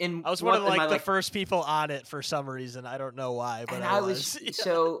in I was one of the first people on it for some reason. I don't know why, but I was.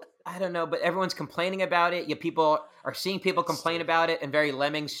 So I don't know, but everyone's complaining about it. People are seeing people complain about it and very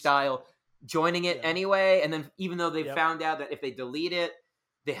Lemming style joining it anyway. And then even though they found out that if they delete it,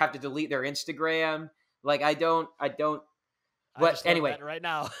 they have to delete their Instagram. Like I don't. But anyway, right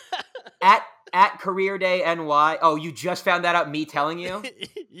now at Career Day NY. Oh, you just found that out? Me telling you?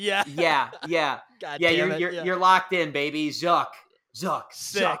 Yeah. God damn it. You're locked in, baby. Zuck.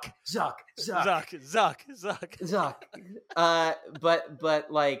 Sick. Zuck.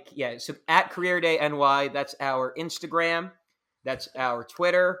 But like, yeah. So at Career Day NY, that's our Instagram, that's our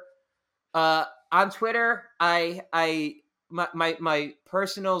Twitter. On Twitter, my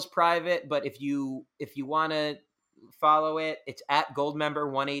personal's private, but if you want to follow it, it's at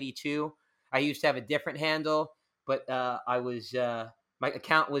Goldmember182. I used to have a different handle, but my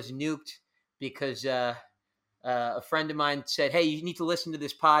account was nuked because a friend of mine said, "Hey, you need to listen to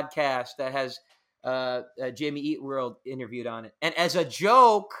this podcast that has Jamie Eat World interviewed on it." And as a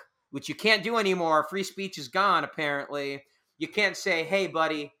joke, which you can't do anymore, free speech is gone. Apparently, you can't say, "Hey,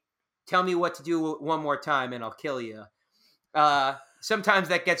 buddy, tell me what to do one more time, and I'll kill you." Sometimes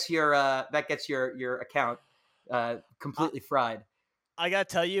that gets your account completely fried. I gotta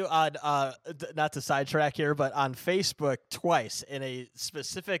tell you, on not to sidetrack here, but on Facebook twice in a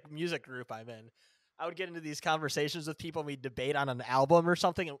specific music group I'm in, I would get into these conversations with people and we'd debate on an album or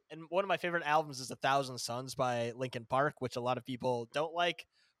something. And one of my favorite albums is 1,000 Suns by Linkin Park, which a lot of people don't like,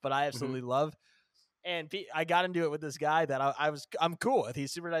 but I Mhm. absolutely love. And I got into it with this guy that I'm cool with.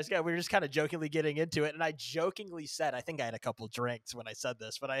 He's a super nice guy. We were just kind of jokingly getting into it. And I jokingly said, I think I had a couple drinks when I said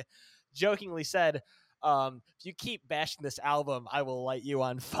this, but I jokingly said, if you keep bashing this album, I will light you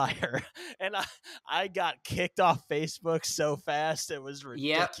on fire. And I got kicked off Facebook so fast. It was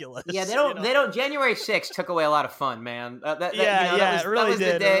Yeah, ridiculous. yeah. They you don't. know? They don't. January 6th took away a lot of fun, man. It really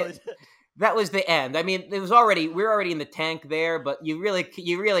did. The day. It really did. That was the end. I mean, we were already in the tank there, but you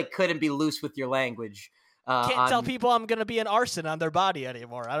really couldn't be loose with your language. Can't tell people I'm going to be an arson on their body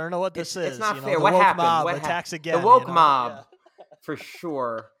anymore. I don't know what this is. It's not fair. The What woke happened? mob What attacks again. The woke Yeah. mob, for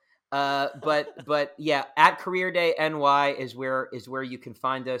sure. But yeah, at Career Day NY is where you can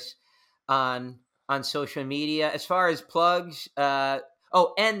find us on social media. As far as plugs, and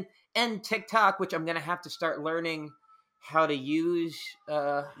TikTok, which I'm gonna have to start learning how to use.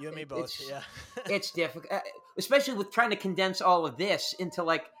 You and me both. Yeah, it's difficult, especially with trying to condense all of this into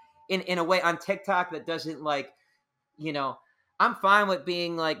like in a way on TikTok that doesn't like, I'm fine with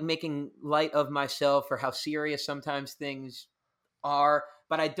being like making light of myself or how serious sometimes things are,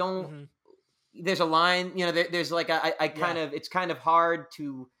 but I don't. Mhm. There's a line, there's like I kind of, it's kind of hard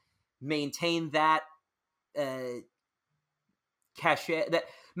to maintain that cachet, that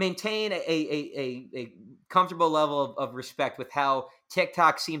maintain a comfortable level of respect with how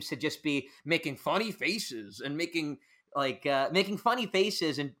TikTok seems to just be making funny faces and making funny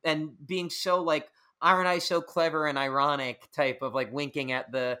faces and being so like, aren't I so clever and ironic type of like winking at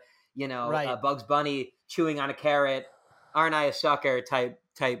the Right. Bugs Bunny chewing on a carrot, aren't I a sucker type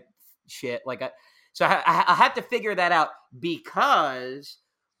shit. So I have to figure that out because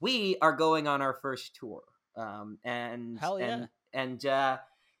we are going on our first tour, and Hell yeah.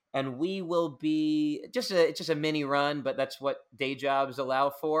 and we will be just a mini run, but that's what day jobs allow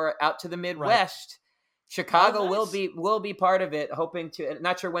for, out to the Midwest. Right. Chicago will be part of it. Hoping to,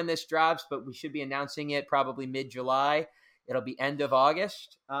 not sure when this drops, but we should be announcing it probably mid-July. It'll be end of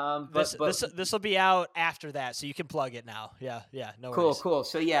August. This will be out after that, so you can plug it now. Yeah, no worries. Cool.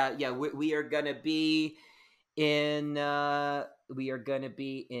 So we are gonna be in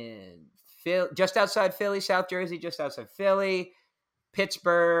Philly, just outside Philly, South Jersey, just outside Philly,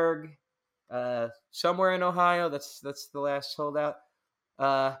 Pittsburgh, somewhere in Ohio. That's the last holdout.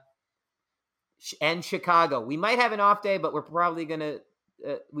 And Chicago. We might have an off day, but we're probably gonna.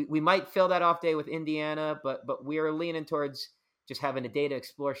 We might fill that off day with Indiana, but we are leaning towards just having a day to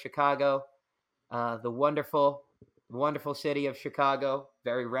explore Chicago, the wonderful city of Chicago,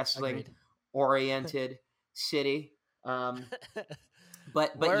 very wrestling oriented city. But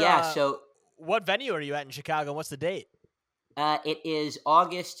yeah, so what venue are you at in Chicago? What's the date? It is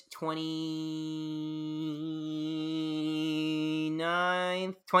August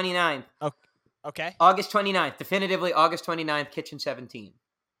 29th. Okay. August 29th, definitively August 29th, Kitchen 17.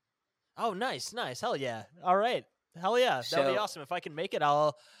 Oh, nice. Hell yeah. All right. Hell yeah. That'll be awesome. If I can make it,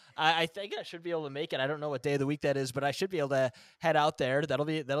 I think I should be able to make it. I don't know what day of the week that is, but I should be able to head out there. That'll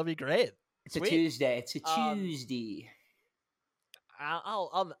be great. It's Sweet. A Tuesday. It's a Tuesday.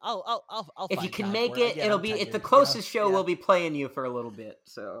 I'll if you can make it, it'll be the closest show. We'll be playing you for a little bit.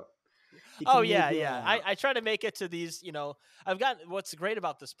 So. Oh yeah. I try to make it to these. What's great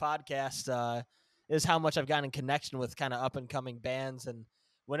about this podcast is how much I've gotten in connection with kind of up and coming bands, and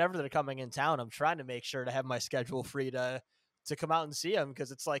whenever they're coming in town, I'm trying to make sure to have my schedule free to come out and see them,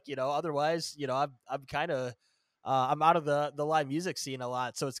 because it's like, otherwise, I'm kind of I'm out of the live music scene a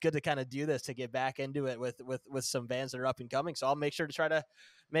lot, so it's good to kind of do this to get back into it with some bands that are up and coming. So I'll make sure to try to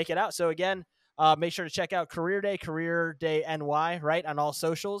make it out. So again, make sure to check out Career Day NY, right, on all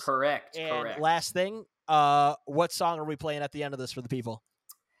socials. Correct. Last thing, what song are we playing at the end of this for the people?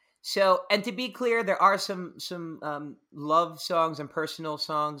 So, and to be clear, there are some love songs and personal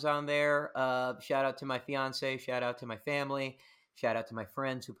songs on there. Shout out to my fiance, shout out to my family, shout out to my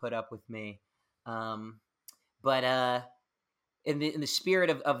friends who put up with me. But in the spirit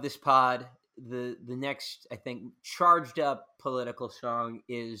of this pod, the next, I think, charged up political song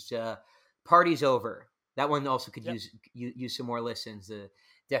is "Party's Over." That one also could use some more listens.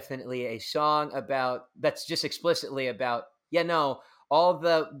 Definitely a song that's just explicitly about all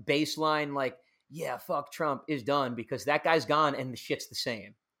the bass line, like, yeah, fuck Trump is done because that guy's gone and the shit's the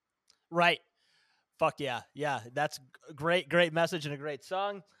same. Right. Fuck yeah. Yeah. That's a great message and a great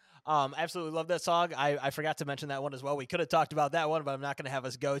song. Absolutely love that song. I forgot to mention that one as well. We could have talked about that one, but I'm not going to have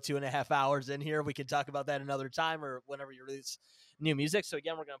us go 2.5 hours in here. We can talk about that another time or whenever you release new music. So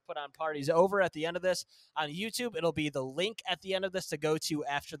again, we're going to put on Parties Over at the end of this on YouTube. It'll be the link at the end of this to go to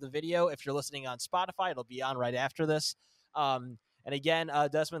after the video. If you're listening on Spotify, it'll be on right after this. And again,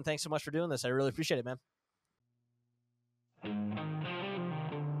 Desmond, thanks so much for doing this. I really appreciate it, man.